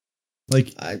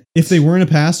 Like, I- if they weren't a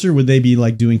pastor, would they be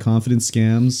like doing confidence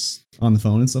scams on the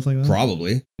phone and stuff like that?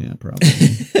 Probably. Yeah, probably.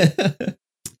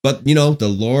 But, the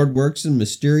Lord works in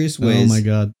mysterious ways. Oh my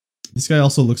God. This guy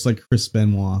also looks like Chris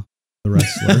Benoit, the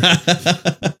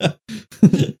wrestler.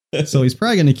 So he's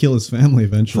probably going to kill his family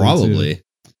eventually. Probably. Too.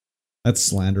 That's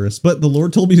slanderous. But the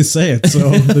Lord told me to say it, so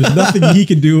there's nothing he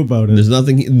can do about it. There's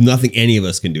nothing any of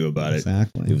us can do about it.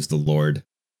 Exactly. It was the Lord.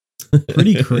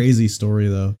 Pretty crazy story,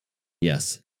 though.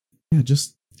 Yes. Yeah,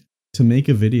 just to make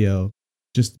a video,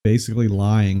 just basically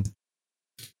lying.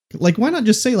 Like, why not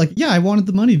just say, like, yeah, I wanted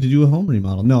the money to do a home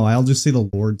remodel? No, I'll just say the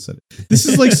Lord said it. This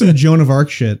is like some Joan of Arc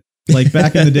shit. Like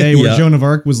back in the day where Yeah. Joan of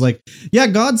Arc was like, yeah,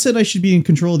 God said I should be in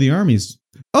control of the armies.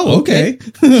 Oh, okay.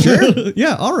 Sure.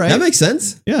 Yeah, all right. That makes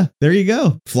sense. Yeah, there you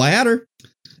go. Fly at her.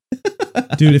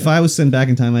 Dude, if I was sent back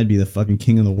in time, I'd be the fucking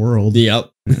king of the world.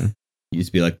 Yep. Yeah. You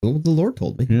just be like, well, the Lord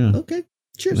told me. Yeah. Okay.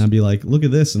 Cheers. And I'd be like, look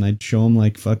at this. And I'd show him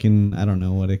like fucking, I don't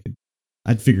know what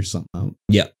I'd figure something out.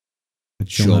 Yeah. I'd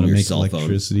show, Show him how him to your make cell phone.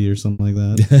 electricity or something like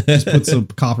that. Just put some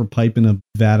copper pipe in a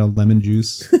vat of lemon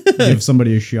juice. Give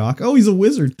somebody a shock. Oh, he's a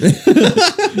wizard.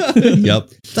 Yep.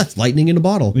 That's lightning in a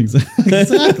bottle.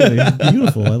 Exactly.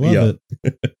 Beautiful. I love Yep.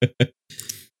 it.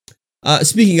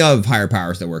 Speaking of higher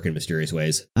powers that work in mysterious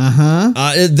ways,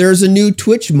 Uh-huh. there's a new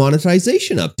Twitch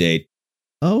monetization update.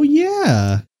 Oh,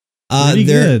 yeah. Pretty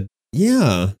good.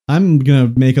 Yeah. I'm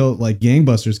going to make out like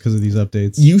gangbusters because of these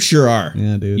updates. You sure are.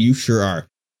 Yeah, dude. You sure are.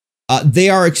 They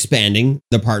are expanding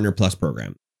the Partner Plus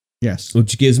program, Yes.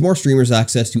 which gives more streamers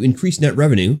access to increased net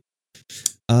revenue.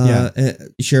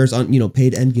 Shares on,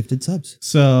 paid and gifted subs.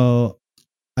 So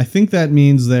I think that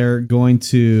means they're going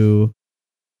to.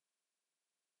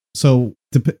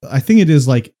 I think it is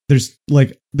like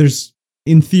there's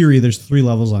in theory there's 3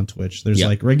 levels on Twitch. There's Yep.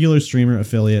 like regular streamer,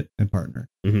 affiliate, and partner.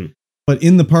 Mhm. But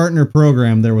in the partner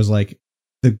program, there was like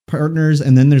the partners,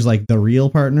 and then there's like the real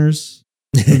partners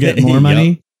who get more Yep.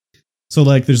 money. So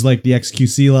like there's like the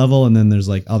XQC level, and then there's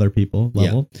like other people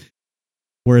level.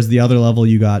 Whereas the other level,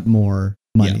 you got more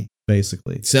money,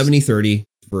 basically. 70-30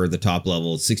 for the top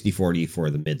level, 60-40 for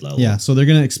the mid level. Yeah, so they're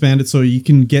going to expand it so you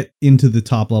can get into the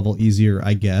top level easier,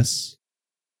 I guess,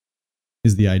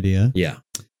 is the idea. Yeah.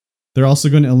 They're also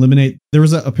going to eliminate, there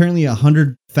was apparently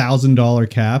 $100,000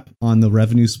 cap on the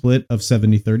revenue split of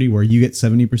 70-30, where you get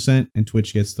 70% and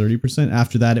Twitch gets 30%.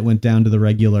 After that, it went down to the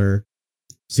regular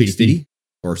 60-50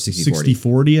 or 60-40.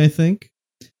 60-40, I think.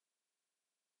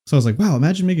 So I was like, wow,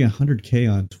 imagine making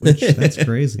 $100K on Twitch. That's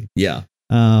crazy. Yeah.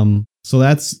 So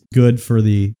that's good for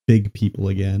the big people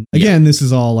again. This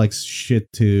is all like shit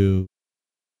to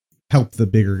help the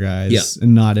bigger guys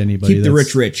and not anybody. Keep the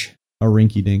that's rich. a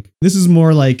rinky dink. This is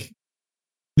more like,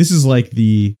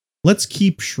 the let's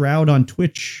keep Shroud on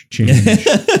Twitch change.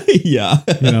 Yeah.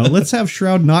 Let's have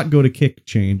Shroud not go to Kick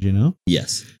change,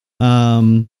 Yes.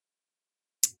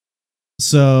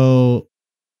 So,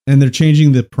 and they're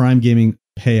changing the Prime Gaming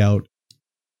payout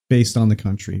based on the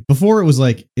country. Before it was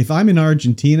like, if I'm in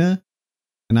Argentina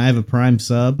and I have a Prime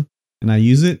sub and I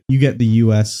use it, you get the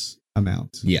US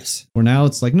amount. Yes. Or now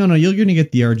it's like, no, you're going to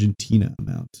get the Argentina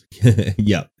amount.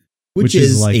 Yep. Which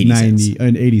is like 80 90 cents.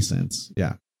 and 80 cents.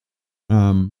 Yeah.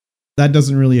 That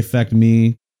doesn't really affect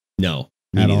me No.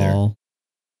 Me at neither. all.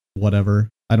 Whatever.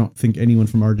 I don't think anyone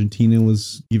from Argentina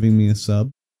was giving me a sub.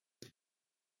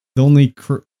 The only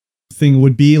thing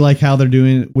would be like how they're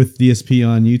doing it with DSP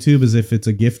on YouTube, is if it's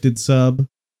a gifted sub,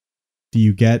 do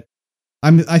you get?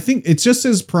 I think it just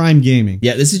says Prime Gaming.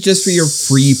 Yeah, this is just for your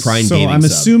free Prime Gaming. So I'm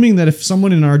sub. assuming that if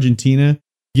someone in Argentina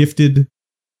gifted,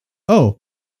 Yeah,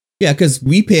 because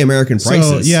we pay American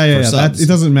prices. Yeah. For subs. It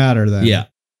doesn't matter then. Yeah.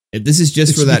 This is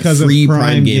just It's for that because free of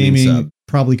Prime Gaming sub.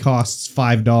 probably costs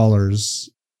 $5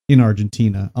 in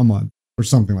Argentina a month or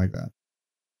something like that,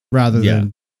 rather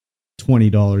than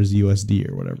 $20 USD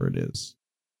or whatever it is.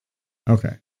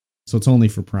 Okay, so it's only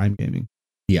for Prime Gaming.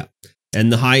 Yeah.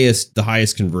 And the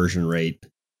highest conversion rate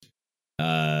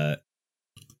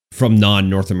from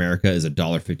non-North America is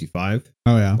 $1.55.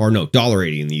 Oh yeah. Or no,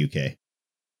 $1.80 in the UK.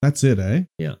 That's it, eh?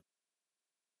 Yeah.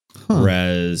 Huh.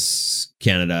 Whereas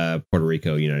Canada, Puerto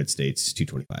Rico, United States,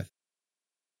 $2.25.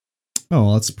 Oh,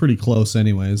 well, that's pretty close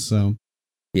anyways, so.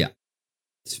 Yeah.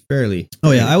 It's fairly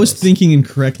Oh yeah, I was close. thinking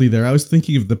incorrectly there. I was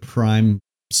thinking of the Prime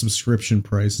subscription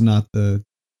price, not the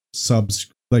Twitch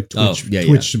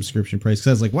subscription price. Because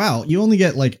I was like, wow, you only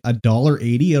get like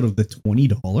 $1.80 out of the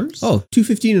 $20. Oh,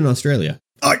 $2.15 in Australia.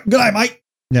 Oh, good eye, mate.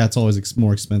 Yeah, it's always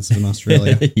more expensive in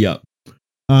Australia. Yep.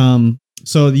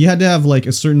 So you had to have like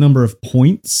a certain number of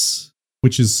points,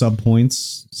 which is sub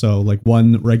points. So like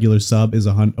one regular sub is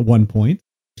 1 point.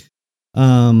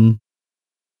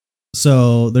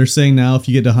 So they're saying now if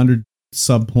you get 100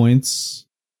 sub points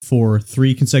for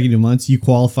 3 consecutive months, you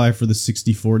qualify for the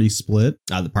 60-40 split.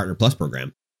 The Partner Plus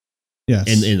program. Yes.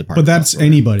 In the Partner But that's Plus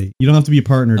anybody. You don't have to be a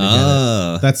partner to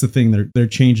get it. That's the thing. They're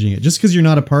changing it. Just because you're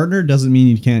not a partner doesn't mean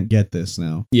you can't get this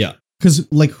now. Yeah. Because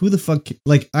like who the fuck,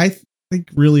 like I think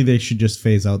really they should just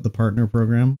phase out the partner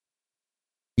program.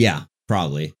 Yeah,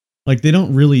 probably. Like they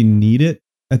don't really need it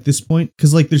at this point.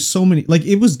 Because like there's so many, like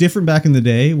it was different back in the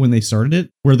day when they started it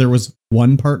where there was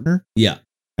one partner. Yeah.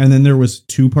 And then there was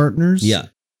 2 partners. Yeah.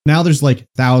 Now there's like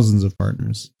thousands of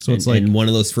partners. So it's like. And one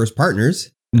of those first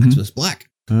partners, Maximus Black.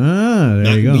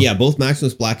 There you go. Yeah, both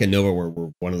Maximus Black and Nova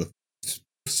were one of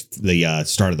the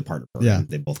start of the partner program. Yeah.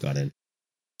 They both got in.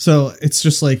 So it's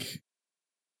just like,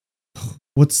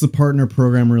 what's the partner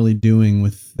program really doing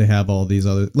with, they have all these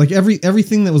other, like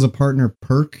everything that was a partner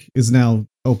perk is now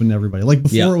open to everybody. Like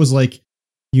before it was like,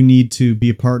 you need to be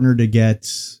a partner to get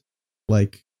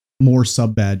like more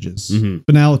sub badges.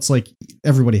 But now it's like,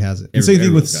 everybody has it. And same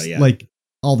thing with like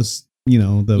all this, you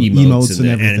know, the emotes and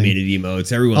everything. Animated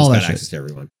emotes. Everyone's got access to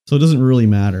everyone. So it doesn't really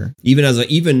matter. Even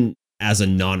as a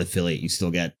non-affiliate, you still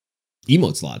get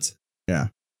emote slots. Yeah.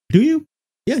 Do you?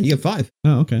 Yeah, you get 5.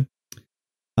 Oh, okay.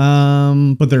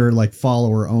 But they're like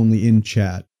follower only in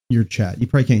chat. Your chat. You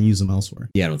probably can't use them elsewhere.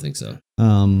 Yeah, I don't think so.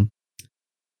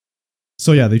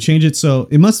 So yeah, they change it. So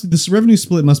this revenue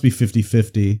split must be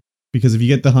 50-50 because if you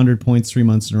get the 100 points 3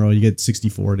 months in a row, you get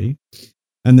 60-40.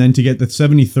 And then to get the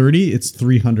 70-30, it's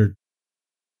 300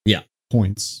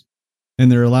 points.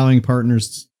 And they're allowing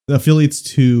affiliates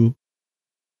to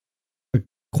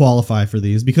qualify for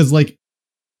these because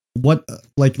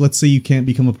let's say you can't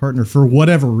become a partner for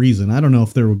whatever reason. I don't know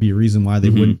if there would be a reason why they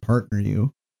wouldn't partner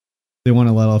you. They want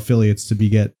to allow affiliates to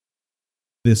get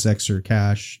this extra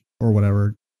cash or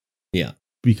whatever. Yeah.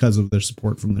 Because of their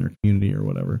support from their community or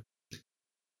whatever.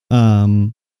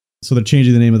 So they're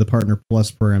changing the name of the Partner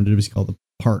Plus program to just call the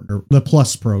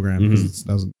Plus program because it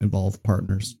doesn't involve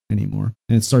partners anymore.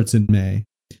 And it starts in May.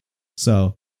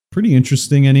 So pretty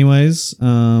interesting anyways.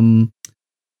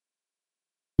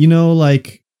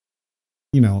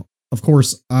 Of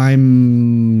course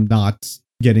I'm not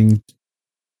getting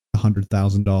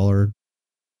 $100,000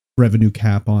 revenue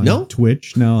cap on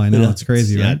Twitch. No, I know it's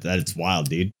crazy, right? Yeah, that's wild,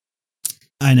 dude.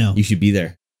 I know. You should be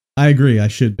there. I agree. I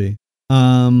should be.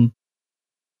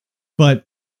 But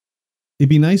it'd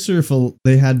be nicer if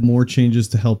they had more changes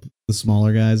to help the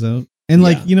smaller guys out. And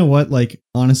you know what? Like,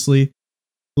 honestly,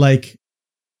 like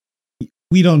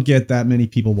we don't get that many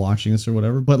people watching us or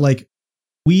whatever, but like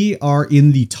we are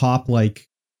in the top, like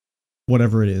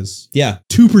whatever it is. Yeah.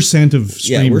 2% of streamers.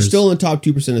 Yeah, we're still in the top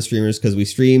 2% of streamers because we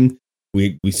stream.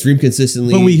 We stream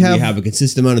consistently. But we have a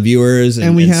consistent amount of viewers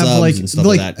and we have subs and stuff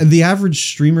like that. The average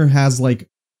streamer has like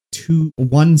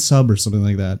 1 sub or something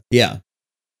like that. Yeah.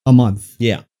 A month.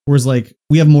 Yeah. Whereas like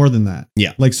we have more than that.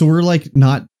 Yeah. Like, so we're like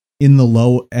not in the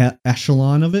low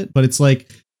echelon of it, but it's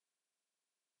like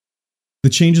the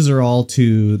changes are all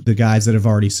to the guys that have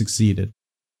already succeeded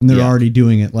and they're already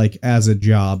doing it like as a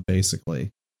job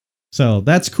basically. So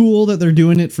that's cool that they're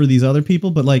doing it for these other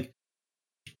people, but like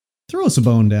throw us a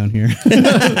bone down here. You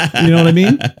know what I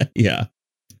mean? Yeah.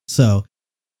 So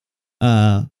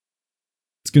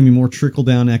it's going to be more trickle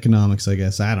down economics, I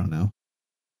guess. I don't know.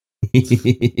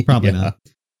 Probably not.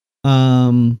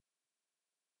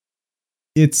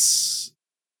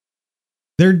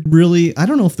 They're really, I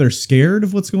don't know if they're scared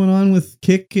of what's going on with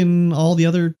Kick and all the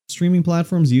other streaming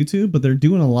platforms, YouTube, but they're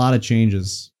doing a lot of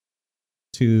changes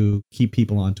to keep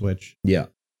people on Twitch. Yeah.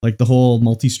 Like the whole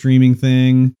multi-streaming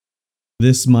thing,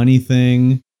 this money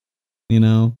thing, you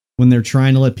know, when they're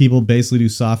trying to let people basically do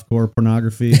softcore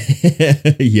pornography.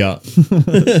 Yeah.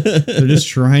 They're just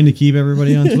trying to keep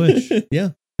everybody on Twitch. Yeah.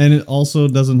 And it also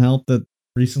doesn't help that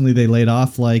recently they laid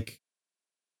off we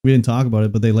didn't talk about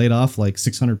it, but they laid off like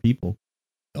 600 people.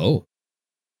 Oh.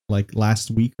 Like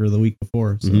last week or the week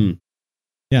before. So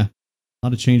yeah. A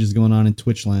lot of changes going on in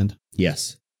Twitch land.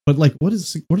 Yes. But like, what are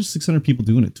 600 people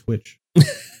doing at Twitch?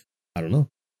 I don't know.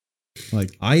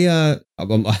 Like, I'm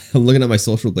looking at my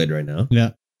social blade right now.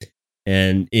 Yeah.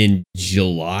 And in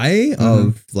July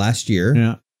of last year,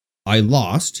 Yeah. I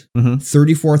lost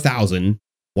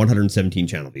 34,117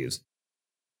 channel views.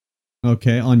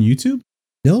 Okay, on YouTube?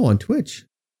 No, on Twitch.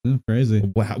 Oh, crazy.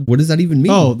 What does that even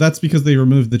mean? Oh, that's because they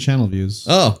removed the channel views.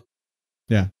 Oh.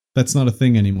 Yeah, that's not a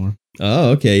thing anymore.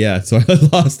 Oh, okay, yeah. So I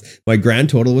lost. My grand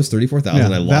total was 34,000. Yeah,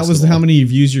 I lost. that was how many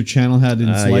views your channel had in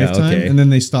its lifetime, okay. and then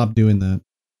they stopped doing that.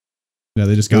 Yeah,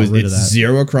 they just got rid of that.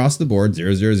 Zero across the board,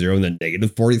 0, 0, 0, and then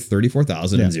negative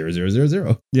 34,000 and 0, 0, 0,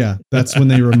 0. Yeah, that's when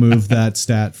they removed that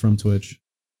stat from Twitch.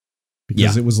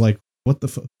 Because it was like, what the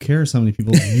fuck cares how many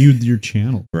people viewed your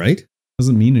channel? Right?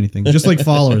 Doesn't mean anything. Just like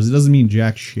followers, it doesn't mean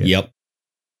jack shit. Yep.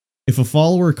 If a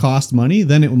follower cost money,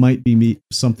 then it might be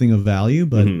something of value,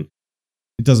 but it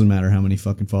doesn't matter how many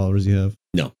fucking followers you have.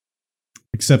 No.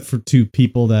 Except for 2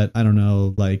 people that, I don't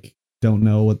know, like, don't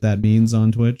know what that means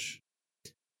on Twitch.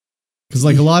 Because,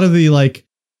 like, a lot of the, like,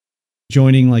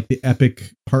 joining, like, the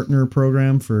Epic partner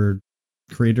program for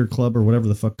Creator Club or whatever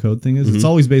the fuck code thing is, it's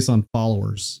always based on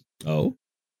followers. Oh?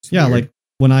 Yeah, weird. like,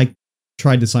 when I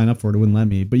tried to sign up for it, it wouldn't let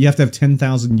me. But you have to have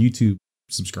 10,000 YouTube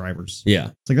subscribers. Yeah.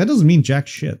 It's like, that doesn't mean jack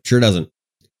shit. Sure doesn't.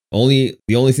 The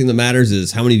only thing that matters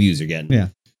is how many views you're getting. Yeah.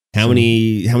 How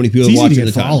many people it's are easy watching to at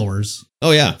get a time. followers.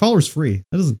 Oh, yeah. Followers free.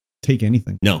 That doesn't take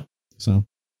anything. No. So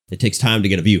it takes time to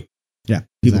get a view. Yeah.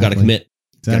 People got to commit.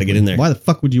 Got to get in there. Why the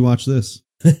fuck would you watch this?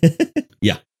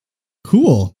 Yeah.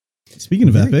 Cool. Speaking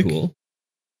of Very Epic. cool.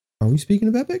 Are we speaking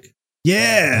of Epic?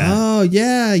 Yeah. Oh,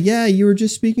 yeah. Yeah. You were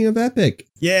just speaking of Epic.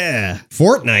 Yeah.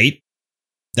 Fortnite.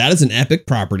 That is an Epic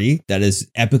property that is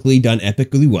epically done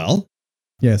epically well.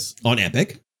 Yes. On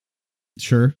Epic.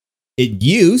 Sure. It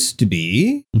used to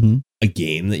be a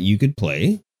game that you could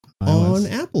play iOS. on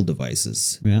Apple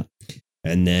devices. Yeah.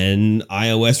 And then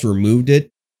iOS removed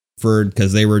it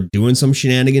because they were doing some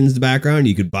shenanigans in the background.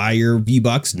 You could buy your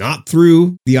V-Bucks not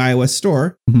through the iOS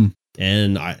store.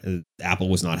 And Apple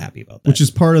was not happy about that. Which is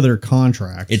part of their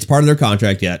contract. It's part of their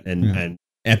contract yet. And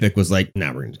Epic was like,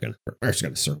 nah, we're just gonna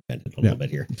circumvent it a little bit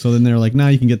here. So then they're like, now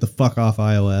you can get the fuck off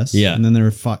iOS. Yeah. And then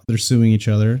they're suing each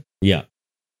other. Yeah.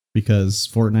 Because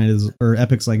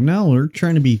Epic's like, no, we're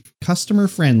trying to be customer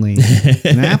friendly.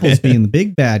 And Apple's being the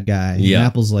big bad guy. Yeah. And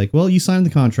Apple's like, well, you signed the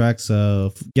contract,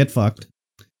 so get fucked.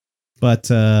 But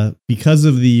because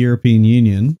of the European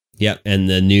Union. Yeah. And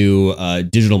the new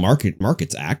Digital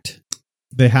Markets Act.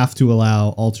 They have to allow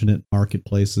alternate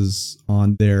marketplaces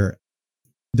on their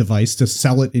device to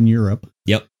sell it in Europe.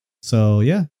 Yep. So,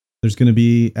 yeah, there's going to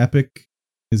be Epic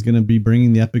is going to be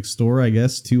bringing the Epic Store, I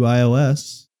guess, to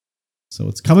iOS. So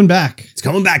it's coming back. It's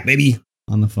coming back, baby.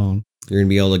 On the phone. You're going to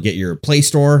be able to get your Play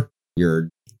Store, your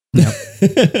Yep.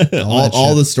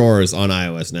 all the stores on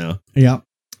iOS now. Yep.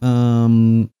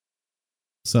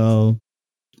 So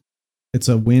it's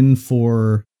a win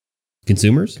for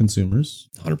consumers.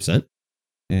 100%.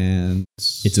 And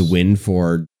it's a win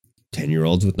for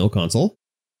 10-year-olds with no console.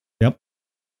 Yep.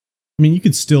 I mean, you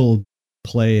could still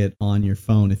play it on your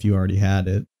phone if you already had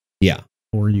it. Yeah.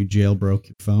 Or you jailbroke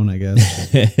your phone, I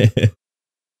guess.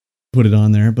 Put it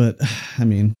on there. But I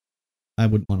mean, I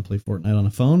wouldn't want to play Fortnite on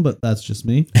a phone, but that's just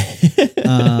me.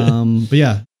 But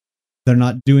yeah, they're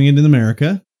not doing it in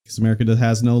America because America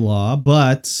has no law.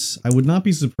 But I would not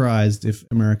be surprised if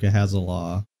America has a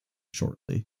law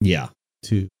shortly. Yeah.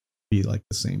 To be like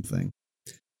the same thing.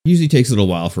 Usually takes a little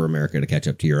while for America to catch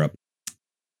up to Europe.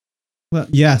 Well,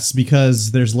 yes,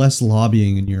 because there's less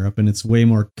lobbying in Europe and it's way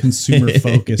more consumer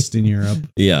focused in Europe.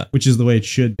 Yeah. Which is the way it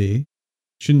should be.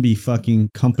 Shouldn't be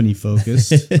fucking company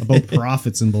focused about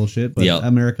profits and bullshit, but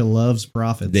America loves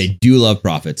profits. They do love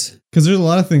profits. Because there's a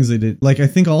lot of things they did. Like, I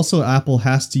think also Apple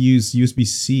has to use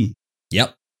USB-C.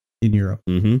 Yep. In Europe.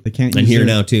 They can't and use here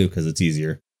now too, because it's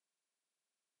easier.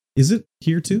 Is it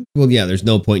here too? Well, yeah, there's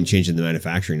no point in changing the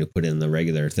manufacturing to put in the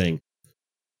regular thing.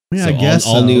 Yeah, so I guess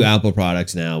all new Apple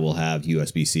products now will have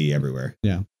USB-C everywhere.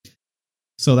 Yeah.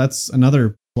 So that's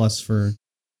another plus for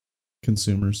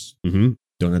consumers.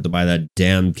 Don't have to buy that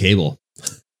damn cable.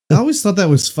 I always thought that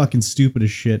was fucking stupid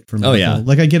as shit from Apple. Yeah.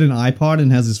 Like I get an iPod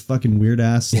and has this fucking weird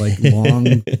ass like long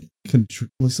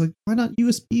it's like, why not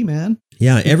USB, man?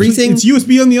 Yeah, everything. It's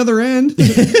USB on the other end.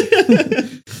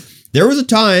 There was a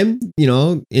time,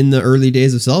 in the early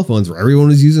days of cell phones where everyone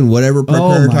was using whatever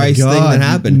proprietary thing that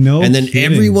happened. And then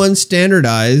everyone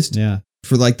standardized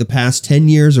for like the past 10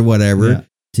 years or whatever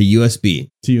to USB.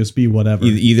 To USB, whatever.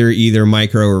 Either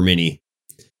micro or mini.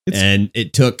 And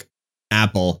it took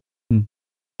Apple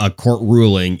a court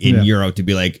ruling in Europe to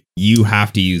be like, you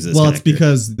have to use this. Well, connector. it's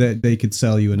because they could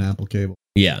sell you an Apple cable.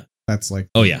 Yeah. That's like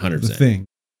 100%. the thing.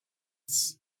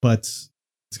 But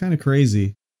it's kind of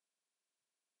crazy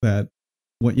that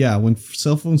when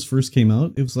cell phones first came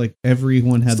out, it was like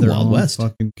everyone had their own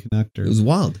fucking connector. It was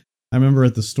wild. I remember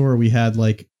at the store we had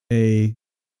like it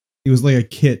was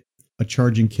like a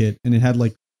charging kit, and it had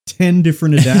like 10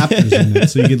 different adapters in it,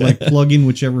 so you could like plug in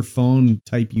whichever phone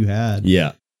type you had.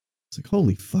 Yeah. It's like,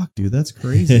 holy fuck, dude, that's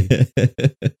crazy.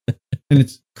 And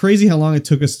it's crazy how long it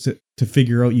took us to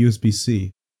figure out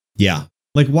USB-C. Yeah.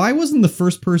 Like, why wasn't the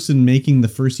first person making the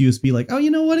first USB like, oh,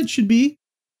 you know what it should be?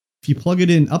 If you plug it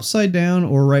in upside down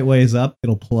or right ways up,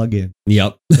 it'll plug in.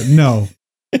 Yep. But no.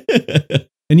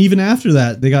 And even after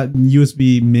that, they got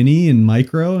USB mini and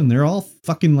micro, and they're all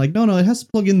fucking like, no, it has to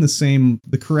plug in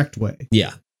the correct way.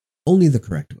 Yeah. Only the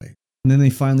correct way. And then they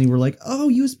finally were like, oh,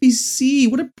 USB-C.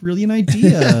 What a brilliant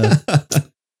idea.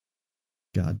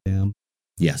 God damn.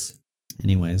 Yes.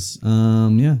 Anyways,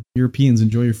 Europeans,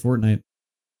 enjoy your Fortnite.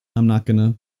 I'm not going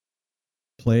to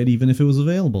play it even if it was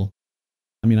available.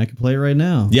 I mean, I could play it right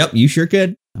now. Yep, you sure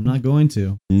could. I'm not going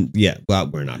to. Yeah, well,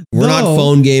 we're not. We're not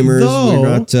phone gamers.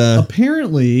 We're not.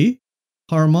 Apparently,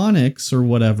 Harmonix or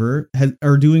whatever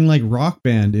are doing like Rock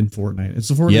Band in Fortnite.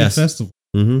 It's a Fortnite festival.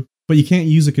 Mm-hmm. But you can't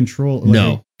use a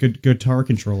controller. Guitar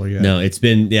controller yet. No, it's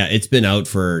been out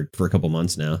for a couple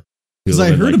months now. Because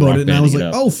I heard about it and I was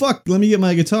like, oh fuck, let me get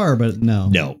my guitar. But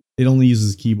no, it only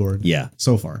uses keyboard. Yeah,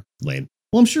 so far lame.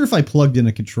 Well, I'm sure if I plugged in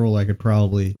a controller, I could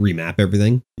probably remap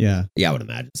everything. Yeah, I would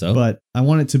imagine so. But I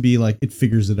want it to be like it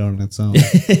figures it out on its own.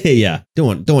 Yeah,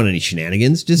 don't want any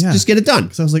shenanigans. Just get it done.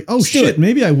 Because I was like, oh shit,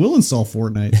 maybe I will install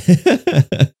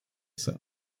Fortnite. So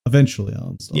eventually,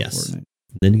 I'll install Fortnite.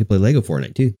 Then you can play Lego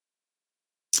Fortnite too.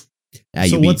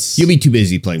 You'll be too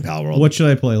busy playing Pal World. What should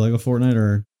I play, Lego Fortnite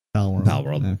or Pal World? Pal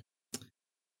World.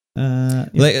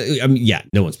 Yeah.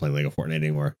 No one's playing Lego Fortnite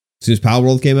anymore. As soon as Pal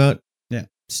World came out,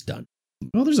 it's done.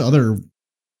 Well, there's other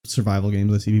survival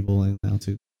games I see people playing now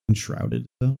too. Enshrouded.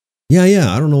 So.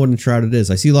 Yeah. I don't know what Enshrouded is.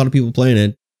 I see a lot of people playing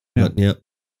it. Yeah. But yeah.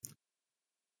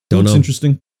 Don't know. Looks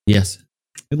interesting. Yes.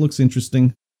 It looks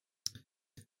interesting.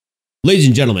 Ladies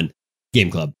and gentlemen,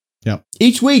 Game Club. Yeah.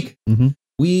 Each week,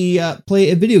 we play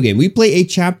a video game. We play a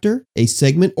chapter, a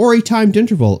segment, or a timed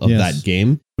interval of that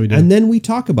game. And then we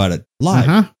talk about it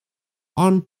live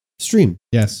on stream.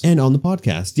 Yes. And on the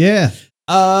podcast. Yeah.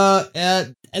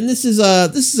 And this is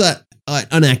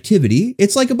an activity.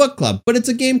 It's like a book club, but it's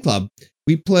a game club.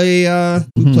 We play a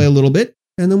little bit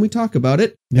and then we talk about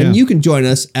it. Yeah. And you can join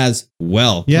us as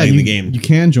well playing the game. You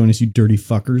can join us, you dirty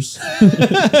fuckers.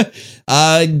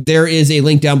 There is a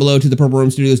link down below to the Purple Room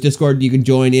Studios Discord. You can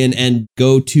join in and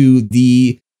go to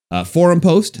the forum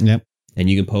post. Yep. And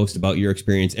you can post about your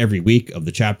experience every week of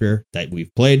the chapter that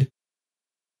we've played.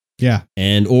 Yeah.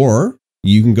 Or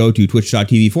you can go to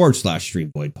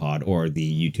twitch.tv/StreamVoidPod or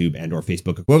the YouTube and or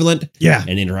Facebook equivalent. Yeah.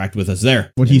 And interact with us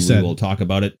there. What he said. We will talk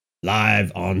about it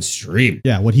live on stream.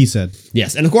 Yeah, what he said.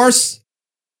 Yes. And of course,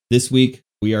 this week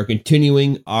we are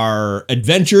continuing our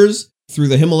adventures through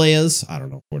the Himalayas. I don't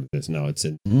know what it is. No, it's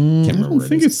in. Can't remember. I don't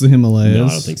think it's the Himalayas. No, I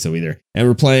don't think so either. And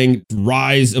we're playing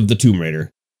Rise of the Tomb Raider.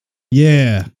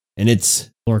 Yeah. And it's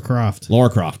Lara Croft. And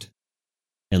Lord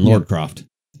Croft.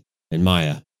 And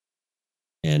Maya.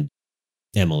 And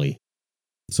Emily.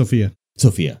 Sophia.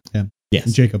 Yeah. Yes.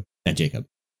 And Jacob.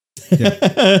 Yeah.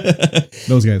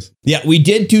 Those guys. Yeah, we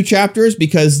did 2 chapters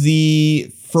because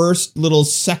the first little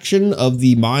section of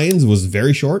the mines was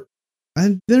very short.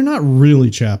 And they're not really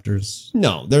chapters.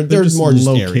 No, they're more just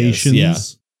locations. Yeah.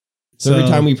 So every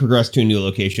time we progress to a new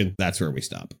location, that's where we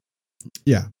stop.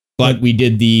 Yeah. But we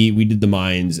did the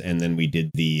mines and then we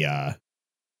did the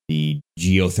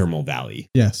geothermal valley.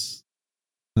 Yes.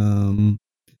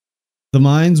 The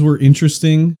mines were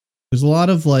interesting. There's a lot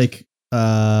of like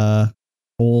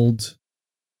old,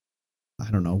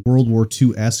 I don't know, World War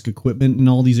II-esque equipment in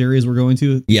all these areas we're going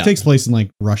to. Yeah. It takes place in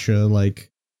like Russia, like,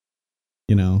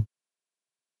 you know,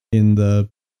 in the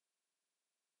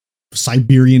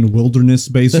Siberian wilderness,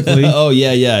 basically. Oh,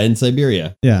 yeah, in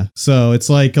Siberia. Yeah. So it's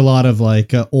like a lot of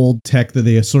like old tech that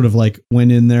they sort of like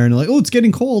went in there and like, oh, it's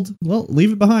getting cold. Well,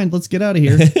 leave it behind. Let's get out of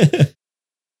here.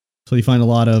 So you find a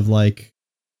lot of like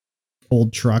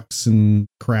old trucks and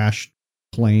crashed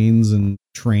planes and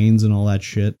trains and all that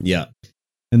shit. Yeah.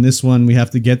 And this one we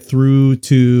have to get through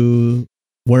to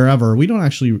wherever.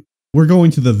 We're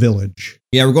going to the village.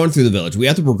 Yeah, we're going through the village. We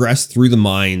have to progress through the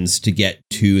mines to get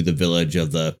to the village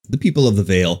of the people of the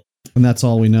Vale. And that's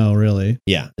all we know, really.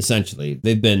 Yeah, essentially.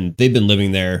 They've been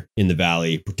living there in the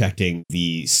valley, protecting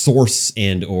the source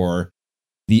and or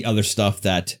the other stuff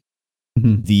that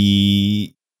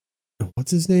the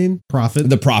what's his name? Prophet.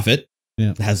 The prophet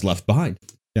Yeah. has left behind.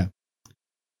 Yeah.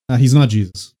 He's not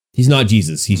Jesus. He's not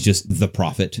Jesus. He's just the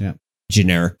prophet. Yeah.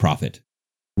 Generic prophet.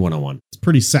 101. It's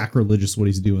pretty sacrilegious what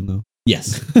he's doing, though.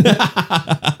 Yes.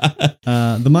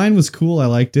 The mine was cool. I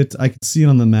liked it. I could see it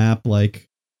on the map. Like, I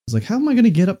was like, how am I going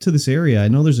to get up to this area? I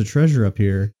know there's a treasure up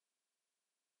here,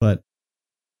 but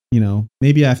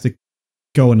maybe I have to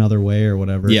go another way or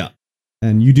whatever. Yeah.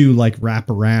 And you do like wrap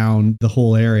around the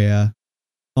whole area,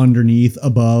 underneath,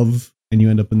 above, and you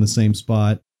end up in the same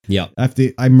spot. Yeah.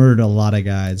 I murdered a lot of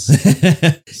guys.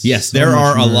 Yes, So there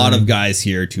are much a lot of murdering. guys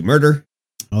here to murder.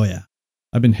 Oh yeah.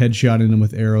 I've been headshotting them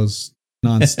with arrows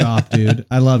nonstop, dude.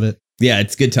 I love it. Yeah,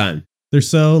 it's a good time. They're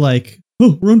so like,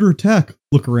 oh, we're under attack.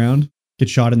 Look around, get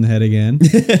shot in the head again.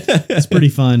 It's pretty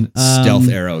fun. Stealth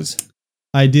arrows.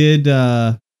 I did.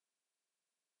 I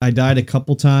died a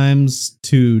couple times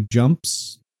to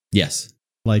jumps. Yes.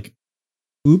 Like,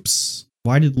 oops,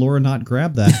 why did Laura not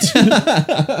grab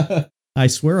that? I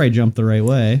swear I jumped the right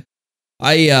way.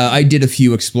 I did a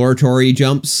few exploratory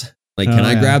jumps. Like, can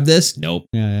I grab this? Nope.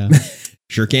 Yeah.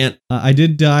 Sure can't. I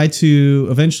did die to.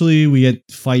 Eventually, we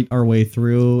fight our way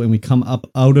through, and we come up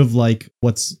out of like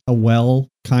what's a well,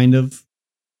 kind of,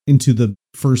 into the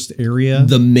first area.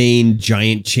 The main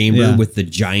giant chamber with the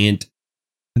giant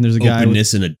and there's a guy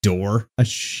openness and a door. A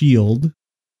shield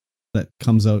that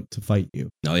comes out to fight you.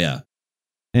 Oh yeah.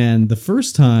 And the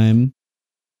first time,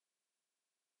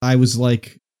 I was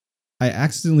like, I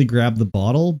accidentally grabbed the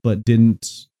bottle, but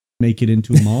didn't make it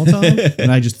into a Molotov,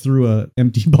 and I just threw an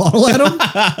empty bottle at him.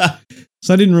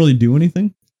 So I didn't really do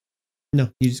anything. No,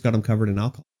 you just got him covered in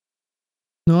alcohol.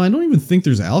 No, I don't even think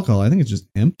there's alcohol. I think it's just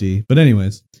empty. But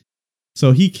anyways,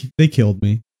 so they killed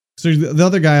me. So the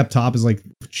other guy up top is like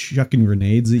chucking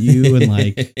grenades at you, and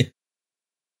like it's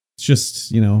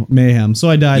just mayhem. So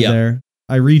I died there.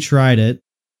 I retried it,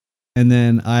 and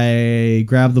then I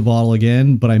grabbed the bottle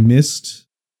again, but I missed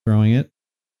throwing it.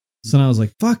 So then I was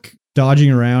like, fuck.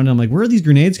 Dodging around. I'm like, where are these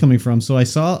grenades coming from? So I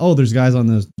saw, there's guys on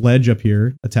the ledge up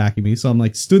here attacking me. So I'm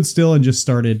like, stood still and just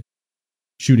started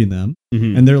shooting them.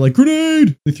 Mm-hmm. And they're like,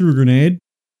 grenade! They threw a grenade.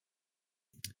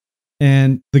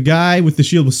 And the guy with the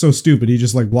shield was so stupid. He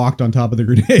just like walked on top of the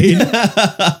grenade.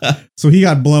 So he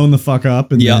got blown the fuck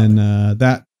up. And then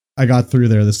that I got through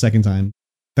there the second time.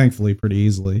 Thankfully, pretty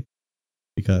easily.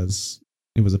 Because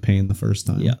it was a pain the first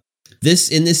time. Yeah.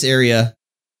 In this area,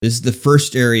 this is the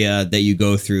first area that you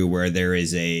go through where there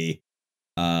is a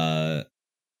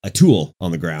tool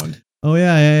on the ground. Oh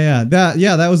yeah.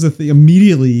 That was the thing.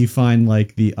 Immediately you find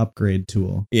like the upgrade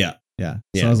tool. Yeah.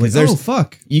 So I was like, oh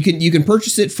fuck. You can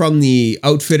purchase it from the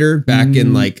outfitter back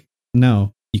in like.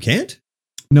 No. You can't?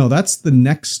 No, that's the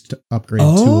next upgrade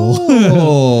tool.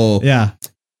 Oh. Yeah.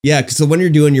 Yeah, so when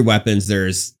you're doing your weapons,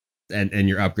 there's and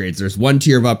your upgrades, there's one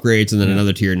tier of upgrades and then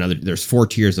another tier, there's 4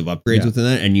 tiers of upgrades within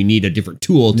that, and you need a different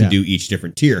tool to do each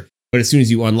different tier. But as soon as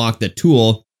you unlock that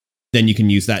tool, then you can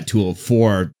use that tool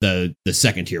for the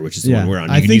second tier, which is the one we're on.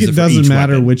 I think it doesn't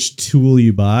matter which tool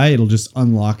you buy, it'll just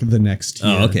unlock the next tier.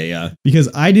 Oh, okay, yeah. Because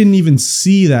I didn't even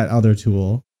see that other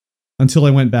tool until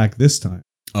I went back this time.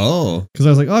 Oh. Because I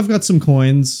was like, I've got some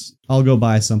coins, I'll go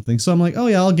buy something. So I'm like,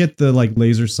 I'll get the like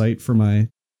laser sight for my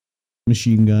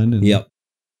machine gun. And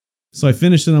so I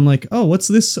finished and I'm like, what's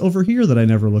this over here that I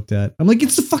never looked at? I'm like,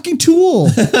 it's the fucking tool.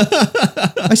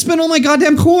 I spent all my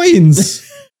goddamn coins.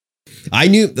 I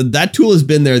knew that tool has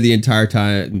been there the entire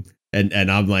time. And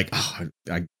I'm like, I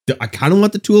kind of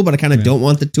want the tool, but I kind of don't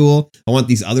want the tool. I want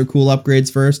these other cool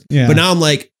upgrades first. Yeah. But now I'm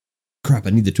like, crap, I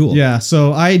need the tool. Yeah.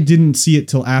 So I didn't see it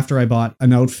till after I bought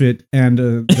an outfit and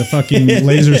the fucking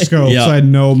laser scope. So I had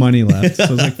no money left. So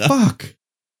I was like, fuck.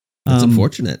 That's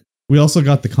unfortunate. We also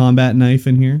got the combat knife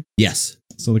in here. Yes.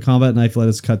 So the combat knife let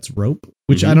us cut rope,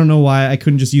 which I don't know why I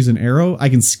couldn't just use an arrow. I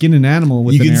can skin an animal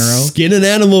with an arrow. You can skin an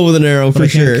animal with an arrow, but I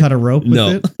can't cut a rope with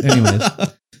it. Anyways.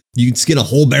 You can skin a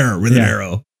whole bear with an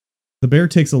arrow. The bear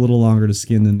takes a little longer to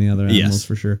skin than the other animals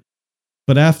for sure.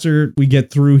 But after we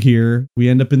get through here, we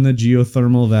end up in the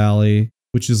geothermal valley,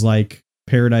 which is like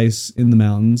paradise in the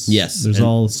mountains. Yes. There's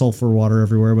all sulfur water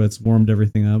everywhere, but it's warmed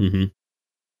everything up. Mm-hmm.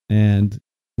 And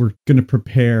we're going to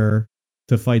prepare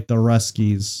to fight the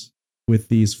Ruskies with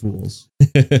these fools.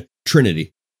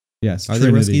 Trinity. Yes. Are they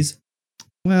Ruskies?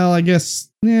 Well, I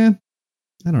guess, I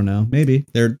don't know. Maybe.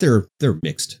 They're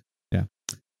mixed. Yeah.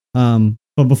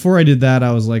 But before I did that,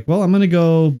 I was like, well, I'm going to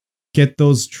go get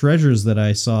those treasures that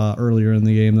I saw earlier in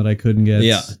the game that I couldn't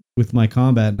get with my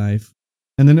combat knife.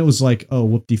 And then it was like, oh,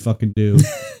 whoop-de-fucking-do.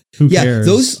 Who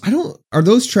cares? Are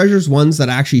those treasures ones that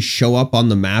actually show up on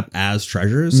the map as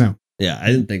treasures? No. Yeah,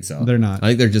 I didn't think so. They're not. I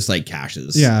think they're just like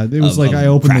caches. Yeah, it was like I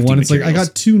opened the one. It's like, I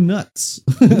got 2 nuts.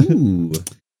 Ooh.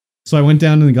 So I went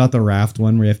down and got the raft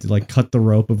one where you have to like cut the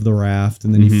rope of the raft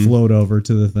and then you float over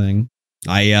to the thing.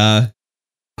 I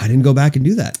didn't go back and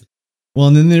do that. Well,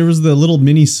 and then there was the little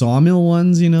mini sawmill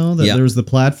ones, you know, that there was the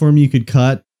platform you could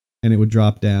cut and it would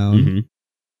drop down.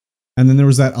 And then there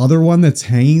was that other one that's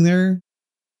hanging there.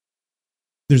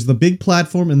 There's the big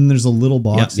platform and then there's a little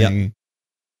box hanging.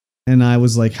 And I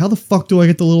was like, how the fuck do I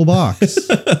get the little box?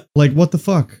 Like, what the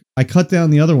fuck? I cut down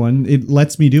the other one. It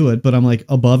lets me do it, but I'm like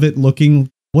above it looking,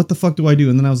 what the fuck do I do?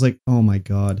 And then I was like, oh my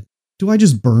God, do I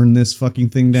just burn this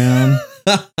fucking thing down?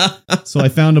 So I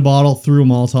found a bottle, threw a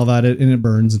Molotov at it, and it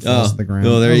burns and falls to the ground.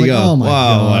 Oh, there you go. Oh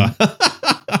my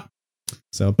God.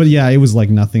 So, but yeah, it was like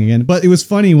nothing again. But it was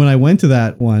funny when I went to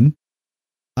that one.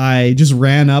 I just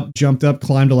ran up, jumped up,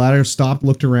 climbed a ladder, stopped,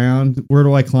 looked around. Where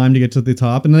do I climb to get to the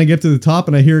top? And then I get to the top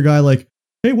and I hear a guy like,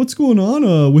 hey, what's going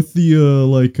on with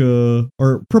the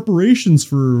our preparations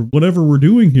for whatever we're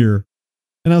doing here?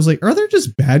 And I was like, are there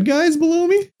just bad guys below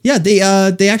me? Yeah, they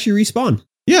actually respawn.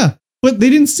 Yeah, but they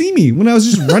didn't see me when I was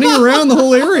just running around the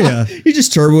whole area. You're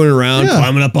just turboing around,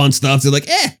 climbing up on stuff. They're like,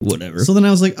 whatever. So then I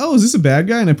was like, oh, is this a bad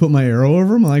guy? And I put my arrow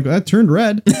over him. I'm like, that turned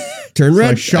red. Turned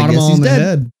red. I shot him all in the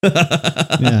head.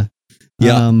 Yeah.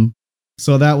 Yeah.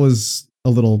 So that was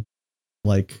a little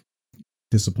like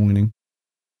disappointing.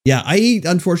 Yeah, I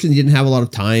unfortunately didn't have a lot of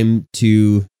time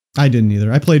to. I didn't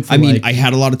either. I played for I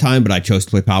had a lot of time, but I chose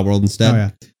to play Power World instead. Oh, yeah.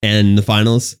 And the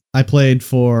finals. I played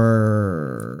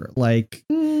for like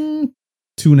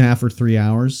 2.5 or 3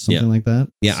 hours, something like that.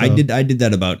 Yeah, so. I did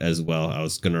that about as well. I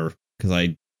was gonna, because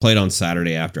I played on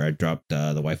Saturday after I dropped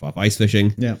the wife off ice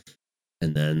fishing. Yeah.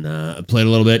 And then I played a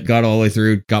little bit, got all the way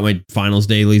through, got my finals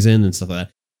dailies in and stuff like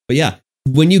that. But yeah,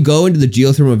 when you go into the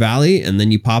Geothermal Valley and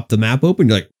then you pop the map open,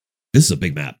 you're like, this is a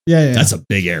big map. Yeah. That's a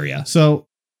big area. So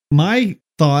my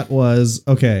thought was,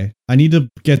 okay, I need to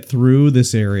get through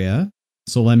this area.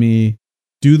 So let me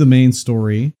do the main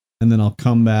story and then I'll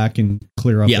come back and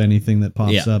clear up anything that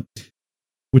pops up,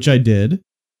 which I did.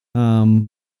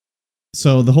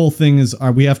 So the whole thing is,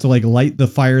 we have to like light the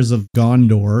fires of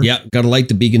Gondor. Yeah, got to light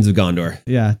the beacons of Gondor.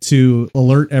 Yeah, to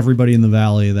alert everybody in the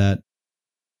valley that,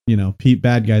 you know,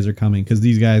 bad guys are coming because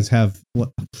these guys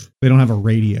they don't have a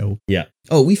radio. Yeah.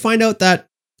 Oh, we find out that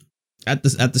at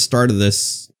the start of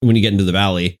this, when you get into the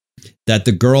valley, that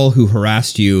the girl who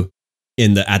harassed you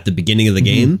at the beginning of the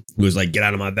game, who was like, "Get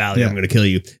out of my valley! I'm going to kill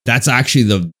you." That's actually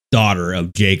the daughter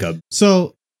of Jacob.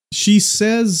 So she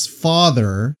says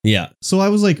father. Yeah. So I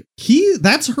was like,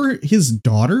 that's his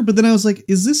daughter. But then I was like,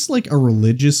 is this like a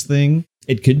religious thing?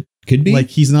 It could be. Like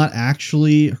he's not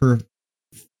actually her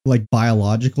like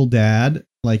biological dad.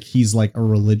 Like he's like a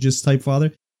religious type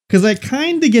father. Because I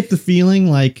kind of get the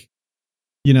feeling like,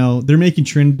 you know, they're making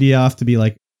Trinity off to be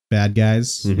like bad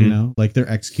guys, you know, like they're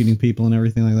executing people and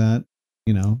everything like that.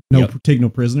 You know, take no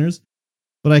prisoners.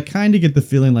 But I kind of get the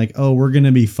feeling like, oh, we're going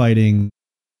to be fighting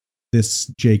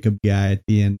this Jacob guy at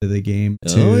the end of the game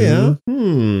too. Oh yeah.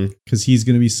 Because he's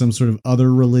going to be some sort of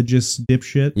other religious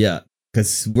dipshit. Yeah.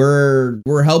 Because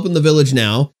we're helping the village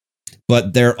now,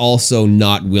 but they're also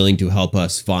not willing to help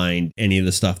us find any of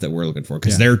the stuff that we're looking for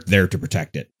because they're there to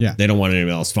protect it. Yeah. They don't want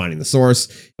anyone else finding the source.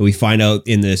 And we find out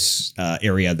in this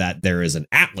area that there is an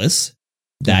atlas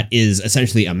that is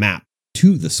essentially a map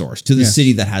to the source, to the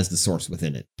city that has the source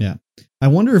within it. Yeah. I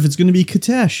wonder if it's going to be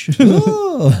Katesh.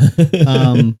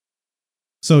 Oh.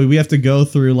 So we have to go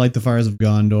through light the fires of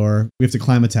Gondor. We have to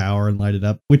climb a tower and light it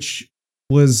up, which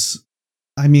was,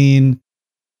 I mean,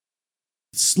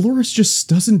 Loris just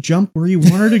doesn't jump where you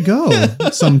want her to go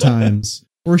sometimes,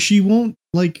 or she won't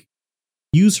like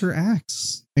use her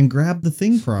axe and grab the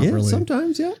thing properly. Yeah,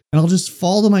 sometimes, yeah. And I'll just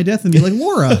fall to my death and be like,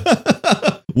 Laura,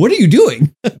 what are you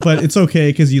doing? But it's okay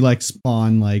because you like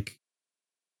spawn like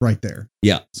right there.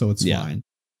 Yeah. So it's fine.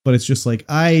 But it's just like,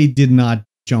 I did not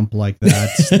jump like that,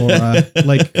 Laura.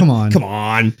 Like, come on. Come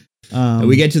on.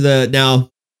 We get to now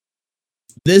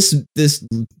this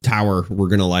tower we're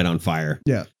gonna light on fire.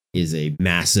 Yeah. Is a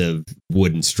massive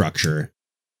wooden structure.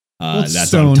 That's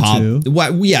stone on top. too.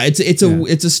 Yeah,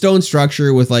 it's a stone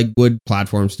structure with like wood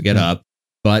platforms to get up,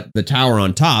 but the tower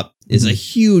on top is a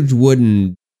huge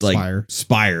wooden like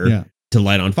spire to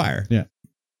light on fire. Yeah.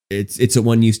 It's a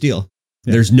one-use deal.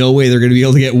 Yeah. There's no way they're going to be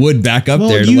able to get wood back up there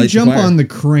to light the fire. You jump on the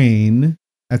crane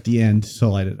at the end to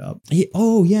light it up.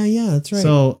 Oh, yeah, that's right.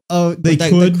 So, they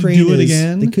could do it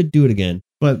again. They could do it again.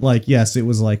 But like, yes, it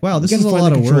was like, wow, this is a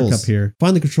lot of work up here.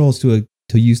 Find the controls to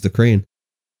use the crane.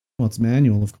 Well, it's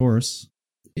manual, of course.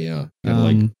 Yeah. You gotta,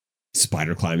 like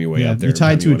spider climb your way up there. You're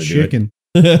tied to a chicken.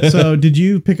 So did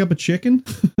you pick up a chicken?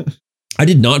 I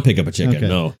did not pick up a chicken,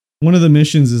 no. One of the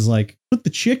missions is like, put the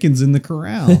chickens in the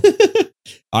corral.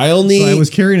 So I was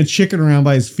carrying a chicken around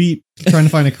by his feet trying to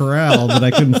find a corral, but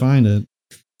I couldn't find it.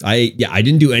 I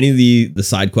didn't do any of the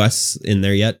side quests in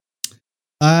there yet.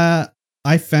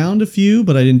 I found a few,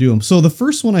 but I didn't do them. So the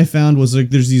first one I found was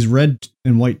like there's these red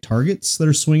and white targets that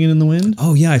are swinging in the wind.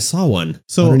 Oh yeah, I saw one.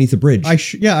 So underneath the bridge. I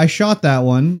shot that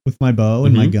one with my bow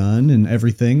and my gun and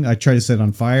everything. I tried to set it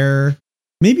on fire.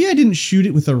 Maybe I didn't shoot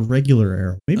it with a regular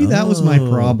arrow. Maybe that was my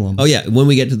problem. Oh yeah, when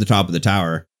we get to the top of the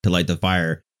tower to light the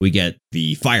fire, we get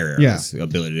the fire arrows,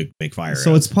 ability to make fire arrows.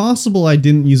 So it's possible I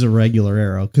didn't use a regular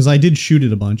arrow because I did shoot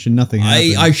it a bunch and nothing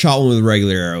happened. I shot one with a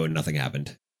regular arrow and nothing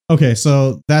happened. Okay,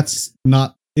 so that's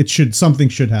not. Something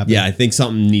should happen. Yeah, I think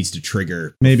something needs to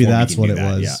trigger. Maybe that's what it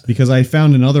was. Because I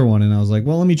found another one and I was like,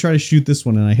 well, let me try to shoot this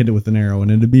one, and I hit it with an arrow, and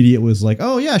it immediately was like,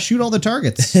 oh yeah, shoot all the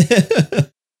targets.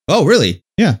 Oh really?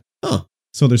 Yeah. Oh.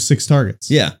 So there's 6 targets.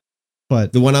 Yeah.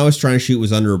 But the one I was trying to shoot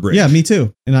was under a bridge. Yeah, me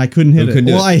too. And I couldn't hit it.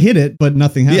 Well, I hit it, but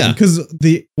nothing happened. Because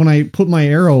when I put my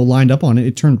arrow lined up on it,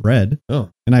 it turned red. Oh.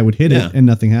 And I would hit it and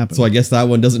nothing happened. So I guess that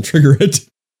one doesn't trigger it.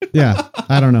 Yeah.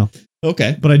 I don't know.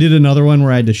 Okay. But I did another one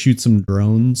where I had to shoot some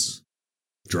drones.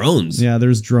 Drones? Yeah,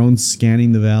 there's drones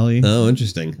scanning the valley. Oh,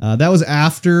 interesting. That was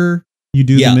after you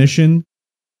do the mission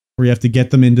where you have to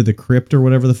get them into the crypt or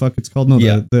whatever the fuck it's called. No,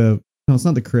 no, it's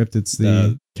not the crypt. It's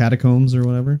the catacombs or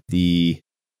whatever. I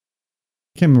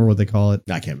can't remember what they call it.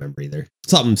 I can't remember either.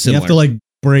 Something similar. You have to like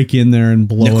break in there and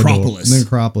blow Necropolis. a door.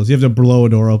 Necropolis. You have to blow a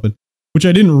door open, which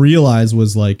I didn't realize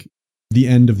was like the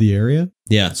end of the area.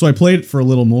 Yeah. So I played it for a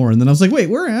little more, and then I was like, wait,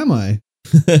 where am I?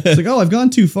 It's like, oh, I've gone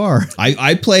too far.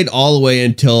 I played all the way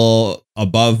until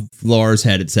above Laura's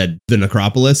head it said the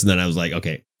Necropolis, and then I was like,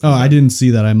 okay. Oh, I didn't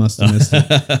see that. I must have missed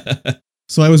it.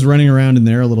 So I was running around in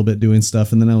there a little bit doing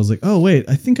stuff, and then I was like, oh, wait,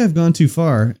 I think I've gone too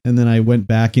far. And then I went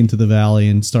back into the valley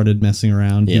and started messing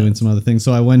around doing some other things.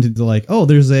 So I went into like, oh,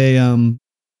 there's a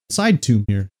side tomb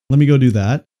here. Let me go do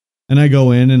that. And I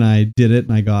go in and I did it,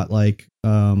 and I got like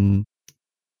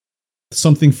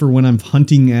something for when I'm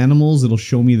hunting animals, it'll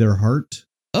show me their heart.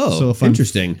 Oh, so if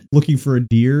interesting. I'm looking for a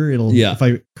deer, if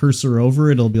I cursor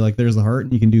over, it'll be like, there's the heart,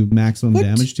 and you can do maximum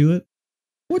damage to it.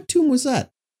 What tomb was that?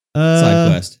 Side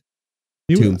quest.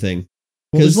 Tomb thing.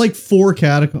 Well, there's like 4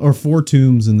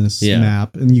 tombs in this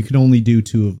map, and you can only do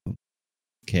 2 of them.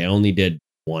 Okay, I only did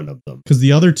 1 of them. Because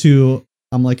the other 2,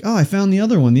 I'm like, oh, I found the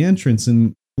other one, the entrance,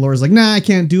 and Laura's like, nah, I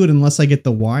can't do it unless I get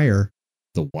the wire.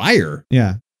 The wire?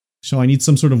 Yeah. So I need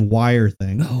some sort of wire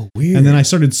thing. Oh, weird. And then I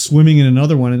started swimming in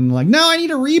another one, and like, no, I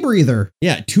need a rebreather.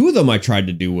 Yeah, 2 of them I tried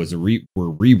to do were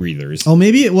rebreathers. Oh,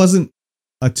 maybe it wasn't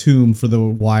a tomb for the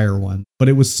wire one, but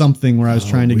it was something where I was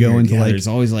trying to go into like, there's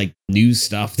always like new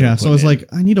stuff. Yeah. So I was like,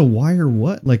 I need a wire.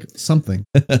 What? Like something.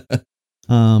 So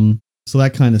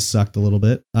that kind of sucked a little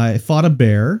bit. I fought a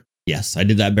bear. Yes, I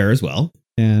did that bear as well.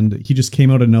 And he just came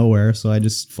out of nowhere. So I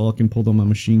just fucking pulled on my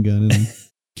machine gun and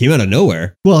came out of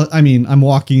nowhere. Well, I mean, I'm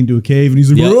walking into a cave and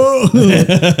he's like, whoa.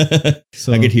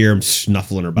 So I could hear him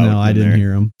snuffling about. No, I didn't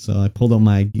hear him. So I pulled out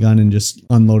my gun and just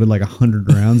unloaded like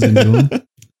 100 rounds into him.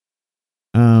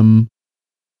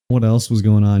 What else was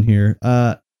going on here?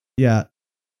 Yeah.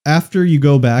 After you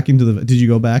go back into did you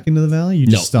go back into the valley? You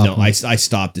just stopped. No, I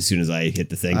stopped as soon as I hit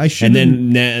the thing. And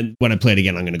then when I play it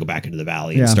again, I'm going to go back into the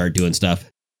valley and start doing stuff.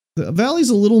 The valley's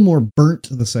a little more burnt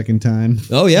the second time.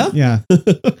 Oh yeah? Yeah.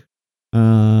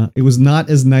 It was not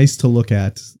as nice to look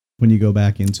at when you go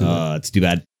back into it. It's too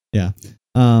bad. Yeah.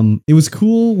 It was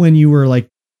cool when you were like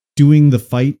doing the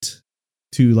fight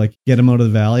to like get him out of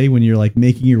the valley, when you're like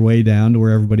making your way down to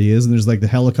where everybody is, and there's like the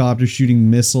helicopter shooting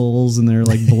missiles and they're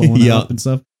like blowing up and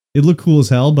stuff. It looked cool as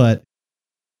hell, but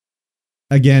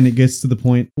again, it gets to the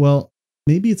point. Well,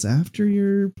 maybe it's after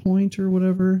your point or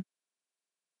whatever.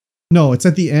 No, it's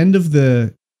at the end of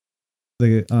the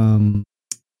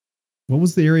what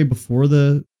was the area before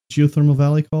the geothermal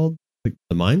valley called?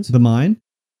 The mines? The mine.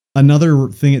 Another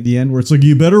thing at the end where it's like,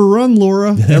 you better run,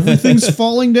 Laura. Everything's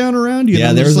falling down around you.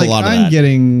 Yeah, there's like, a lot of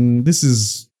that. This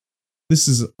is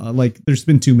like, there's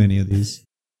been too many of these.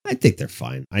 I think they're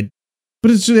fine.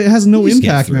 But it has no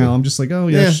impact now. I'm just like, oh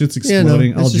yeah, shit's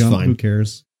exploding. I'll jump. Fine. Who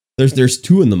cares? There's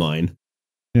 2 in the mine.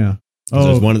 Yeah.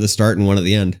 There's one at the start and one at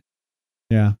the end.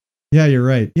 Yeah. Yeah, you're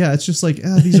right. Yeah, it's just like,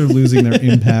 these are losing their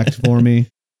impact for me.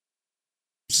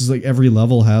 It's just like every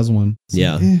level has one. It's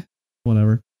like,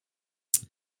 whatever.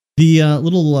 The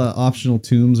little optional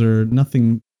tombs are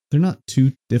nothing. They're not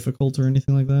too difficult or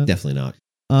anything like that. Definitely not.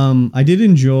 I did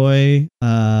enjoy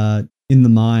in the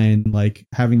mine, like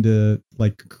having to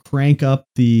like crank up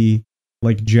the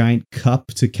like giant cup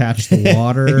to catch the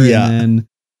water and then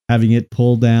having it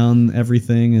pull down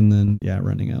everything and then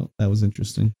running out. That was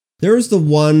interesting. There was the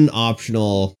one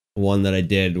optional one that I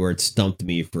did where it stumped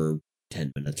me for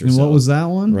 10 minutes or And so. what was that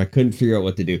one? Where I couldn't figure out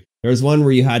what to do. There was one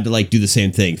where you had to like do the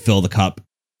same thing, fill the cup,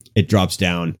 it drops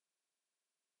down,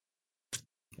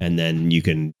 and then you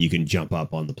can jump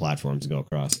up on the platforms and go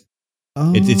across.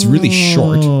 It's really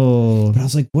short. But I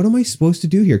was like, what am I supposed to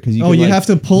do here? Because you have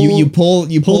to pull you pull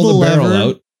the barrel lever,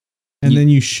 out, and then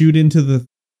you shoot into the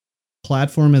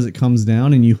platform as it comes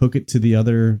down, and you hook it to the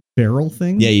other barrel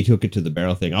thing. Yeah, you took it to the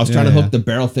barrel thing. I was trying to hook the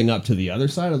barrel thing up to the other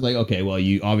side. I was like, okay, well,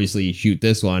 you obviously shoot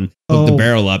this one, hook the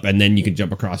barrel up, and then you can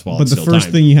jump across while it's still But the first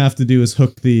thing you have to do is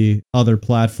hook the other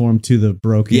platform to the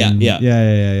broken. Yeah.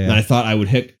 And I thought I would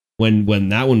hook when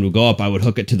that one would go up, I would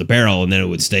hook it to the barrel, and then it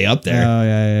would stay up there. Oh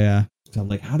yeah. So I'm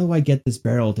like, how do I get this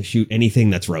barrel to shoot anything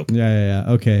that's rope? Yeah.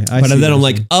 Okay. But then I'm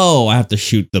like, oh, I have to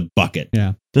shoot the bucket.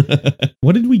 Yeah.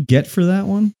 What did we get for that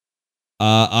one?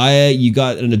 You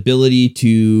got an ability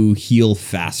to heal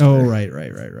faster. Oh,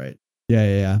 right.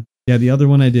 Yeah. The other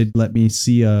one I did let me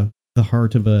see the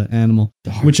heart of an animal,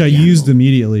 which I used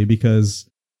immediately because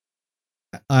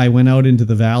I went out into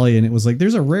the valley and it was like,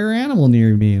 there's a rare animal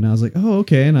near me. And I was like, oh,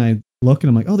 okay. And I look and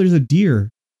I'm like, oh, there's a deer.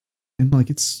 And I'm like,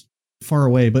 it's far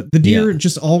away. But the deer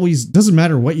just always, doesn't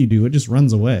matter what you do, it just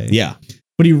runs away. Yeah.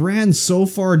 But he ran so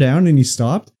far down and he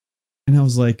stopped. And I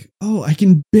was like, oh, I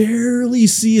can barely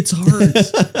see its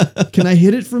heart. Can I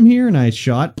hit it from here? And I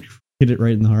hit it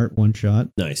right in the heart. One shot.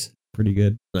 Nice. Pretty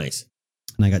good. Nice.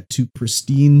 And I got 2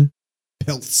 pristine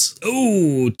pelts.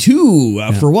 Oh,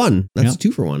 2 for 1. That's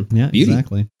 2 for 1. Yeah, Beauty.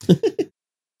 Exactly.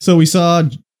 So we saw,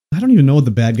 I don't even know what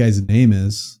the bad guy's name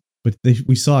is, but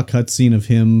we saw a cutscene of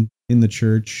him in the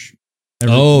church. Yes.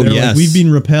 Like, we've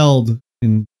been repelled.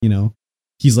 And,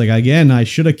 he's like, again, I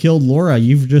should have killed Laura.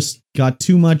 You've just got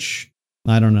too much.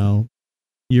 I don't know.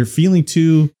 You're feeling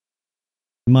too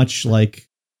much like,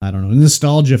 I don't know,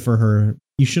 nostalgia for her.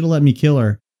 You should have let me kill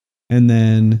her. And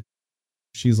then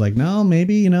she's like, no,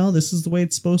 maybe, this is the way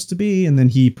it's supposed to be. And then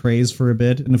he prays for a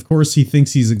bit. And of course he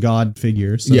thinks he's a God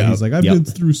figure. So he's like, I've been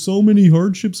through so many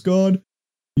hardships, God.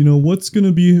 What are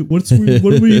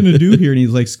we going to do here? And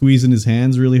he's like squeezing his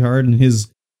hands really hard and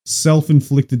his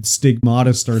self-inflicted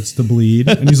stigmata starts to bleed.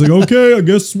 And he's like, okay, I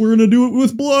guess we're going to do it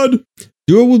with blood.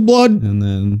 Do it with blood. And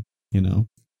then,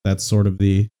 that's sort of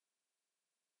the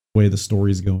way the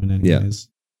story's going anyways. Yeah.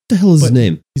 What the hell is his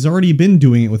name? He's already been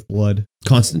doing it with blood.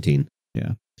 Constantine.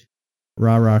 Yeah.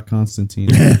 Rah Constantine.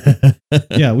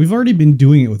 Yeah, we've already been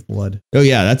doing it with blood. Oh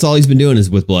yeah, that's all he's been doing is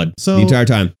with blood. So the entire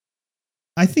time.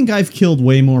 I think I've killed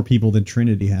way more people than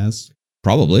Trinity has.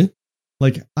 Probably.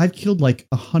 Like, I've killed like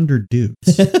 100 dudes.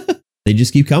 They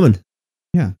just keep coming.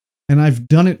 Yeah. And I've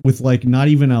done it with like not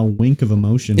even a wink of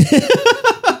emotion.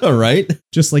 All right.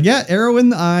 Just like, yeah, arrow in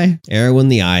the eye. Arrow in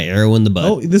the eye, arrow in the butt.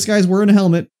 Oh, this guy's wearing a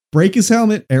helmet. Break his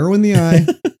helmet, arrow in the eye.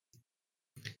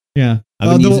 Yeah.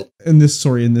 In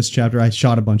this chapter, I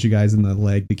shot a bunch of guys in the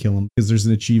leg to kill them because there's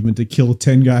an achievement to kill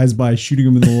 10 guys by shooting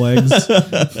them in the legs.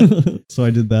 So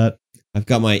I did that. I've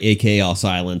got my AK all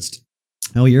silenced.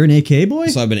 Oh, you're an AK boy?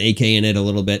 So I've been AKing it a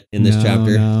little bit in this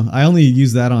chapter. No, I only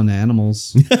use that on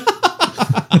animals.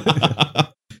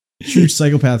 True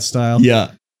psychopath style.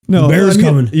 Yeah. No, the bear's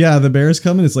coming. Yeah, the bear's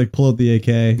coming. It's like pull out the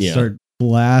AK, start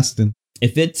blasting.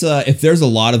 If there's a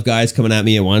lot of guys coming at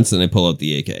me at once, then I pull out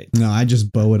the AK. No, I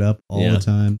just bow it up all the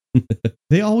time.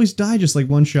 They always die just like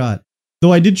one shot.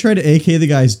 Though I did try to AK the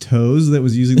guy's toes that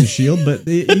was using the shield, but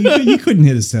you couldn't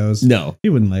hit his toes. No. He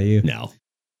wouldn't let you. No.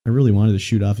 I really wanted to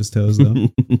shoot off his toes though.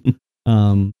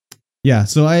 Yeah,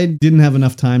 so I didn't have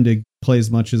enough time to play as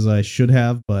much as I should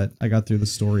have, but I got through the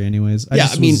story anyways. I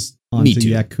was on to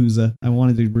Yakuza. I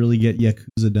wanted to really get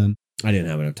Yakuza done. I didn't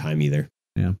have enough time either.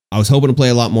 Yeah. I was hoping to play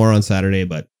a lot more on Saturday,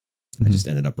 but I just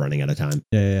ended up running out of time.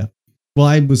 Yeah. Well,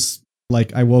 I was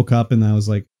like, I woke up and I was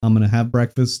like, I'm going to have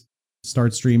breakfast,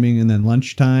 start streaming, and then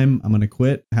lunchtime, I'm going to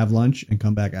quit, have lunch, and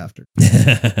come back after.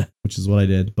 Which is what I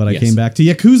did. But I came back to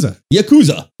Yakuza.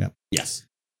 Yakuza. Yeah. Yes.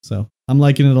 So I'm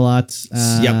liking it a lot.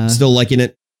 Yep. Still liking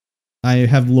it. I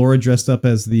have Laura dressed up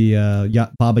as the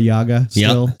Baba Yaga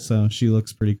still, so she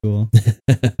looks pretty cool.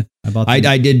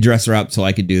 I did dress her up so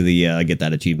I could do the get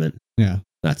that achievement. Yeah.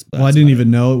 That's well, I didn't even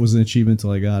know it was an achievement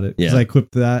until I got it. Because I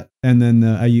equipped that, and then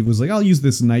I was like, I'll use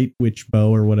this Night Witch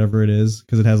bow or whatever it is,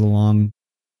 because it has a long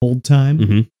hold time.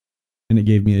 Mm-hmm. And it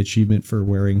gave me an achievement for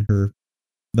wearing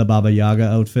the Baba Yaga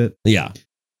outfit. Yeah. I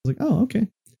was like, oh, okay.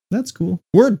 That's cool.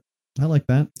 Word. I like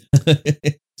that.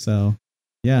 So,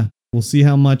 yeah. We'll see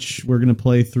how much we're going to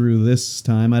play through this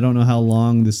time. I don't know how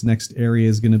long this next area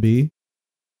is going to be.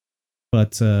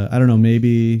 But I don't know,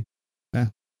 maybe...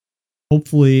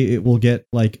 hopefully it will get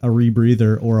like a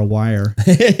rebreather or a wire.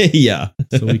 Yeah.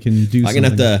 So we can do I'm gonna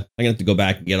have to go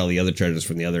back and get all the other treasures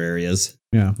from the other areas.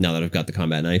 Yeah. Now that I've got the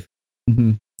combat knife.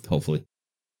 Mm-hmm. Hopefully.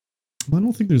 I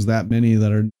don't think there's that many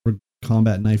that are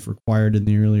combat knife required in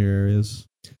the earlier areas.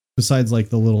 Besides like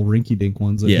the little rinky-dink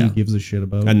ones that Yeah. he gives a shit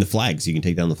about. And the flags. You can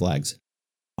take down the flags.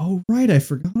 Oh, right. I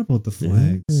forgot about the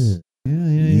flags. Yeah.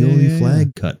 Yeah. The only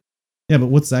flag cut. Yeah, but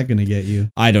what's that going to get you?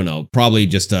 I don't know. Probably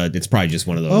just it's probably just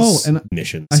one of those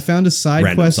missions. I found a side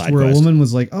Random quest side where quest. a woman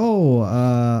was like, "Oh,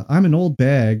 I'm an old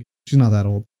bag. She's not that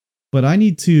old, but I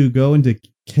need to go into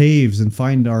caves and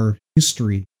find our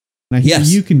history." And I hear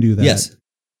you can do that. Yes.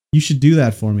 You should do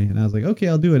that for me. And I was like, "Okay,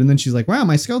 I'll do it." And then she's like, "Wow,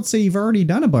 my scouts say you've already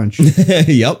done a bunch."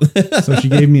 Yep. So she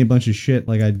gave me a bunch of shit.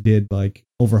 Like I did like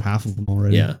over half of them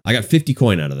already. Yeah. I got 50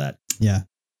 coin out of that. Yeah.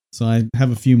 So I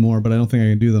have a few more, but I don't think I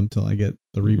can do them until I get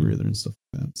the rebreather and stuff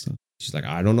like that. So She's like,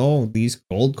 I don't know. These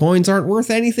gold coins aren't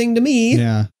worth anything to me.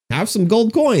 yeah. Have some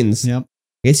gold coins. Yep.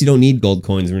 I guess you don't need gold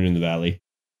coins when you're in the valley.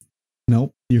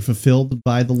 Nope. You're fulfilled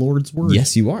by the Lord's word.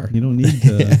 Yes, you are. You don't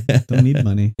need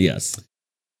money. Yes.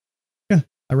 Yeah.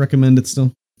 I recommend it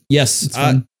still. Yes. It's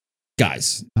fun.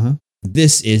 Guys, Uh-huh.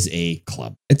 this is a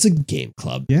club. It's a game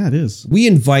club. Yeah, it is. We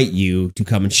invite you to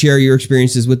come and share your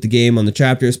experiences with the game on the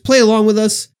chapters. Play along with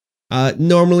us.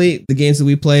 Normally, the games that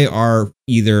we play are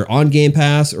either on Game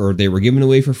Pass or they were given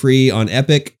away for free on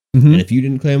Epic. Mhm. And if you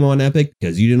didn't claim them on Epic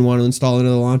because you didn't want to install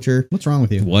another launcher, What's wrong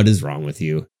with you? what is wrong with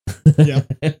you? Yeah.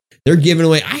 They're giving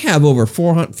away. I have over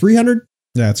 300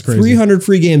 Yeah, it's crazy. 300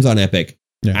 free games on Epic.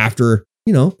 Yeah. After,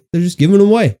 they're just giving them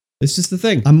away. It's just the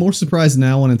thing. I'm more surprised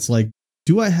now when it's like,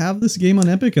 do I have this game on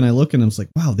Epic? And I look and I'm like,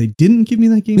 wow, they didn't give me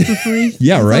that game for free?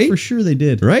 Yeah, I thought right? for sure they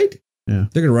did. Right? Yeah.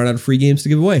 They're going to run out of free games to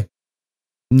give away.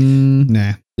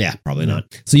 Nah. Yeah, probably not.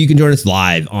 So you can join us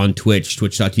live on Twitch,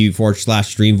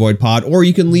 twitch.tv/StreamVoidPod, or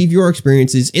you can leave your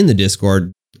experiences in the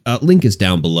Discord. Link is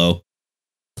down below.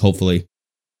 Hopefully.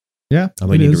 Yeah. I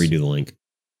might need to redo the link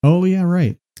Oh, yeah,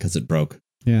 right. because it broke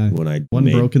Yeah. when I One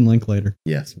made. broken link later.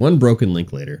 Yes, one broken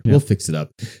link later. Yeah. We'll fix it up.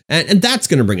 And that's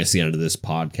going to bring us to the end of this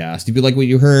podcast. If you like what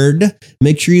you heard,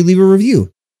 make sure you leave a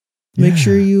review. Make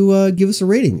sure you give us a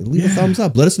rating. Leave a thumbs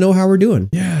up. Let us know how we're doing.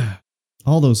 Yeah.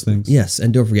 All those things. Yes,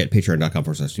 and don't forget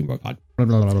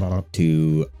patreon.com/StreamVoidPod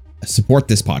to support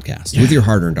this podcast with your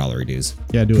hard-earned dollar dues.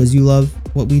 Yeah, do it. Because you love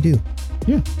what we do.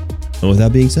 Yeah. And with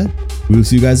that being said, we will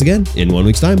see you guys again in 1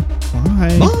 week's time.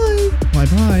 Bye. Bye.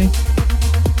 Bye-bye.